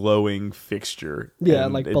some glowing fixture. Yeah,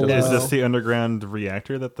 like below. Is this the underground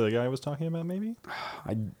reactor that the guy was talking about? Maybe.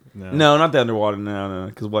 No, not the underwater. No,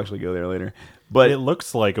 because we'll actually go there later. But it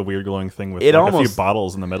looks like a weird glowing thing with like a few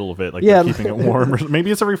bottles in the middle of it, like keeping it warm. Or maybe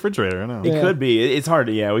it's a refrigerator. I don't know. It could be. It's hard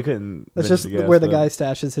to. Yeah, we couldn't. That's just where the guy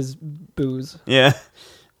stashes his booze. Yeah,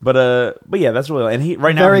 but yeah, that's really. And he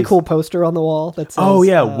right now very cool poster on the wall that says,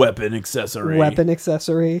 weapon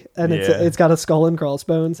accessory, and it's got a skull and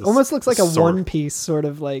crossbones. Almost looks like a One Piece sort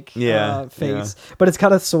of like face, but it's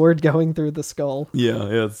got a sword going through the skull. Yeah,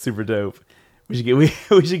 it's super dope. We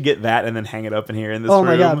should get that and then hang it up in here in this room. Oh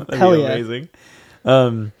my god, that'd hell be amazing.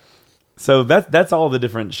 So that's all the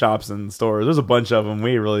different shops and stores. There's a bunch of them.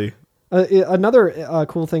 We really another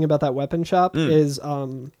cool thing about that weapon shop is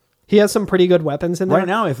he has some pretty good weapons in there. Right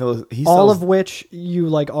now, he sells, all of which you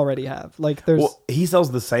like already have. Like there's he sells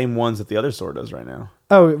the same ones that the other store does right now.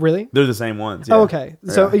 Oh, really? They're the same ones. Yeah. Oh, okay.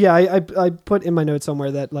 So I put in my notes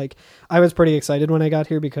somewhere that like I was pretty excited when I got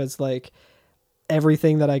here because like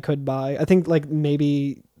everything that I could buy. I think like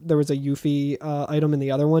maybe there was a Yuffie item in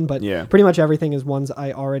the other one, but pretty much everything is ones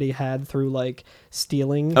I already had through like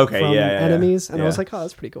stealing from enemies. And I was like, oh,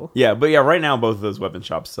 that's pretty cool. Yeah, but right now both of those weapon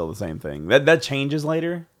shops sell the same thing. That changes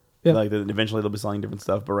later. Yeah. Like eventually they'll be selling different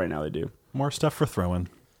stuff, but right now they do. More stuff for throwing.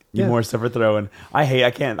 More stuff for throwing.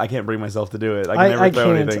 I can't bring myself to do it. I can never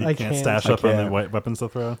throw anything. I can't stash up on the weapons to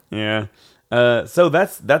throw. Yeah. So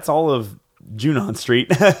that's all of Junon Street.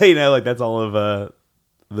 That's all of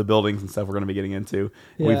the buildings and stuff we're going to be getting into.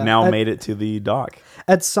 Yeah, we've now made it to the dock.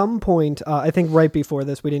 At some point, I think right before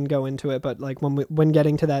this, we didn't go into it, but like when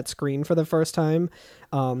getting to that screen for the first time,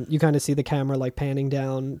 you kind of see the camera like panning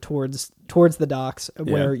down towards the docks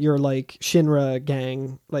where your like Shinra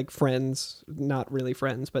gang, like friends, not really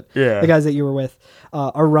friends, but the guys that you were with,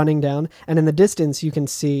 are running down. And in the distance, you can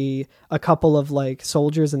see a couple of like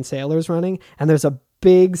soldiers and sailors running, and there's a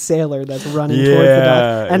big sailor that's running towards the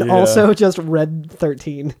dock, and also just Red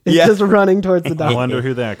 13 is just running towards the dock. I wonder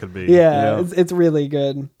who that could be. It's really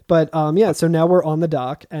good. But so now we're on the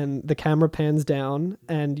dock, and the camera pans down,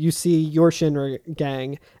 and you see your Shinra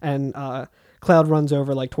gang, and Cloud runs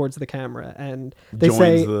over like towards the camera, and they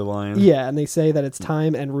joins the line. Yeah, and they say that it's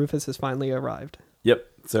time, and Rufus has finally arrived. Yep.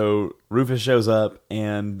 So Rufus shows up,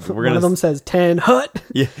 and one of them says 10 hut.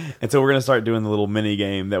 Yeah, and so we're gonna start doing the little mini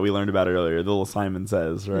game that we learned about earlier. The little Simon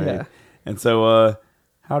Says, right? Yeah. And so,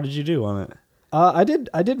 how did you do on it? I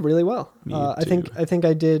did really well. I think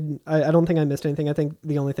I did. I don't think I missed anything. I think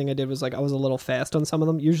the only thing I did was like I was a little fast on some of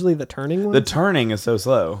them. Usually the turning ones. The turning is so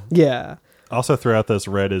slow. Yeah. Also, throughout this,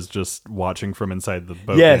 Red is just watching from inside the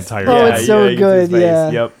boat Yes. the entire Oh, time. it's so you can see his good, face.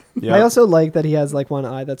 yeah. Yep. I also like that he has like one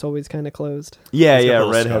eye that's always kind of closed. Yeah, He's got a yeah.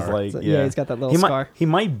 little Red has scar. like So, yeah. he's got that little he scar. He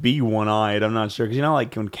might be one-eyed. I'm not sure because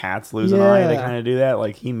like when cats lose an eye, they Yeah. kind of do that.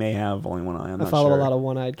 Like he may have only one eye. I'm I not follow sure. a lot of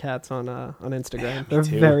one-eyed cats on Instagram. They're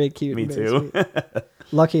too. very cute. Me and very too. sweet.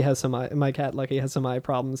 Lucky has some eye. My cat Lucky has some eye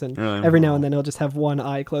problems, and Really? every now and then he'll just have one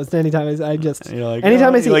eye closed. Anytime I just, You're like, anytime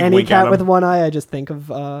oh, I you, see like, any wink at cat with him. one eye, I just think of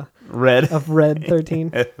Red. Red 13.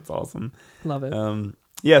 That's awesome. Love it.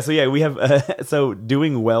 Yeah, so yeah, we have so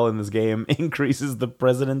doing well in this game increases the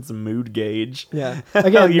president's mood gauge. Yeah. Like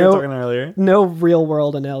Again, you were talking earlier. no real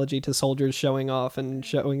world analogy to soldiers showing off and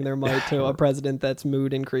showing their might to a president that's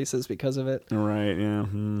mood increases because of it. Right, yeah.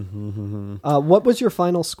 What was your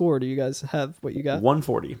final score? Do you guys have what you got?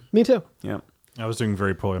 140. Me too. Yeah. I was doing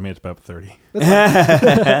very poorly. I made it to about 30.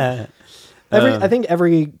 I think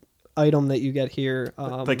every item that you get here.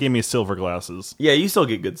 That gave me silver glasses. Yeah, you still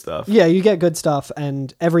get good stuff. Yeah, you get good stuff,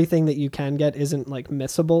 and everything that you can get isn't like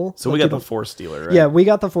missable. So Like, we you got the don't- Force Stealer, right? Yeah, we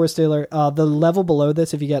got the Force Stealer. The level below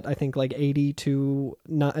this, if you get, I think, like 80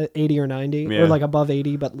 or 90, Yeah. or like above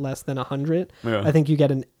 80 but less than 100, Yeah. I think you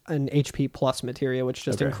get an HP plus materia, which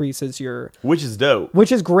just Okay. increases your... Which is dope.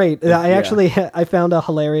 Which is great. Yeah. I actually I found a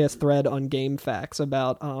hilarious thread on Game Facts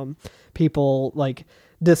about people like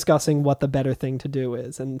discussing what the better thing to do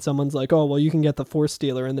is, and someone's like, oh well, you can get the Force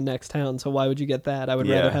Stealer in the next town, so why would you get that? I would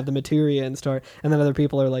rather Yeah. have the materia and start. And then other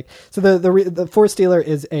people are like, so the Force Stealer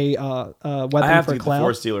is a weapon I have for to get Cloud. the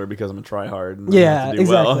Force Stealer because I'm a tryhard. And I Yeah, have to do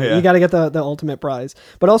exactly. well. Yeah. You got to get the ultimate prize.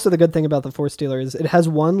 But also the good thing about the Force Stealer is it has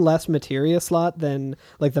one less materia slot than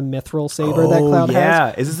like the Mithril Saber that Cloud has.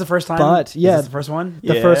 yeah. Is this the first time? But, yeah, Is this the first one?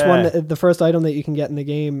 The first one, the first item that you can get in the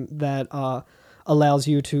game that allows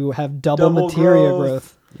you to have double materia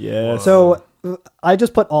growth. Yes. So I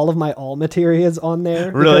just put all of my all materias on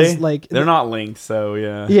there. Really? Because, like, they're not linked, so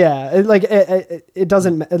yeah. Yeah, it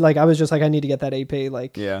doesn't like. I was just like, I need to get that AP.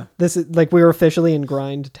 Like, Yeah. this is like we're officially in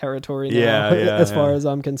grind territory now. Yeah, as far as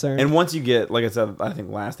I'm concerned. And once you get, like I said, I think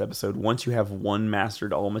last episode, once you have one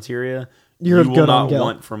mastered all materia, You're you will good on not Gil.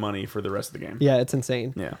 want for money for the rest of the game. Yeah, it's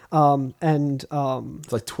insane. Yeah. It's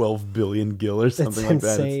It's like 12 billion gil or something like that.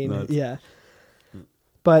 It's insane. nuts. Yeah.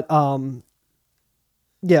 But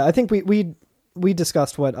yeah, I think we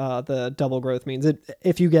discussed what the double growth means.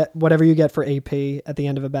 If you get whatever you get for AP at the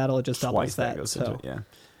end of a battle, it just doubles Twice that. goes So into it,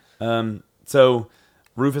 yeah. So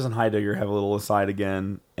Rufus and Heidegger have a little aside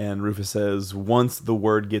again, and Rufus says, once the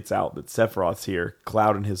word gets out that Sephiroth's here,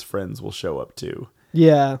 Cloud and his friends will show up too.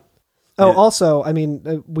 yeah. Oh, Yeah. also, I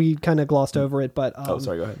mean, we kind of glossed over it, but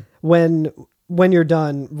Sorry, go ahead. when you're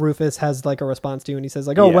done, Rufus has like a response to you, and he says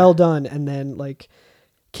like, "Oh, Yeah. well done," and then like,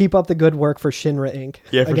 "Keep up the good work for Shinra Inc."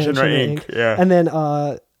 Yeah, for Shinra Inc., yeah. And then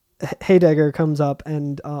Heidegger comes up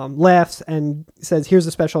and laughs and says, "Here's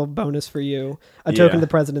a special bonus for you, a token of the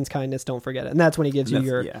president's kindness. Don't forget it." And that's when he gives you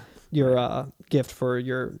your gift for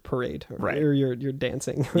your parade, or your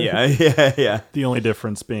dancing. Yeah. The only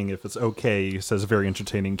difference being if it's okay, he says very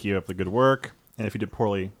entertaining, keep up the good work. And if you did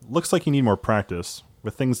poorly, looks like you need more practice.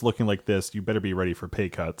 With things looking like this, you better be ready for pay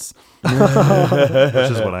cuts. Which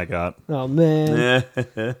is what I got. Oh man.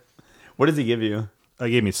 What does he give you? He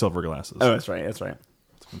gave me silver glasses. Oh, that's right. So I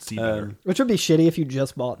can see better. Which would be shitty if you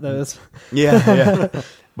just bought those. Yeah.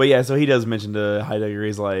 But yeah, so he does mention to Heidegger,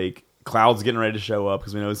 he's like, Cloud's getting ready to show up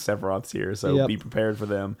because we know Sephiroth's here, so be prepared for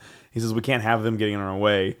them. He says, we can't have them getting in our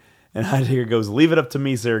way. And Heidegger goes, leave it up to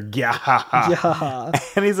me, sir. Yeah.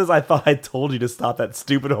 And he says, I thought I told you to stop that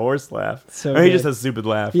stupid horse laugh. So or he good. just has stupid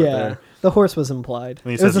laugh Yeah. right there. The horse was implied.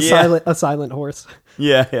 And he It was says, a silent horse.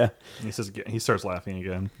 Yeah. And he says he starts laughing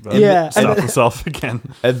again. But Yeah, and stops then- himself again.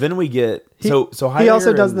 And then we get so Heidegger He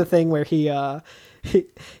also does and- the thing where he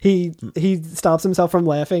stops himself from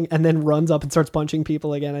laughing and then runs up and starts punching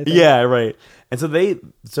people again. I think. Yeah, right. And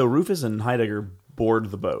so Rufus and Heidegger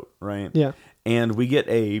board the boat, right? Yeah. And we get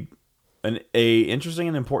an interesting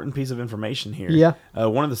and important piece of information here. Yeah.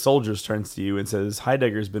 One of the soldiers turns to you and says,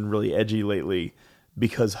 Heidegger's been really edgy lately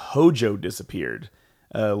because Hojo disappeared,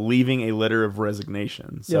 leaving a letter of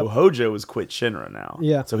resignation. So Yep. Hojo has quit Shinra now.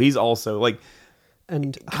 Yeah. So he's also like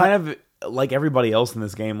And kind of like everybody else in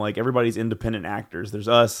this game, like everybody's independent actors. There's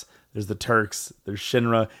us, there's the Turks, there's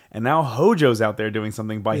Shinra, and now Hojo's out there doing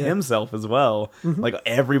something by himself as well. Like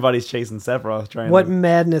everybody's chasing Sephiroth, trying what to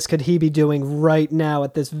madness could he be doing right now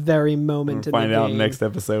at this very moment in the find out game? next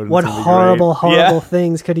episode. What It's gonna be horrible, great. horrible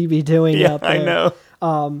things could he be doing out there? I know.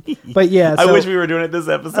 But yeah, I so, wish we were doing it this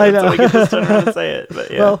episode I know. so we could just turn around and say it.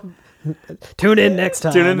 But yeah. Well, Tune in next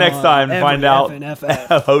time. Tune in next time to find out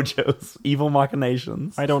FNFF. Hojo's evil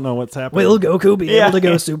machinations. I don't know what's happening. Will Goku be able to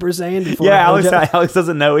go Super Saiyan before Alex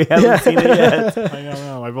doesn't know. He hasn't seen it yet. I don't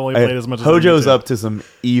know. I've only played as much as Hojo's I need up to some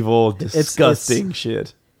evil, disgusting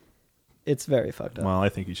shit. It's very fucked up. Well, I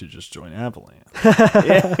think you should just join Avalanche.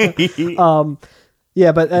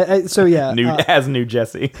 Yeah, but so yeah. New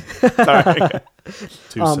Jesse. Sorry.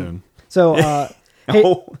 Too soon. So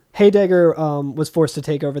Heidegger was forced to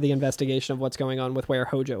take over the investigation of what's going on with where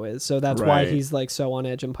Hojo is. So that's why he's like so on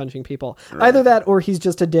edge and punching people. Right. Either that or he's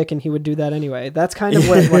just a dick and he would do that anyway. That's kind of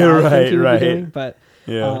what I think he would be doing. But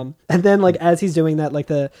and then like as he's doing that, like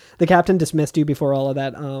the captain dismissed you before all of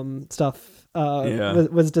that stuff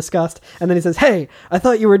was discussed, and then he says, "Hey, I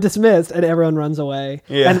thought you were dismissed," and everyone runs away.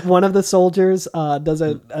 And one of the soldiers does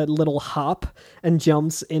a little hop and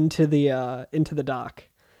jumps into the dock.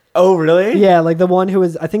 Oh, really? Yeah, like the one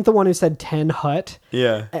who said 10 hut.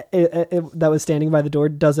 Yeah. That was standing by the door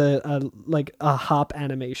does a hop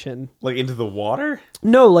animation. Like into the water?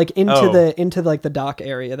 No, like into like the dock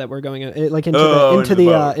area that we're going like into the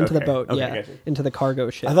boat. Okay, yeah. Gotcha. Into the cargo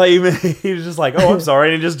ship. I thought he was just like, "Oh, I'm sorry,"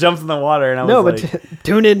 and he just jumps in the water and I was like, but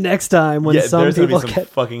tune in next time when some people gonna be some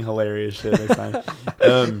fucking hilarious shit next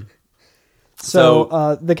time.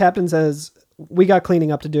 So the captain says, "We got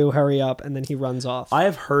cleaning up to do. Hurry up!" And then he runs off. I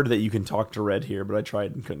have heard that you can talk to Red here, but I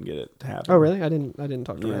tried and couldn't get it to happen. Oh, really? I didn't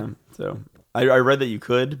talk to Red. So I read that you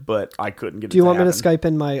could, but I couldn't get it. Do you want me to Skype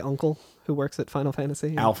in my uncle who works at Final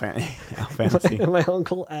Fantasy? Al Fantasy. my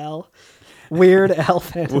uncle Al. Weird Al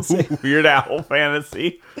Fantasy. Weird Al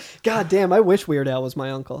Fantasy. God damn! I wish Weird Al was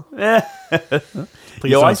my uncle.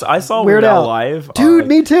 Yo, I saw Weird Al live, dude.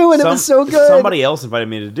 Me too, and it was so good. Somebody else invited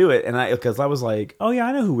me to do it, and because I was like, "Oh yeah,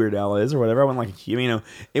 I know who Weird Al is," or whatever. I went like,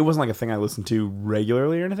 it wasn't like a thing I listened to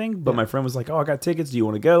regularly or anything. But my friend was like, "Oh, I got tickets. Do you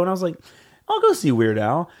want to go?" And I was like, "I'll go see Weird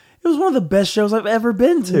Al." It was one of the best shows I've ever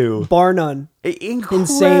been to, bar none.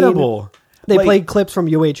 Incredible. Insane. They played clips from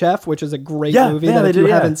UHF, which is a great movie that if you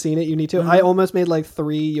haven't seen it, you need to. Mm-hmm. I almost made like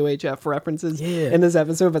 3 UHF references in this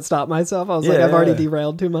episode, but stopped myself. I was like, I've already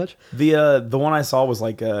derailed too much. The one I saw was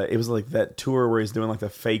like, it was like that tour where he's doing like the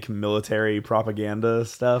fake military propaganda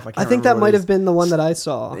stuff. I think that might have been the one that I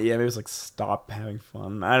saw. Yeah, maybe it was like Stop Having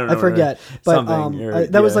Fun. I don't know. I forget. But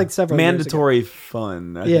that was like several mandatory years ago.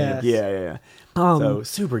 Fun. I think. Yeah. So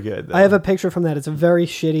super good. Though. I have a picture from that. It's a very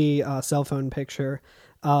shitty cell phone picture.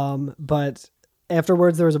 But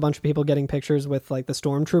afterwards there was a bunch of people getting pictures with like the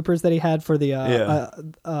stormtroopers that he had for the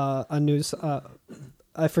a news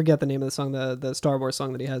I forget the name of the song, the Star Wars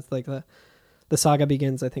song that he has, like the Saga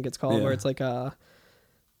Begins, I think it's called, where it's like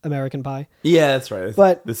American Pie. Yeah, that's right.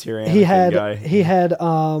 But this here he had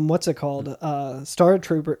what's it called,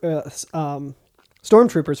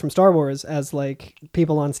 stormtroopers from Star Wars as like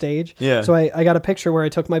people on stage. Yeah. So I got a picture where I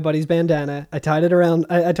took my buddy's bandana, I tied it around,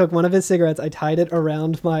 I took one of his cigarettes, I tied it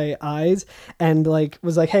around my eyes and like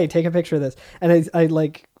was like, "Hey, take a picture of this." And I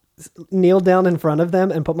like kneeled down in front of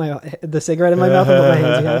them and put the cigarette in my mouth and put my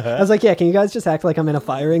hands together. I was like, "Yeah, can you guys just act like I'm in a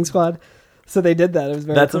firing squad?" So they did that. It was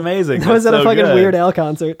very That's cool. Amazing. That was at a fucking Weird Al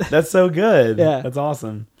concert. That's so good. Yeah. That's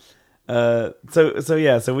awesome. So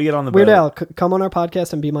we get on the Weird boat. Al, come on our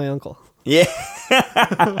podcast and be my uncle. Yeah.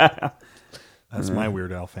 That's my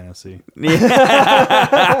Weird Al fantasy.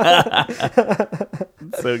 Yeah.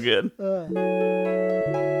 So good.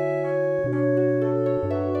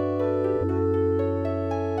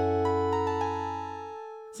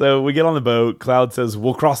 So we get on the boat. Cloud says,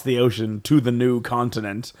 "We'll cross the ocean to the new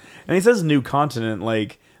continent." And he says new continent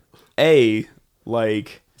like it's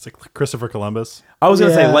like Christopher Columbus. I was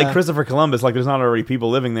going to say like Christopher Columbus, like there's not already people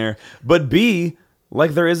living there. But B,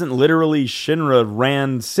 like there isn't literally Shinra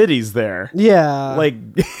ran cities there. Yeah. Like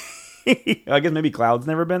I guess maybe Cloud's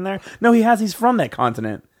never been there. No, he has. He's from that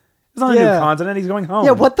continent. It's not a new continent. He's going home.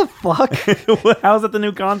 Yeah, what the fuck? How is that the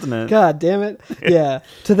new continent? God damn it. Yeah,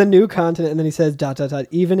 to the new continent. And then he says, ...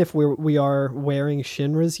 even if we are wearing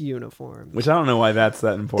Shinra's uniform. Which I don't know why that's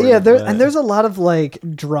that important. Yeah, there's a lot of like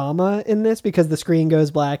drama in this because the screen goes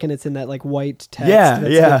black and it's in that like white text that's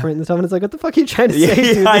different and stuff. And it's like, what the fuck are you trying to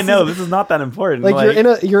say, dude? I know. This is not that important.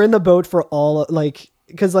 Like you're in the boat for all like...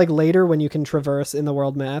 Because like later when you can traverse in the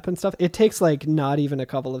world map and stuff, it takes like not even a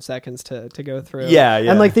couple of seconds to go through. Yeah.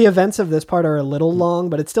 And like the events of this part are a little long,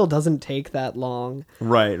 but it still doesn't take that long.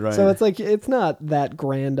 Right. So it's like, it's not that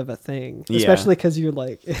grand of a thing, especially because you're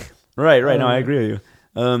like... Right. No, I agree with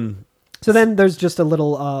you. So then there's just a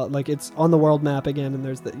little, like it's on the world map again, and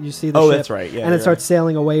you see the ship. Oh, that's right. Yeah, and it starts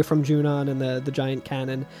sailing away from Junon and the giant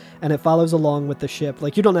cannon, and it follows along with the ship.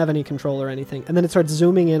 Like you don't have any control or anything, and then it starts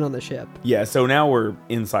zooming in on the ship. Yeah, so now we're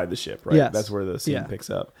inside the ship, right? Yes. That's where the scene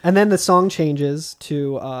picks up. And then the song changes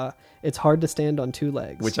to "It's Hard to Stand on Two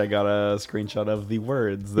Legs," which I got a screenshot of the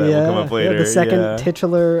words that will come up later. Yeah, the second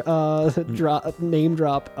titular name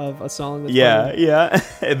drop of a song. That's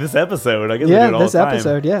this episode, I guess. They do it all this the time.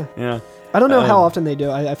 episode, yeah. I don't know how often they do.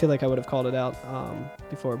 I feel like I would have called it out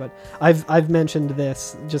before, but I've mentioned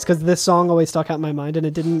this just because this song always stuck out in my mind, and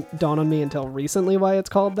it didn't dawn on me until recently why it's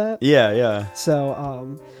called that. Yeah.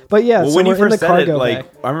 So, but yeah. Well, so when you we're in first the said it, cargo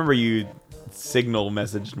like bay. I remember you signal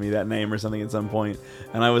messaged me that name or something at some point,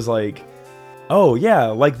 and I was like, "Oh yeah,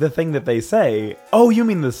 like the thing that they say." Oh, you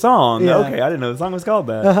mean the song? Yeah. Okay, I didn't know the song was called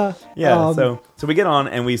that. Yeah. So we get on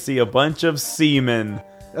and we see a bunch of seamen.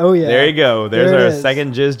 Oh yeah, there you go. There's our is.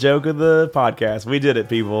 second jizz joke of the podcast. We did it,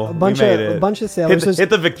 people. A bunch of sailors. Hit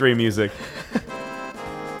the victory music.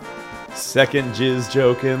 Second jizz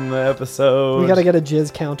joke in the episode. We got to get a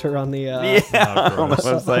jizz counter on the on the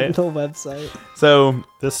website. On the website. So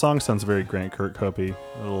this song sounds very Grant Kirkhope.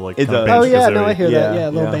 A little like it does. Oh yeah, no, I hear that. Yeah,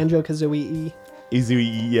 a little yeah. banjo kazooie. Easy,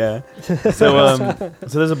 yeah. So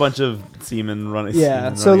there's a bunch of seamen running. Yeah.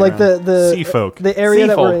 Seamen So running like around. the sea folk. the area sea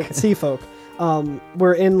that folk. we're in, sea folk.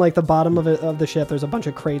 We're in like the bottom of the ship. There's a bunch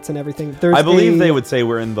of crates and everything. There's I believe they would say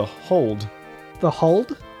we're in the hold. The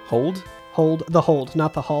hold? Hold? Hold. The hold,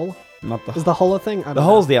 not the hull. Not the. Is the hull a thing? I don't the know.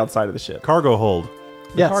 hull's the outside of the ship. Cargo hold.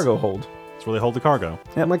 The Yes. cargo hold. It's where they hold the cargo.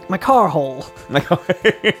 Yep. My car hole.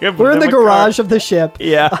 We're in the garage of the ship.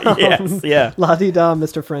 Yeah. Yes. Yeah. La di da,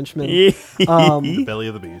 Mr. Frenchman. The belly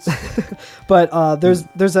of the beast. But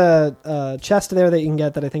there's a chest there that you can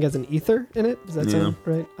get that I think has an ether in it. Does that sound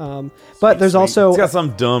right? But there's also it's got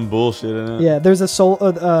some dumb bullshit in it. yeah. There's a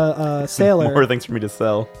sailor. More things for me to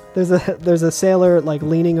sell. There's a sailor like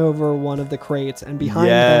leaning over one of the crates, and behind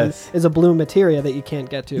him is a blue materia that you can't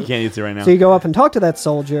get to. You can't use it right now. So you go up and talk to that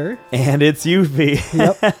soldier, and it's Yuffie.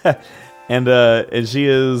 Yep. and she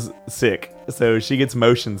is sick, so she gets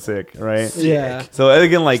motion sick, right? Yeah. So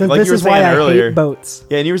again, like so you were saying earlier, I hate boats.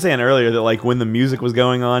 Yeah, and you were saying earlier that like when the music was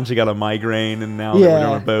going on, she got a migraine, and now that we're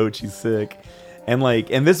on a boat, she's sick. And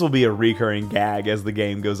this will be a recurring gag as the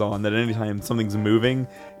game goes on, that anytime something's moving,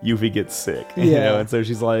 Yuffie gets sick. You know? And so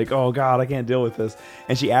she's like, "Oh God, I can't deal with this."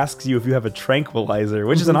 And she asks you if you have a tranquilizer,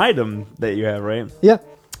 which is an item that you have, right? Yeah.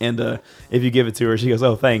 And if you give it to her, she goes,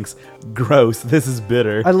 "Oh, thanks. Gross. This is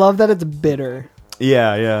bitter." I love that it's bitter.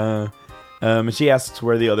 Yeah. And she asks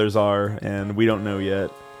where the others are, and we don't know yet.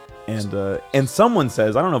 And someone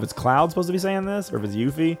says, I don't know if it's Cloud supposed to be saying this or if it's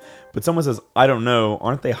Yuffie, but someone says, "I don't know.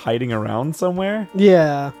 Aren't they hiding around somewhere?"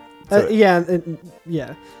 Yeah. So-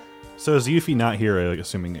 Yeah. So is Yuffie not here? Like,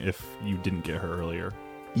 assuming if you didn't get her earlier.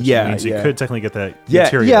 Which Yeah, means you could technically get that Yeah.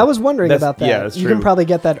 material. Yeah, I was wondering about that. yeah, that's you true. can probably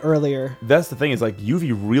get that earlier. That's the thing, is like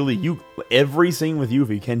Yuffie really, every scene with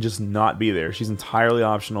Yuffie can just not be there. She's entirely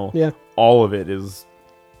optional. Yeah. All of it is,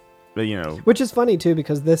 Which is funny too,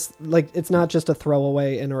 because this, like, it's not just a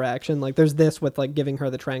throwaway interaction. Like, there's this with like giving her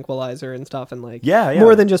the tranquilizer and stuff, and like, Yeah.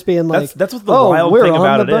 more than just being like, that's what the wild we're thing on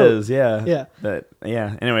about the it boat. is. Yeah.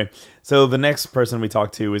 Yeah. Anyway, so the next person we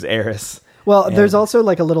talk to is Eris. Well, And- there's also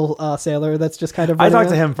like a little sailor that's just kind of. I running talked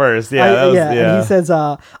to around. him first. Yeah. And he says,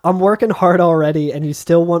 "I'm working hard already, and you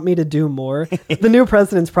still want me to do more." The new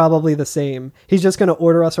president's probably the same. He's just going to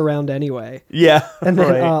order us around anyway. Yeah. And then,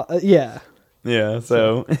 right. yeah, Yeah.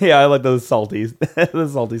 So I like those salties, the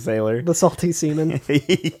salty sailor. the salty seaman.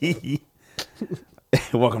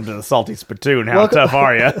 Welcome to the salty spittoon. How tough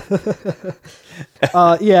are you?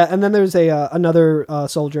 Yeah, and then there's another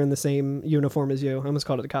soldier in the same uniform as you. I almost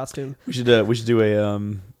called it a costume. We should do a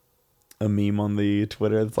meme on the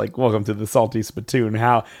Twitter that's like, "Welcome to the salty spittoon.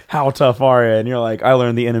 How tough are you?" And you're like, "I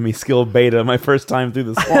learned the enemy skill beta my first time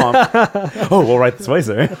through the swamp." Oh, well, right this way,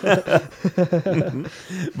 sir.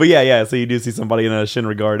 But yeah. So you do see somebody in a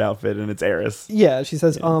Shinra Guard outfit, and it's Eris. Yeah, she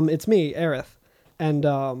says, "It's me, Aerith,"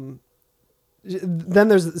 and then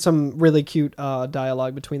there's some really cute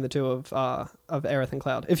dialogue between the two of Aerith and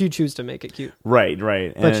Cloud, if you choose to make it cute. Right.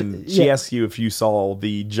 But And she asks you if you saw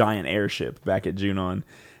the giant airship back at Junon.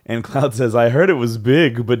 And Cloud says, "I heard it was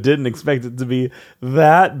big, but didn't expect it to be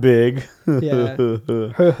that big." Yeah.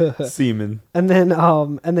 Seaman. And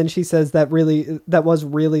then she says that was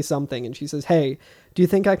really something, and she says, "Hey, do you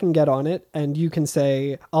think I can get on it?" And you can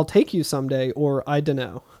say, "I'll take you someday," or "I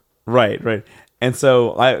dunno." Right. And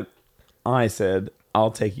so I said,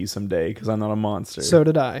 "I'll take you someday because I'm not a monster." So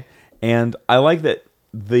did I. And I like that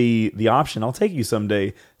the option, "I'll take you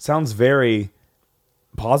someday," sounds very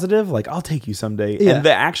positive, like I'll take you someday. Yeah. And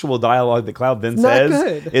the actual dialogue that Cloud then Not says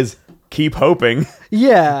good. is keep hoping.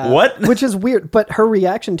 Yeah. What? Which is weird, but her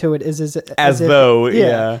reaction to it is As though,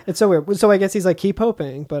 yeah. It's so weird. So I guess he's like, keep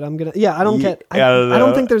hoping, but I'm gonna. Yeah, I don't get. I don't know.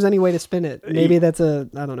 don't think there's any way to spin it. Maybe that's a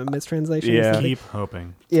I don't know mistranslation. Yeah. Or something. Keep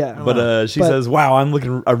hoping. Yeah. But she says, "Wow, I'm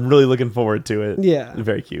really looking forward to it." Yeah.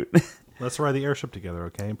 Very cute. Let's ride the airship together,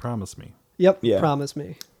 okay? Promise me. Yep. Yeah. Promise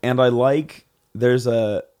me. And I like there's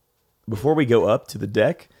a before we go up to the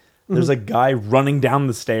deck, there's a guy running down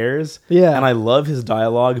the stairs. Yeah. And I love his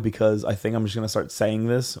dialogue because I think I'm just going to start saying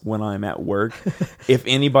this when I'm at work. If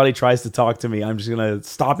anybody tries to talk to me, I'm just going to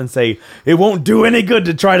stop and say, "It won't do any good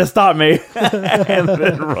to try to stop me." And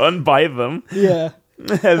then run by them. Yeah.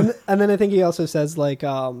 and then I think he also says like,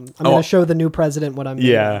 I'm going to show the new president what I'm doing.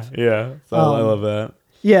 Yeah. So I love that.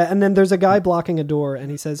 Yeah, and then there's a guy blocking a door,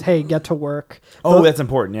 and he says, "Hey, get to work." Oh, that's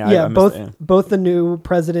important. Yeah. Yeah, I missed that. both the new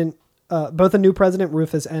president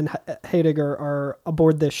Rufus and Heidegger are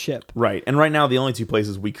aboard this ship. Right. And right now, the only two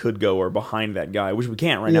places we could go are behind that guy, which we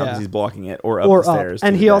can't right now because he's blocking it, or up the stairs.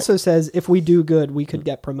 And he also says, if we do good, we could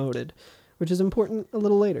get promoted, which is important a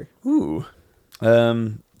little later. Ooh.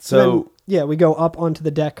 Yeah, we go up onto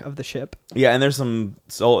the deck of the ship. Yeah, and there's some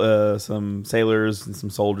sailors and some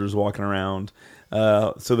soldiers walking around.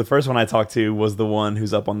 So the first one I talked to was the one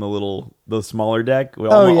who's up on the smaller deck,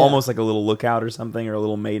 almost like a little lookout or something, or a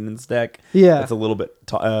little maintenance deck. Yeah, it's a little bit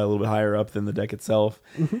higher up than the deck itself.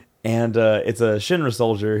 Mm-hmm. And it's a Shinra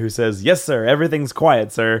soldier who says, "Yes, sir. Everything's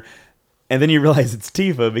quiet, sir." And then you realize it's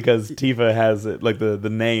Tifa because Tifa has like the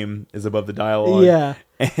name is above the dialogue. Yeah,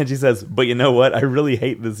 and she says, "But you know what? I really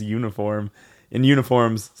hate this uniform. In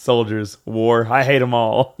uniforms, soldiers, war. I hate them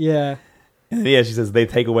all." Yeah. And yeah, she says they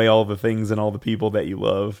take away all the things and all the people that you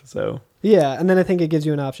love. So yeah, and then I think it gives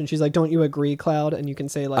you an option. She's like, "Don't you agree, Cloud?" And you can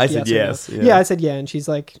say like, "I said yes." No. Yeah, I said yeah, and she's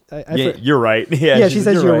like, "You're right." Yeah, she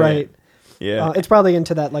says you're right. Yeah, it's probably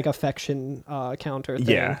into that like affection counter thing.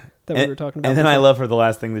 Yeah. That we were talking about. And then I love her. The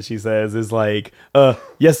last thing that she says is like,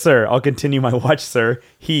 "Yes, sir. I'll continue my watch, sir."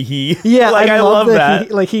 He. Yeah, like I love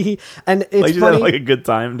that. He. And it's like she's funny. having like a good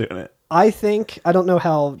time doing it. I don't know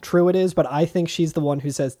how true it is, but I think she's the one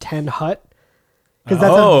who says 10 hut. Because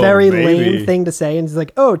that's a very lame thing to say. And he's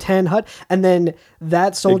like, "Oh, 10 hut." And then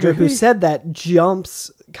that soldier who said that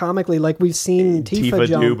jumps comically, like we've seen Tifa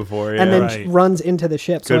jump do before, and then runs into the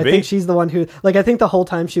ship. So I think she's the one who, like, I think the whole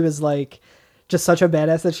time she was like, just such a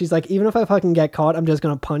badass that she's like, even if I fucking get caught, I'm just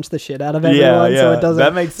going to punch the shit out of everyone. So it doesn't.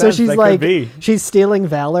 That makes sense. So she's that like, could be. She's stealing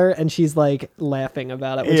valor and she's like laughing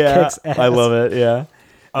about it, which kicks ass. I love it. Yeah.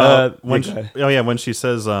 When she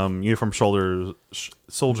says uniform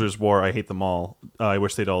soldiers war, I hate them all. I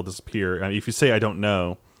wish they'd all disappear. If you say I don't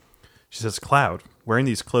know, she says, "Cloud, wearing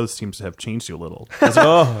these clothes seems to have changed you a little.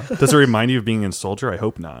 Does it remind you of being a soldier? I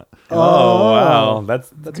hope not." Oh wow,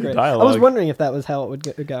 that's great dialogue. I was wondering if that was how it would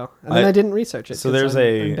go, and then I didn't research it. So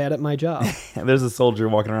I'm bad at my job. There's a soldier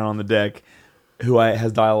walking around on the deck who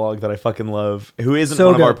has dialogue that I fucking love, who isn't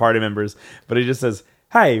one of our party members, but he just says,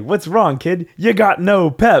 "Hey, what's wrong, kid? You got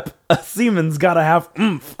no pep. A seaman's gotta have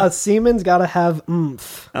oomph." A seaman's gotta have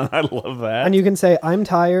oomph. And I love that. And you can say, "I'm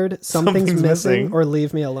tired, something's missing, or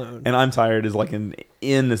leave me alone." And "I'm tired" is like an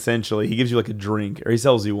in, essentially. He gives you like a drink, or he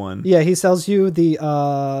sells you one. Yeah, he sells you the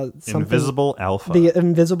invisible alpha. The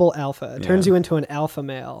invisible alpha. It turns you into an alpha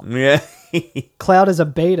male. Yeah. Cloud is a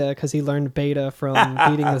beta because he learned beta from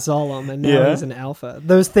beating the Zolom, and now he's an alpha.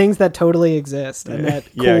 Those things that totally exist and that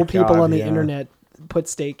cool people on the internet put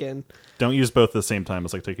stake in. Don't use both at the same time.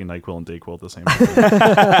 It's like taking NyQuil and DayQuil at the same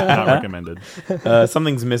time. Not recommended.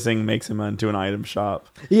 Something's missing makes him into an item shop.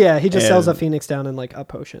 Yeah, he just sells a Phoenix down in like a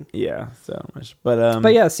potion. Yeah, so much.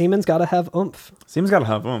 But yeah, Seaman's gotta have oomph. Seaman's gotta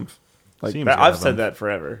have oomph. Like I've said that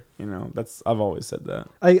forever. You know, I've always said that.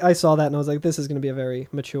 I saw that and I was like, this is going to be a very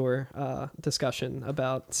mature discussion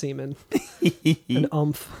about semen and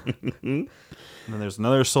oomph. And then there's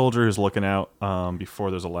another soldier who's looking out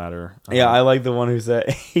before there's a ladder. Yeah, I like the one who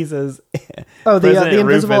he says. Oh, the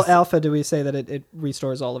invisible alpha. Do we say that it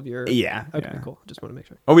restores all of your? Yeah. Okay, cool. Just want to make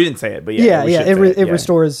sure. Oh, we didn't say it, but it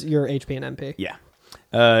restores your HP and MP. Yeah.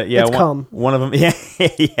 One of them.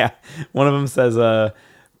 Yeah. One of them says,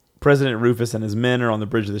 "President Rufus and his men are on the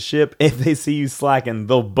bridge of the ship. If they see you slacking,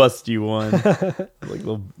 they'll bust you one." Like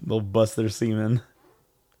they'll bust their semen.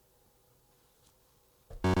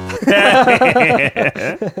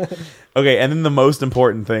 Okay, and then the most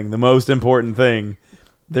important thing.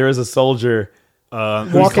 There is a soldier.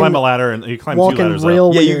 You climb a ladder and you climb 2 ladders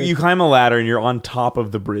up. Yeah, you climb a ladder and you're on top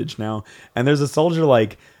of the bridge now. And there's a soldier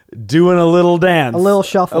like doing a little dance, a little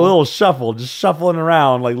shuffle, just shuffling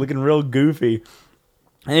around, like looking real goofy.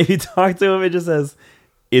 And if you talk to him, it just says,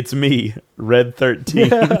 It's me, Red 13.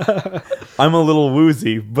 I'm a little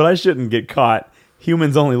woozy, but I shouldn't get caught.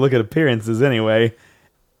 Humans only look at appearances anyway.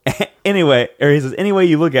 Anyway, or he says, any way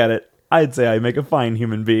you look at it, I'd say I make a fine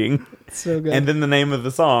human being. So good. And then the name of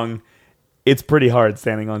the song, it's pretty hard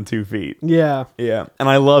standing on 2 feet. Yeah. Yeah. And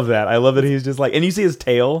I love that. I love that he's just like, and you see his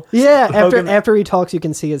tail. Yeah, after he talks, you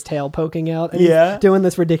can see his tail poking out. And he's doing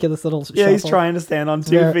this ridiculous little shuffle. Yeah, he's trying to stand on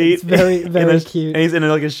 2 feet. It's very, very cute. And he's in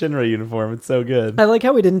like a Shinra uniform. It's so good. I like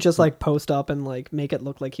how he didn't just like post up and like make it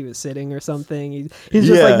look like he was sitting or something. He's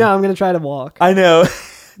just like, no, I'm going to try to walk. I know.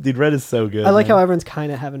 Dude, Red is so good. I like how everyone's kind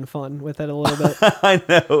of having fun with it a little bit. I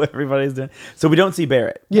know everybody's doing. So we don't see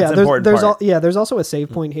Barrett. Yeah, That's an important part. There's also a save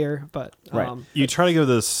point here, but you try to go to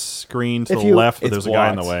the screen to the left, but there's a guy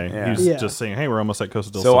in the way. Yeah. He's just saying, "Hey, we're almost at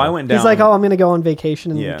Costa del So Sol." I went down. He's like, "Oh, I'm going to go on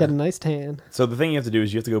vacation and get a nice tan." So the thing you have to do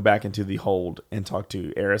is you have to go back into the hold and talk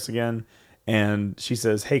to Eris again, and she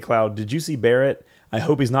says, "Hey, Cloud, did you see Barrett? I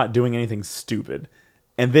hope he's not doing anything stupid."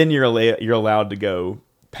 And then you're allowed to go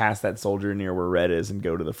past that soldier near where Red is and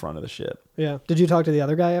go to the front of the ship. Yeah. Did you talk to the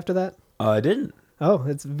other guy after that? I didn't. Oh,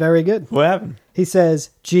 it's very good. What happened? He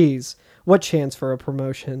says, "Geez, what chance for a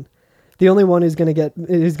promotion? The only one who's going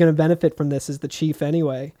to benefit from this is the chief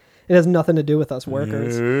anyway. It has nothing to do with us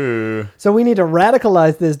workers. Ooh. So we need to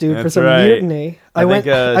radicalize this dude for some mutiny." I think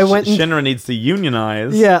Shinra needs to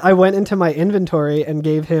unionize. Yeah, I went into my inventory and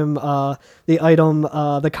gave him the item,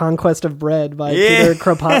 The Conquest of Bread by Peter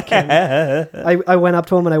Kropotkin. I went up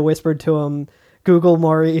to him and I whispered to him, "Google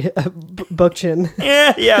Murray Bookchin."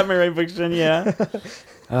 Yeah, Murray Bookchin, yeah.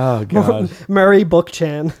 Oh, God. Murray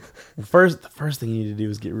Bookchan. The first thing you need to do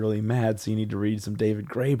is get really mad, so you need to read some David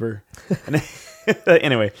Graeber.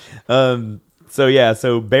 Anyway,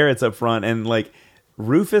 so Barrett's up front, and like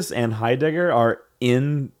Rufus and Heidegger are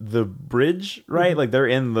in the bridge, right? Like they're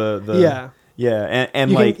in the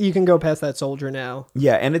and you can go past that soldier now.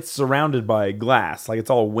 Yeah, and it's surrounded by glass, like it's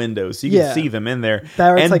all windows, so you can see them in there.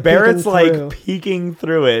 Barrett's peeking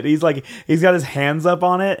through it. He's got his hands up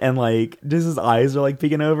on it, and like just his eyes are like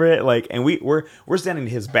peeking over it. Like, and we're standing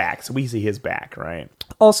to his back, so we see his back, right?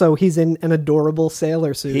 Also, he's in an adorable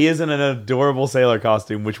sailor suit. He is in an adorable sailor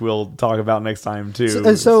costume, which we'll talk about next time too.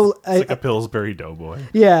 It's like a Pillsbury Doughboy.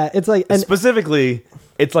 Yeah, it's like specifically.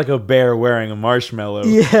 It's like a bear wearing a marshmallow.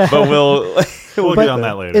 Yeah. But we'll get on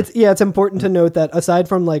that later. It's important to note that aside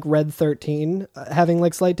from like Red 13 having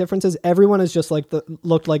like slight differences, everyone is just like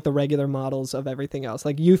looked like the regular models of everything else.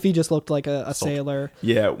 Like Yuffie just looked like a sailor.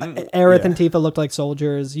 Yeah. Aerith and Tifa looked like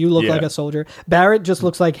soldiers. You look like a soldier. Barrett just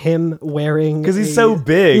looks like him wearing, because he's so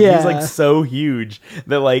big. Yeah. He's like so huge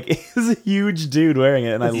that like he's a huge dude wearing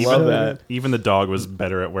it, and I love that. Even the dog was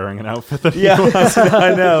better at wearing an outfit than he was.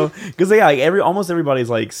 I know, because almost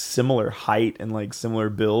everybody's like similar height and like similar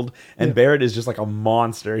build, and Barrett is just like a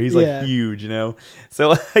monster. He's like huge, you know.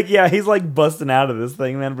 So like he's like busting out of this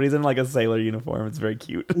thing, man. But he's in like a sailor uniform. It's very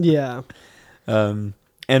cute. Yeah. And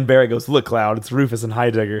Barrett goes, "Look, Cloud, it's Rufus and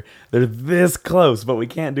Heidegger. They're this close, but we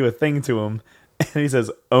can't do a thing to them." And he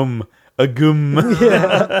says, a gum.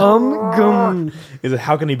 Yeah, gum. He said,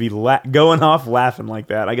 how can he be going off laughing like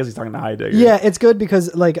that? I guess he's talking to Heidegger. Yeah, it's good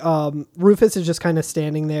because like Rufus is just kind of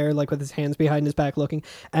standing there like with his hands behind his back looking,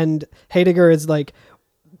 and Heidegger is like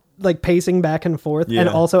pacing back and forth, and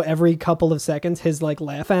also every couple of seconds his like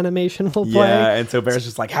laugh animation will play. Yeah, and so Barrett's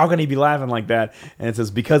just like, how can he be laughing like that? And it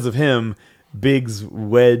says, because of him, Biggs,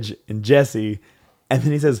 Wedge, and Jesse. And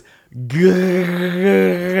then he says, like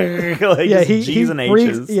G's and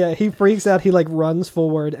H's. He freaks out. He like runs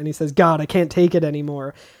forward and he says, "God, I can't take it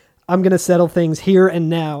anymore. I'm gonna settle things here and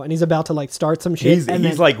now." And he's about to like start some shit.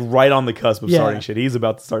 He's like right on the cusp of starting shit. He's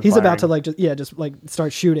about to start. He's firing. about to like just like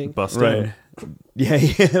start shooting. Busting. Right.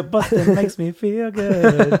 Yeah. Busting makes me feel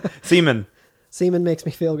good. Seaman makes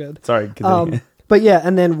me feel good. Sorry. Continue. But yeah,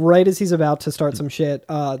 and then right as he's about to start some shit,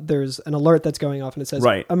 there's an alert that's going off, and it says,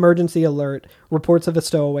 "Emergency alert! Reports of a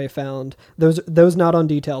stowaway found. Those not on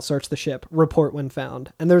detail. Search the ship. Report when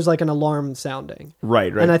found." And there's like an alarm sounding.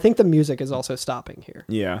 Right. And I think the music is also stopping here.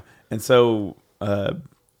 Yeah, and so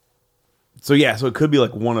it could be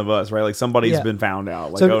like one of us, right? Like somebody's been found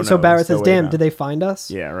out. Like, so Barrett says, "Damn, did they find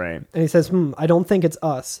us?" Yeah, right. And he says, "I don't think it's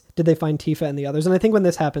us. Did they find Tifa and the others?" And I think when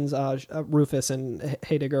this happens, Rufus and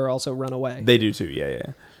Heidegger also run away. They do too,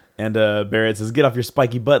 yeah. And Barrett says, "Get off your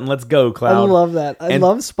spiky butt and let's go, Cloud." I love that. I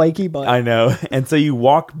love spiky butt. I know. And so you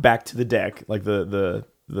walk back to the deck, like the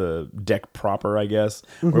deck proper, I guess,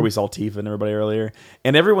 where we saw Tifa and everybody earlier.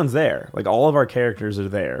 And everyone's there. Like all of our characters are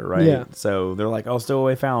there, right? Yeah. So they're like, "Oh,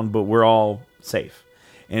 stowaway found," but we're all safe.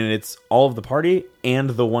 And it's all of the party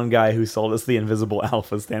and the one guy who sold us the invisible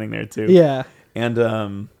alpha standing there too. Yeah.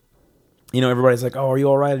 And everybody's like, "Oh, are you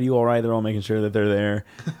all right? Are you all right?" They're all making sure that they're there.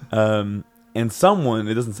 And someone,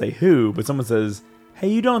 it doesn't say who, but someone says, "Hey,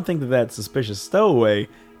 you don't think that suspicious stowaway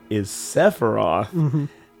is Sephiroth?" Mm-hmm.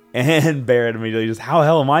 And Barrett immediately just, "How the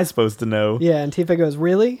hell am I supposed to know?" Yeah, and Tifa goes,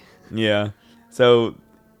 "Really?" Yeah. So,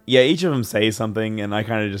 yeah, each of them say something, and I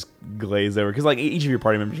kind of just glaze over because, like, each of your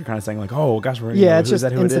party members are kind of saying, like, "Oh gosh, it's just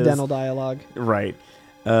incidental dialogue." Right.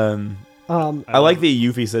 I like that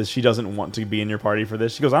Yuffie says she doesn't want to be in your party for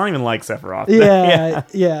this. She goes, "I don't even like Sephiroth."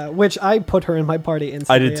 Yeah. Which I put her in my party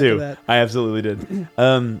instantly. I did too. That. I absolutely did.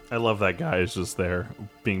 I love that guy is just there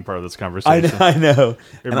being part of this conversation. I know.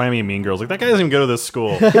 It reminded me of Mean Girls. Like, that guy doesn't even go to this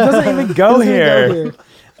school. He doesn't even go here.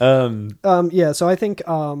 Yeah. So I think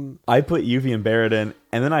I put Yuffie and Barrett in,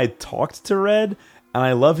 and then I talked to Red, and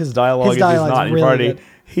I love his dialogue. If he's not in your party, good.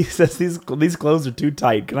 He says, "These clothes are too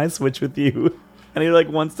tight. Can I switch with you?" And he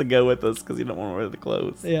wants to go with us because he don't want to wear the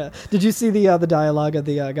clothes. Yeah. Did you see the dialogue of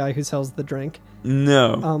the guy who sells the drink?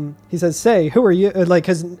 No. He says, "Say, who are you?"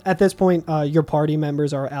 Because at this point, your party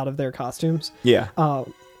members are out of their costumes. Yeah.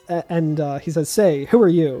 And he says, "Say, who are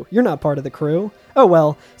you? You're not part of the crew." Oh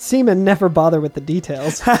well, seamen never bother with the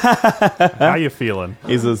details. How you feeling?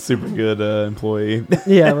 He's a super good employee.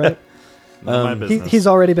 Yeah. Right. My business. He's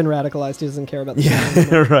already been radicalized. He doesn't care about the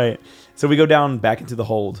seamen. Right. So we go down back into the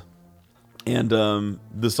hold. And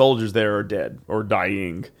the soldiers there are dead or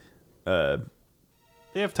dying. They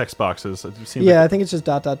have text boxes. I think it's just ...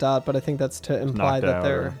 But I think that's to imply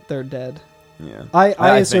that they're dead. Yeah,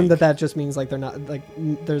 I assume that just means like they're not like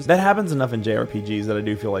there's that happens enough in JRPGs that I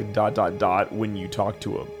do feel like ... when you talk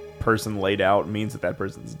to a person laid out means that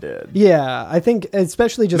person's dead. Yeah, I think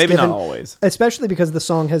especially just maybe not always, especially because the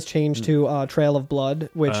song has changed to Trail of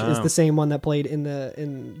Blood, which is the same one that played in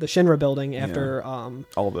the Shinra building after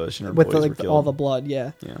all the Shinra with boys were killed. all the blood.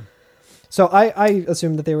 Yeah. So I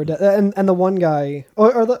assumed that they were dead, and the one guy,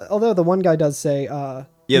 although the one guy does say,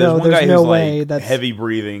 there's one guy no who's way that's heavy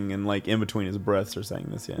breathing and like in between his breaths are saying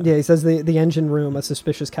this. Yeah, he says the engine room, a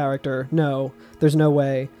suspicious character. No, there's no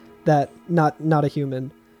way that not a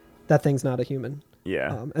human. That thing's not a human.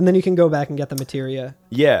 Yeah. And then you can go back and get the materia.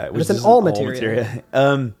 Yeah, which is an all materia.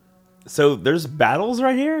 So there's battles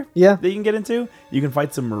right here. Yeah. That you can get into. You can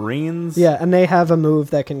fight some Marines. Yeah, and they have a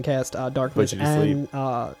move that can cast darkness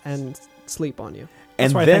and sleep on you.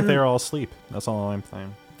 That's why I think they're all asleep. That's all I'm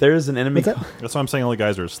saying. There's an enemy. That's why I'm saying all the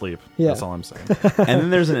guys are asleep. Yeah. That's all I'm saying. And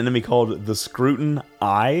then there's an enemy called the Scrutin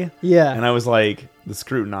Eye. Yeah. And I was like, the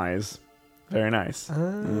Scrutin Eyes. Very nice. Oh.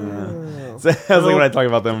 Yeah. So I was like, when I talk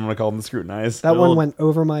about them, I'm going to call them the Scrutinize. That one went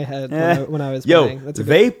over my head when I was playing.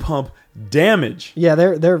 They pump damage. Yeah,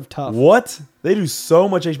 they're tough. What? They do so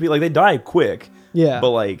much HP. Like, they die quick. Yeah. But,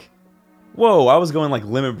 like, whoa, I was going, like,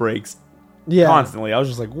 limit breaks constantly. I was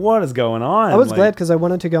just like, what is going on? I was glad because I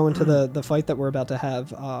wanted to go into the fight that we're about to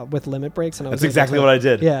have with limit breaks. And that's exactly what I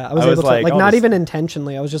did. Yeah, I was able to, like, not even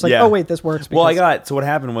intentionally. I was just like, oh, wait, this works. So what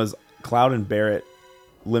happened was Cloud and Barrett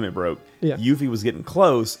limit broke. Yeah. Yuffie was getting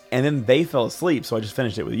close, and then they fell asleep, so I just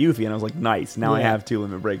finished it with Yuffie, and I was like, nice. Now I have 2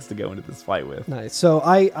 limit breaks to go into this fight with. Nice. So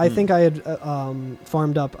I think I had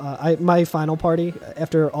farmed up... my final party,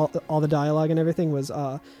 after all the dialogue and everything, was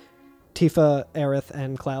Tifa, Aerith,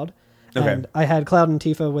 and Cloud. Okay. And I had Cloud and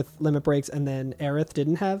Tifa with limit breaks, and then Aerith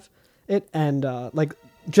didn't have it. And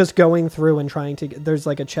just going through and trying to... There's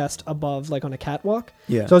like a chest above, like on a catwalk.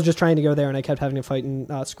 Yeah. So I was just trying to go there, and I kept having to fight in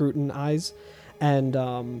Scrutinize. And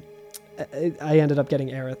I ended up getting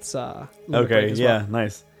Aerith's limit break as well.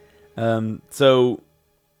 Nice. So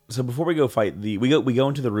before we go fight we go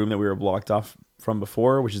into the room that we were blocked off from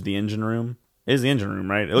before, which is the engine room. It is the engine room,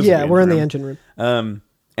 right? We're in the engine room.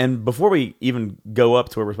 And before we even go up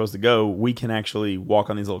to where we're supposed to go, we can actually walk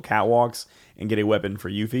on these little catwalks and get a weapon for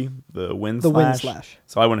Yuffie, the wind slash.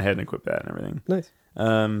 So I went ahead and equipped that and everything. Nice.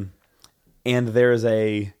 And there's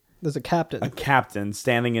a captain. A captain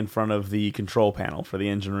standing in front of the control panel for the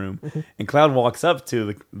engine room. Mm-hmm. And Cloud walks up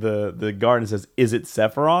to the guard and says, "Is it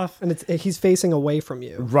Sephiroth?" And he's facing away from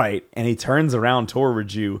you. Right. And he turns around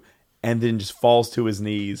towards you and then just falls to his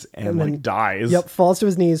knees and then dies. Yep, falls to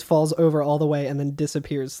his knees, falls over all the way, and then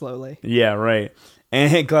disappears slowly. Yeah, right.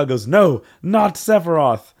 And Cloud goes, "No, not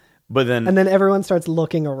Sephiroth." But then... And then everyone starts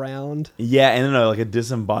looking around. Yeah, and then a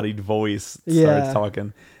disembodied voice starts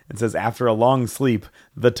talking. It says, "After a long sleep,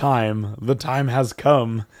 the time has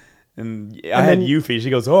come." And I had Yuffie. She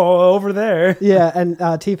goes, "Oh, over there." Yeah, and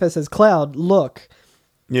Tifa says, "Cloud, look."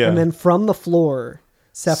 Yeah. And then from the floor,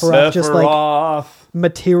 Sephiroth just like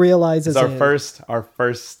materializes. It's our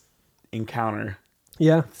first encounter.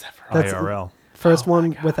 Yeah. Sephiroth. IRL. First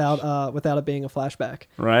one without it being a flashback.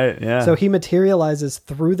 Right, yeah. So he materializes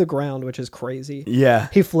through the ground, which is crazy. Yeah.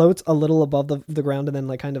 He floats a little above the ground and then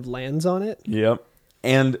like kind of lands on it. Yep.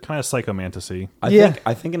 And kind of psychomantasy.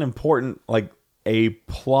 I think an important, like a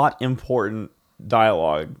plot important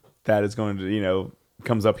dialogue that is going to,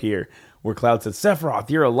 comes up here where Cloud says, Sephiroth,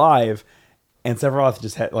 you're alive. And Sephiroth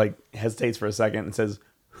just hesitates for a second and says,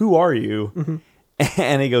 who are you? Mm-hmm.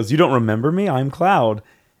 And he goes, you don't remember me? I'm Cloud.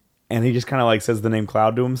 And he just kind of like says the name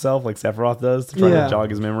Cloud to himself, like Sephiroth does, to try to jog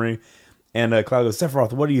his memory. And Cloud goes,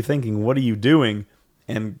 Sephiroth, what are you thinking? What are you doing?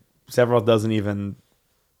 And Sephiroth doesn't even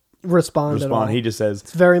respond at all. He just says,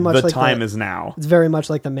 it's very much the like time is now. It's very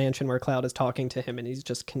much like the mansion where Cloud is talking to him and he's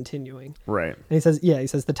just continuing. Right. And he says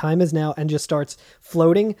the time is now, and just starts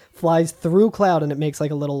floating, flies through Cloud, and it makes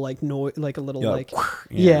like a little like noise, like a little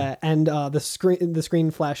and the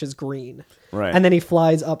screen flashes green. Right. And then he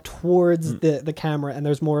flies up towards the camera, and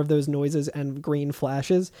there's more of those noises and green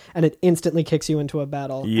flashes, and it instantly kicks you into a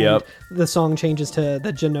battle. Yep. And the song changes to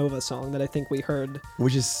the Genova song that I think we heard.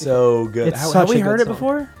 Which is so good. Have we heard it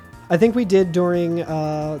before? I think we did during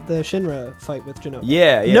the Shinra fight with Junon.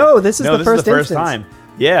 Yeah. No, this is the first time.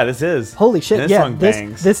 Yeah, this is. Holy shit! And this song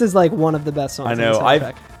bangs. This is like one of the best songs. I know. On the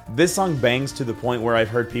soundtrack. This song bangs to the point where I've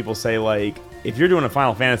heard people say like, if you're doing a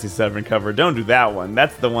Final Fantasy VII cover, don't do that one.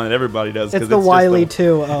 That's the one that everybody does. It's the Wily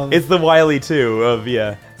 2 of. It's the Wily 2 of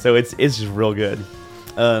So it's just real good.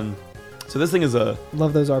 So this thing is a.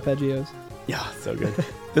 Love those arpeggios. Yeah, so good.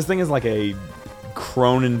 This thing is like a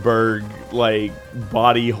Cronenberg like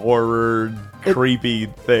body horror creepy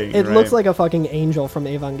thing. It looks like a fucking angel from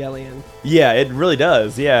Evangelion. Yeah, it really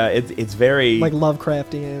does. Yeah, it's very like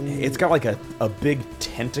Lovecraftian. It's got like a big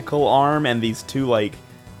tentacle arm and these two like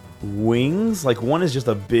wings. Like one is just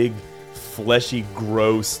a big fleshy,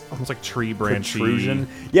 gross, almost like tree branch protrusion.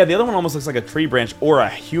 Yeah, the other one almost looks like a tree branch or a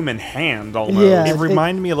human hand almost. Yeah, it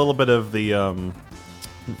reminded me a little bit of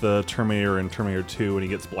the Terminator in Terminator 2 when he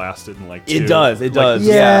gets blasted and like it does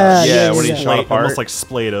yeah when he's shot apart, almost like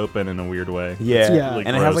splayed open in a weird way. Really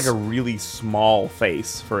and gross. It has like a really small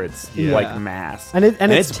face for its like mass, and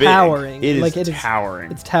it's towering. It is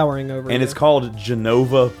towering. It's towering over, and it's called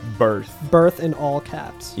Genova Birth in all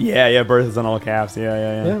caps. Yeah, Birth is in all caps.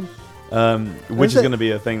 Yeah. Which is going to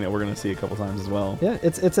be a thing that we're going to see a couple times as well. Yeah,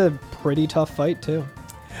 it's a pretty tough fight too.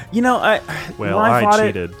 I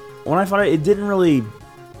cheated. When I fought it, it didn't really.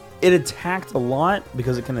 It attacked a lot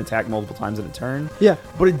because it can attack multiple times in a turn. Yeah.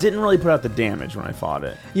 But it didn't really put out the damage when I fought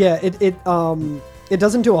it. Yeah, it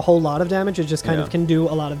doesn't do a whole lot of damage. It just kind of can do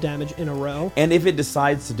a lot of damage in a row. And if it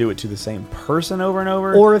decides to do it to the same person over and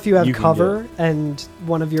over... Or if you have cover and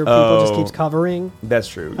one of your people just keeps covering... That's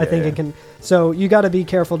true. I think it can... So you got to be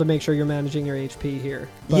careful to make sure you're managing your HP here.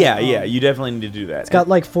 But, you definitely need to do that. It's got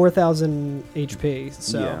like 4,000 HP.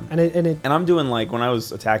 So and I'm doing like when I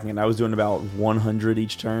was attacking it, I was doing about 100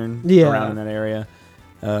 each turn around in that area.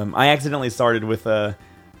 I accidentally started with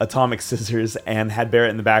atomic scissors and had Barrett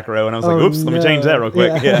in the back row, and I was like, "Oops, let me change that real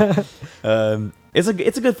quick." Yeah. It's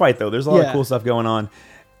a good fight though. There's a lot of cool stuff going on.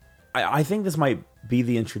 I think this might be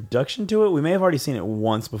the introduction to it. We may have already seen it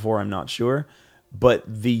once before. I'm not sure. But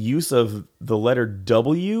the use of the letter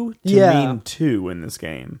W to mean 2 in this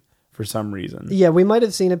game for some reason. Yeah, we might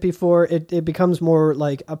have seen it before. It becomes more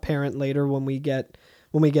like apparent later when we get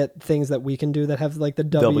things that we can do that have like the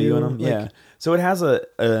W in them. Like, so it has an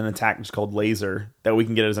attack just called Laser that we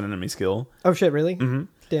can get as an enemy skill. Oh shit, really? Mm-hmm.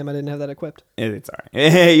 Damn, I didn't have that equipped. It's all right.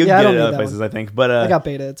 You can get it at other places, I think. But I got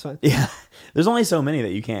beta, it's fine. Yeah. There's only so many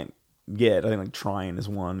that you can't get. I think like Trine is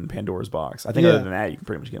one in Pandora's Box. I think other than that, you can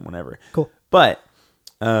pretty much get whenever. Cool. But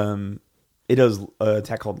it does an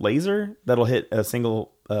attack called Laser that'll hit a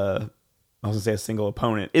single I was gonna say a single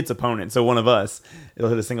opponent. Its opponent, so one of us. It'll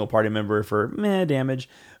hit a single party member for damage.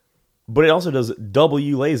 But it also does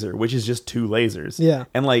W Laser, which is just 2 lasers. Yeah.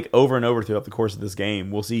 And like over and over throughout the course of this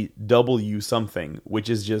game, we'll see W something, which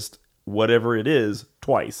is just whatever it is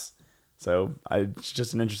twice. So it's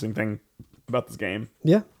just an interesting thing about this game.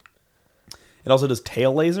 Yeah. It also does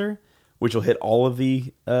Tail Laser, which will hit all of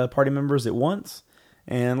the party members at once.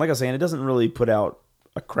 And like I was saying, it doesn't really put out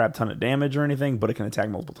a crap ton of damage or anything, but it can attack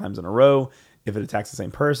multiple times in a row. If it attacks the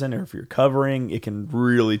same person or if you're covering, it can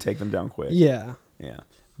really take them down quick. Yeah. Yeah.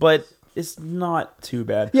 But it's not too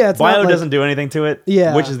bad. Yeah, Bio doesn't do anything to it,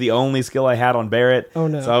 yeah, which is the only skill I had on Barrett. Oh,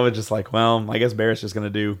 no. So I was just like, well, I guess Barrett's just going to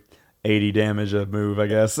do 80 damage a move, I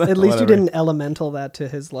guess. At least you didn't elemental that to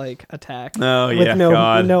his like attack. Oh, with yeah,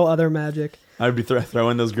 God. no other magic. I'd be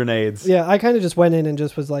throwing those grenades. Yeah, I kind of just went in and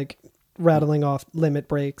just was like rattling off limit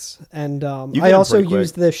breaks, and I also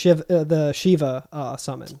used the Shiva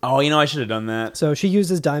summon. Oh, I should have done that. So she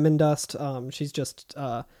uses Diamond Dust. She's just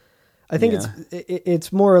I think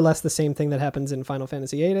it's more or less the same thing that happens in Final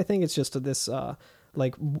Fantasy VIII. I think it's just this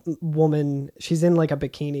woman. She's in like a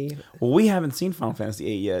bikini. Well, we haven't seen Final Fantasy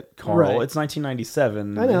VIII yet, Carl. Right. It's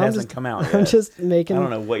 1997. I know. It hasn't come out yet. I'm just making. I don't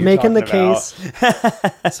know what you're making the talking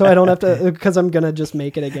case, so I don't have to, because I'm gonna just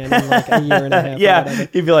make it again in like a year and a half. Yeah,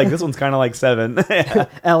 you'd be like, this one's kind of like 7.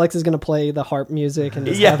 Alex is gonna play the harp music and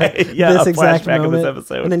just yeah, have it, yeah, this a exact flashback moment, of this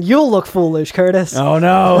episode, and then you'll look foolish, Curtis. Oh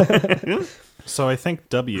no. So I think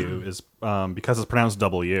W is because it's pronounced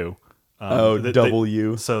W.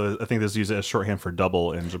 W. So I think this is used as shorthand for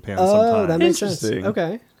double in Japan Oh, sometimes. that makes sense. Interesting.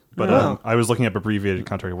 Okay. But I was looking up abbreviated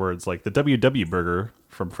contrary words. Like the WW burger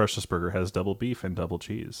from Freshest Burger has double beef and double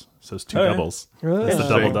cheese. So it's 2 doubles. It's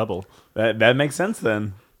a double. That makes sense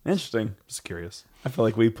then. Interesting. Just curious. I feel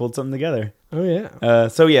like we pulled something together. Oh yeah.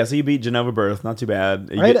 So you beat Genova Birth. Not too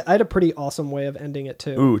bad. I had a pretty awesome way of ending it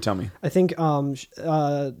too. Ooh, tell me. I think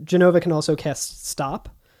Genova can also cast Stop.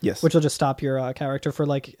 Yes. Which will just stop your character for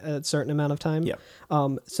like a certain amount of time. Yeah.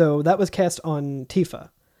 So that was cast on Tifa,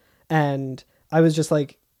 and I was just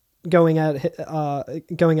like going at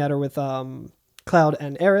her with Cloud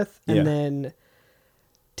and Aerith, and then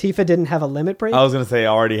Tifa didn't have a limit break. I was gonna say I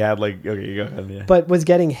already had like, okay, go ahead. Yeah. But was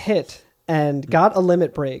getting hit and got a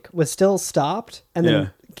limit break, was still stopped, and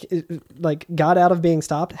then like got out of being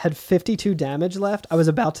stopped, had 52 damage left. I was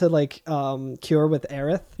about to like cure with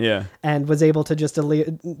Aerith, and was able to just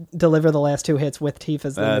deliver the last 2 hits with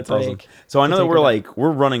Tifa's limit break. Awesome. So I know that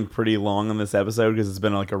we're running pretty long on this episode because it's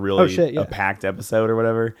been like a really a packed episode or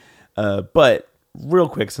whatever. But real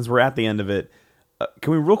quick, since we're at the end of it,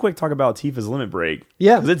 can we real quick talk about Tifa's limit break?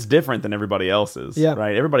 Yeah, because it's different than everybody else's. Yeah,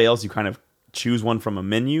 right. Everybody else, you kind of choose one from a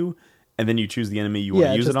menu, and then you choose the enemy you want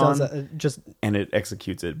to use it on, and it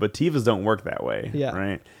executes it. But Tifa's don't work that way. Yeah,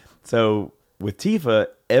 right. So with Tifa,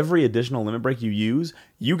 every additional limit break you use,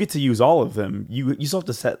 you get to use all of them. You still have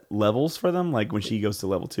to set levels for them. Like when she goes to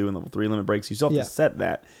level 2 and level 3 limit breaks, you still have to set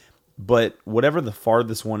that. But whatever the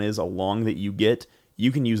farthest one is along that you get,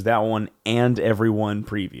 you can use that one and every one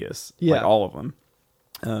previous. Like all of them.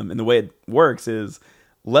 And the way it works is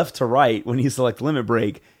left to right, when you select limit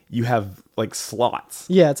break, you have like slots.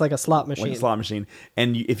 Yeah, it's like a slot machine. Like a slot machine.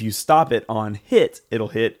 And if you stop it on hit, it'll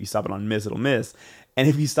hit. You stop it on miss, it'll miss. And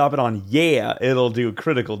if you stop it on it'll do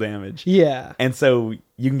critical damage. Yeah. And so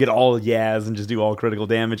you can get all yeahs and just do all critical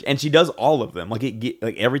damage. And she does all of them. Like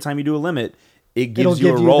every time you do a limit, it gives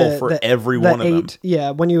you a roll for every one of them.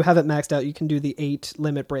 Yeah, when you have it maxed out, you can do the 8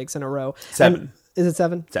 limit breaks in a row. 7. Is it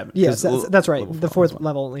 7? 7. Yeah, that's right. The 4th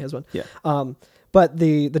level only has 1. Yeah. But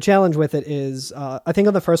the challenge with it is, I think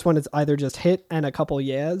on the first one, it's either just hit and a couple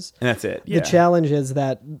yeahs. And that's it. Yeah. The challenge is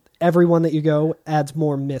that every one that you go adds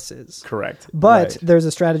more misses. Correct. But there's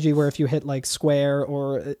a strategy where if you hit like square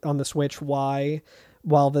or on the Switch Y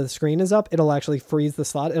while the screen is up, it'll actually freeze the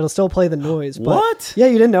slot. It'll still play the noise. But what? Yeah,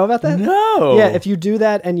 you didn't know about that? No. Yeah, if you do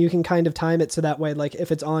that and you can kind of time it so that way, like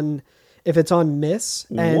if it's on miss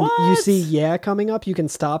and you see coming up, you can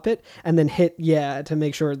stop it and then hit to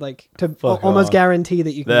make sure like to almost guarantee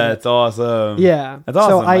that you can. That's awesome. Yeah. That's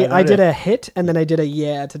awesome. So I did a hit and then I did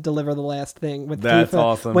a to deliver the last thing with That's Tifa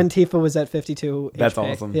awesome. when Tifa was at 52 That's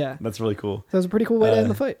HP. awesome. Yeah. That's really cool. So it was a pretty cool way to end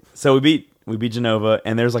the fight. So we beat Genova,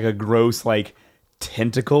 and there's like a gross like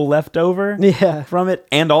tentacle left over from it,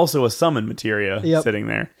 and also a summon materia sitting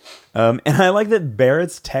there. And I like that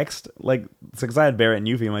Barrett's text, like, because I had Barrett and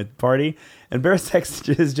Yuffie in my party, and Barrett's text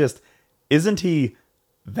is just, isn't he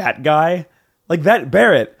that guy? Like, that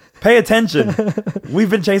Barrett, pay attention.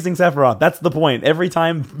 We've been chasing Sephiroth. That's the point. Every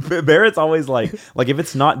time, Barrett's always like if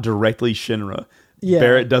it's not directly Shinra,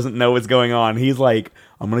 Barrett doesn't know what's going on. He's like,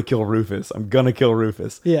 I'm going to kill Rufus. I'm going to kill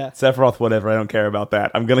Rufus. Yeah. Sephiroth, whatever. I don't care about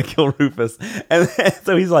that. I'm going to kill Rufus. And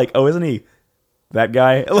so he's like, oh, isn't he that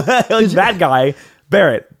guy? Like, that guy,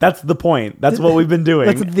 Barrett. That's the point. That's what we've been doing.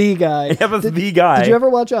 That's the guy. Yeah, that's the guy. Did you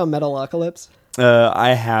ever watch Metalocalypse?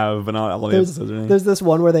 I have, but not all the episodes. There's this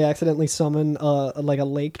one where they accidentally summon like a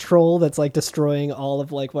lake troll that's like destroying all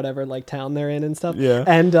of like whatever like town they're in and stuff. Yeah.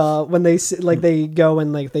 And when they they go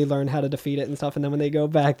and like they learn how to defeat it and stuff, and then when they go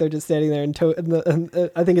back, they're just standing there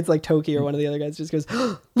and I think it's like Toki or one of the other guys just goes,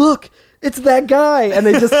 "Look, it's that guy!" And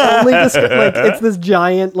they just only like it's this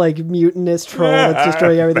giant like mutinous troll that's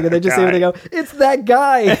destroying everything, and they just say when they go, "It's that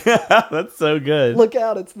guy!" That's so good. Look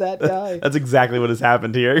out, it's that guy. That's exactly what has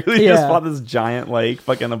happened here. We just fought this giant like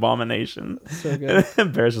fucking abomination. So good.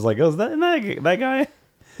 And Barrett's just like, "Oh, is that guy?"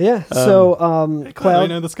 Yeah. So Hey, Cloud, you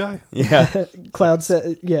know this guy? Yeah. Cloud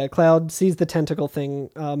Cloud sees the tentacle thing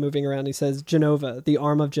moving around. He says, "Genova, the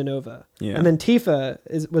arm of Genova." Yeah. And then Tifa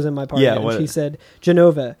was in my party, Yeah, and what- she said,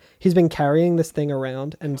 "Genova, he's been carrying this thing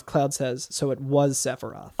around." And Cloud says, "So it was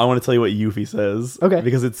Sephiroth." I want to tell you what Yuffie says. Okay.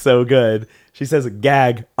 Because it's so good. She says,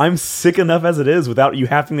 "Gag, I'm sick enough as it is without you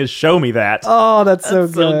having to show me that." Oh, that's so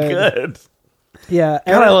That's so good. good. Yeah.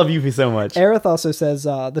 God, I love Yuffie so much. Aerith also says,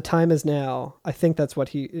 "The time is now." I think that's what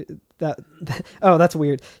oh, that's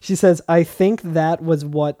weird. She says, "I think that was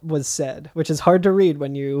what was said," which is hard to read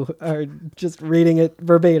when you are just reading it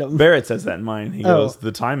verbatim. Barrett says that in mine. He Oh. goes,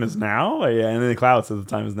 "The time is now?" Yeah, and then Cloud says, "The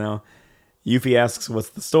time is now." Yuffie asks, "What's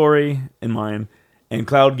the story?" in mine. And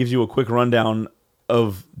Cloud gives you a quick rundown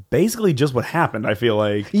of basically just what happened, I feel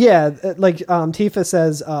like. Yeah, Tifa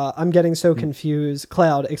says, "I'm getting so confused."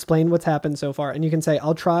 Cloud, explain what's happened so far. And you can say,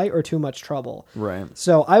 "I'll try," or "Too much trouble." Right.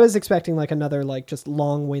 So I was expecting like another like just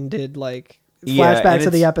long-winded like Yeah, flashback and to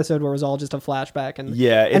the it's- episode where it was all just a flashback. And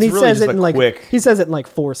Yeah, and it's he really says just it in a like quick- he says it in like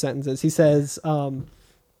 4 sentences. He says, so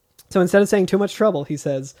instead of saying "too much trouble," he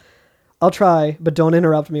says, "I'll try, but don't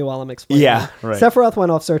interrupt me while I'm explaining." Yeah, right. Sephiroth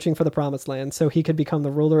went off searching for the Promised Land so he could become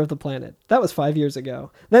the ruler of the planet. That was 5 years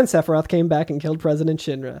ago. Then Sephiroth came back and killed President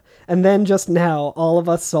Shinra. And then just now, all of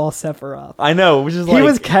us saw Sephiroth. I know, which is He like...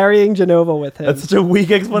 was carrying Genova with him. That's such a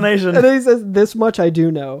weak explanation. And then he says, "This much I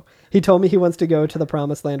do know. He told me he wants to go to the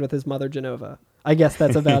Promised Land with his mother, Genova." I guess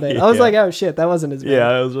that's about it. I was Yeah. like, oh shit, that wasn't as bad.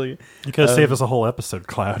 Yeah, it was really... You could have saved us a whole episode,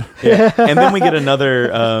 Cloud. Yeah. And then we get another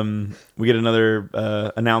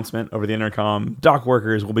announcement over the intercom. Dock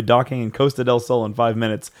workers will be docking in Costa del Sol in 5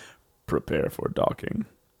 minutes. Prepare for docking.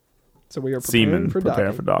 So we are preparing Seamen, for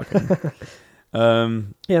prepare docking. for docking.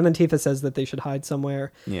 Yeah, and then Tifa says that they should hide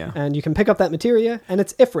somewhere. Yeah. And you can pick up that materia, and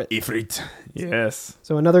it's Ifrit. Ifrit. Yes.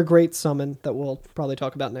 So another great summon that we'll probably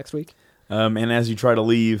talk about next week. And as you try to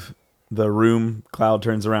leave the room, Cloud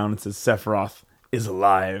turns around and says, "Sephiroth is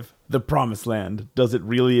alive. The Promised Land. Does it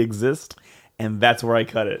really exist?" And that's where I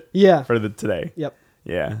cut it. Yeah. For today. Yep.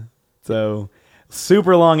 Yeah. So,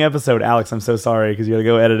 super long episode. Alex, I'm so sorry because you got to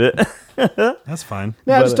go edit it. That's fine.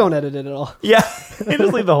 No, But, just don't edit it at all. Yeah.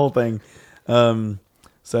 Just leave the whole thing.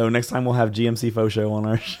 So next time we'll have GMC Faux Show on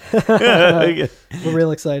our We're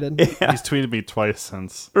real excited. He's tweeted me twice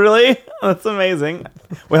since. Really? That's amazing.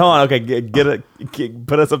 Wait, hold on. Okay,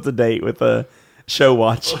 put us up to date with a show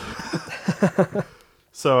watch.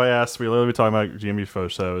 So I asked, we were literally talking about GMB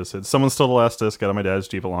Faux Show. I said, "Someone stole the last disc out of my dad's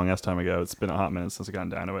Jeep a long ass time ago. It's been a hot minute since I got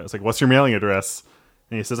down to it." I was like, "What's your mailing address?"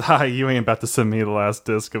 And he says, "Hi, you ain't about to send me the last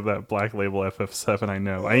disc of that Black Label FF7. I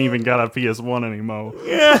know. I ain't even got a PS1 anymore."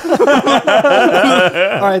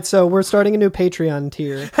 All right, so we're starting a new Patreon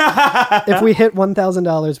tier. If we hit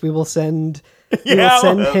 $1,000, we will send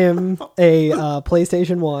him a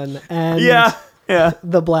PlayStation 1 and Yeah.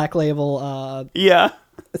 the Black Label Yeah.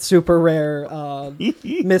 super rare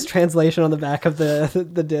mistranslation on the back of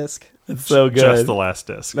the disc. That's so good. Just the last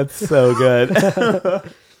disc. That's so good.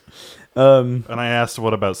 And I asked,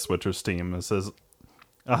 "What about Switch or Steam?" It says,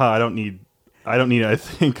 I don't need. I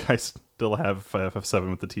think I still have FF7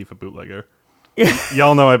 with the Tifa bootlegger.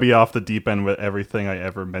 Y'all know I'd be off the deep end with everything I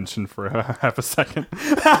ever mentioned for half a second.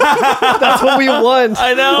 That's what we want.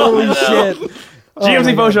 I know. Holy I know. shit.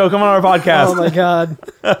 GMC Faux Show, come on our podcast. Oh my god.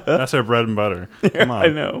 That's our bread and butter. Come on. I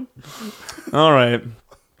know. All right.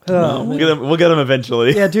 Oh, We'll get them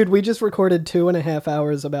eventually. yeah, dude, we just recorded 2.5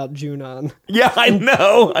 hours about Junon. Yeah, I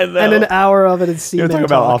know. And an hour of it is We're Seaman talking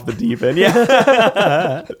about talk. off the deep end.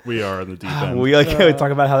 Yeah. We are in the deep end. we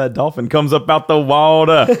talk about how that dolphin comes up out the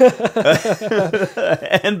water.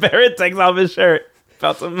 And Barrett takes off his shirt.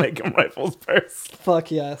 About to make him rifles burst. Fuck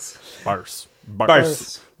yes. Bars.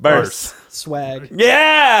 Burst. Swag.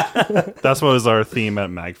 Yeah. That's what was our theme at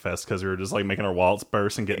MagFest, because we were just like making our wallets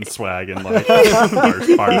burst and getting swag and like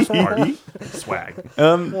bars, swag.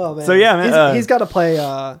 Oh man. So yeah, man. he's got to play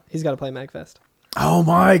MagFest. Oh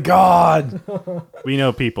my God. We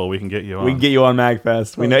know people. We can get you on. We can get you on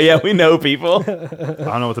MagFest. We know. Yeah, we know people. I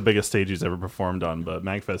don't know what the biggest stage he's ever performed on, but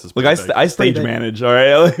MagFest is Look, pretty big. I stage big. manage. All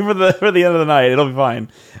right, for the end of the night, it'll be fine.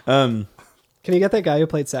 Can you get that guy who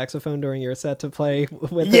played saxophone during your set to play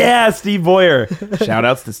with him? Yeah, Steve Boyer. Shout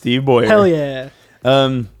outs to Steve Boyer. Hell yeah.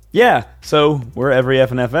 Yeah, so we're Every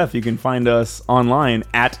FNFF. You can find us online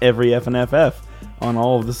at Every FNFF on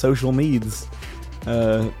all of the social medias.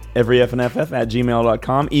 everyfnff at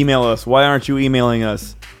gmail.com. Email us. Why aren't you emailing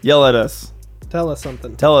us? Yell at us. Tell us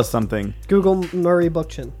something. Tell us something. Google Murray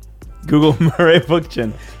Bookchin. Google Murray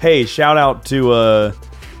Bookchin. Hey, shout out to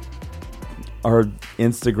our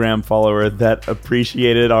Instagram follower that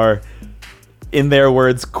appreciated our in their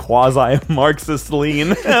words, quasi-Marxist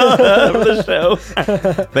lean of the show.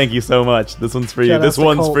 Thank you so much. This one's for you. Shout This out to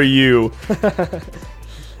one's Colt. for you.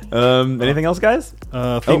 Anything else, guys?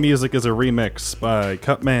 Theme music is a remix by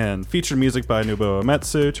Cutman. Featured music by Nobuo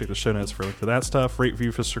Uematsu. Check the show notes for a link to that stuff. Rate,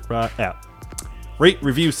 review,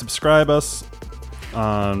 subscribe us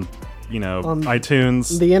on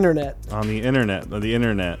iTunes. The internet. On the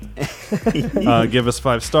internet. Give us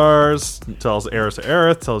 5 stars. Tells Aerith to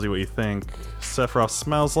Aerith. Tells you what you think Sephiroth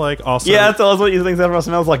smells like. Also, Yeah, tell us what you think Sephiroth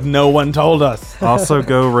smells like. No one told us. Also,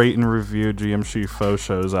 go rate and review GMC Faux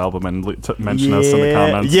Show's album and mention us in the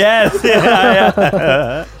comments. Yes.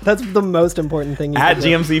 Yeah. That's the most important thing. At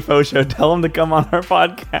GMC Faux Show, tell them to come on our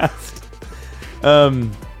podcast.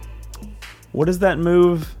 What is that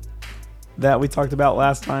move that we talked about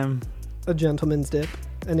last time? A gentleman's dip,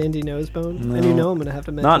 an indie nose bone, No. and you know I'm gonna have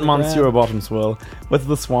to mention Not the Monsieur grab. Bottom Swirl. What's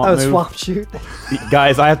the swamp Oh, move? swamp shoot.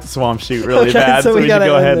 Guys, I have to swamp shoot really Okay, bad, so so we we should gotta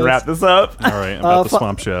go end ahead and this. wrap this up. All right, I'm about to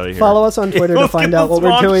swamp shit out of here. Follow us on Twitter to Let's find get out the what we're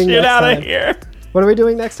swamp doing shit next outta time. here. What are we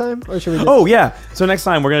doing next time? Or should we just... Oh yeah. So next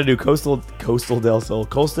time we're gonna do Costa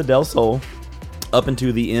del Sol up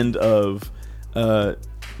into the end of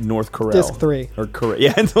North Corel. Disc 3. Or Corel.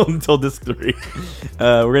 Yeah, until Disc 3.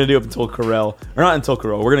 We're gonna do up until Corel. Or not until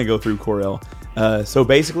Corel. We're gonna go through Corel. So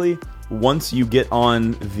basically, once you get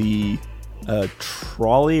on the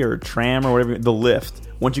trolley or tram or whatever, the lift.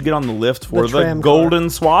 Once you get on the lift for The the tram Golden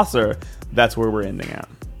Swasser, that's where we're ending at.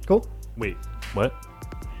 Cool. Wait, what?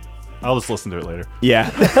 I'll just listen to it later. Yeah.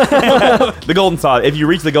 The Golden Saucer. If you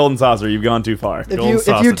reach the Golden Saucer, you've gone too far. If Golden you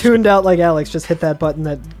sausage. tuned out like Alex, just hit that button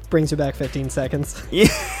that brings you back 15 seconds.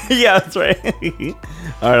 Yeah, that's right.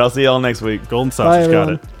 All right, I'll see y'all next week. Golden Sausage got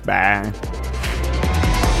everyone. it. Bye.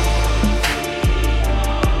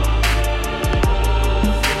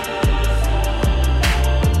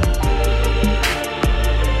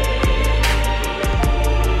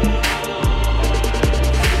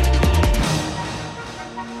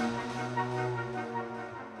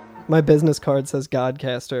 My business card says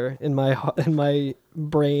Godcaster. In my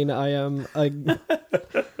brain, I am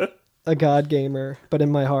a God gamer, but in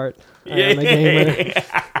my heart, I am a gamer.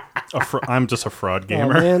 I'm just a fraud Oh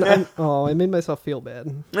gamer. man, I made myself feel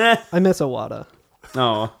bad. I miss Iwata.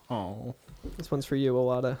 Oh. This one's for you,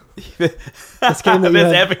 Iwata. This game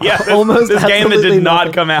that you had almost this game that absolutely did not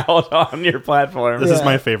nothing. come out on your platform. This is Yeah.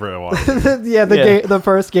 my favorite one. The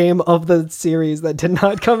first game of the series that did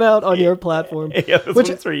not come out on your platform. Yeah, this Which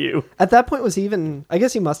one's for you. at that point was even. I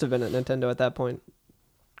guess he must have been at Nintendo at that point,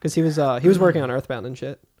 because he was working on Earthbound and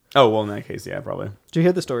shit. Oh, well, in that case, yeah, probably. Did you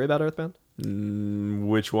hear the story about Earthbound?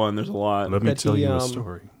 Which one? There's a lot. Let me That tell he, you a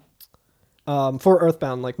story. For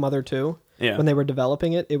Earthbound, like Mother 2, Yeah. when they were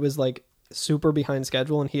developing it, it was like super behind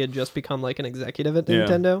schedule, and he had just become like an executive at Yeah.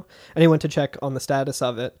 Nintendo, and he went to check on the status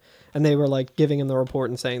of it, and they were like giving him the report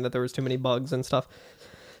and saying that there was too many bugs and stuff.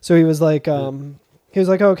 So he was like, oh,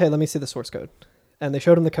 okay, let me see the source code. And they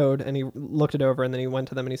showed him the code, and he looked it over, and then he went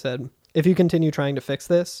to them and he said, if you continue trying to fix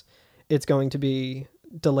this, it's going to be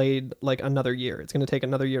delayed like another year. It's going to take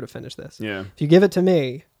another year to finish this. Yeah. If you give it to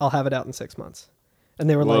me, I'll have it out in 6 months. And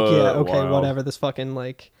they were like, Whoa, yeah, okay, wow. whatever. This fucking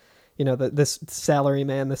like, this salary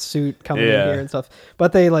man, this suit coming Yeah. in here and stuff.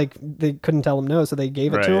 But they couldn't tell him no, so they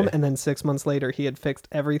gave it to him. Right. And then 6 months later, he had fixed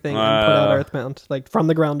everything and put out Wow. Earthbound, like from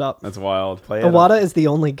the ground up. That's wild. Play it. Iwata is the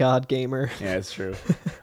only God gamer. Yeah, it's true.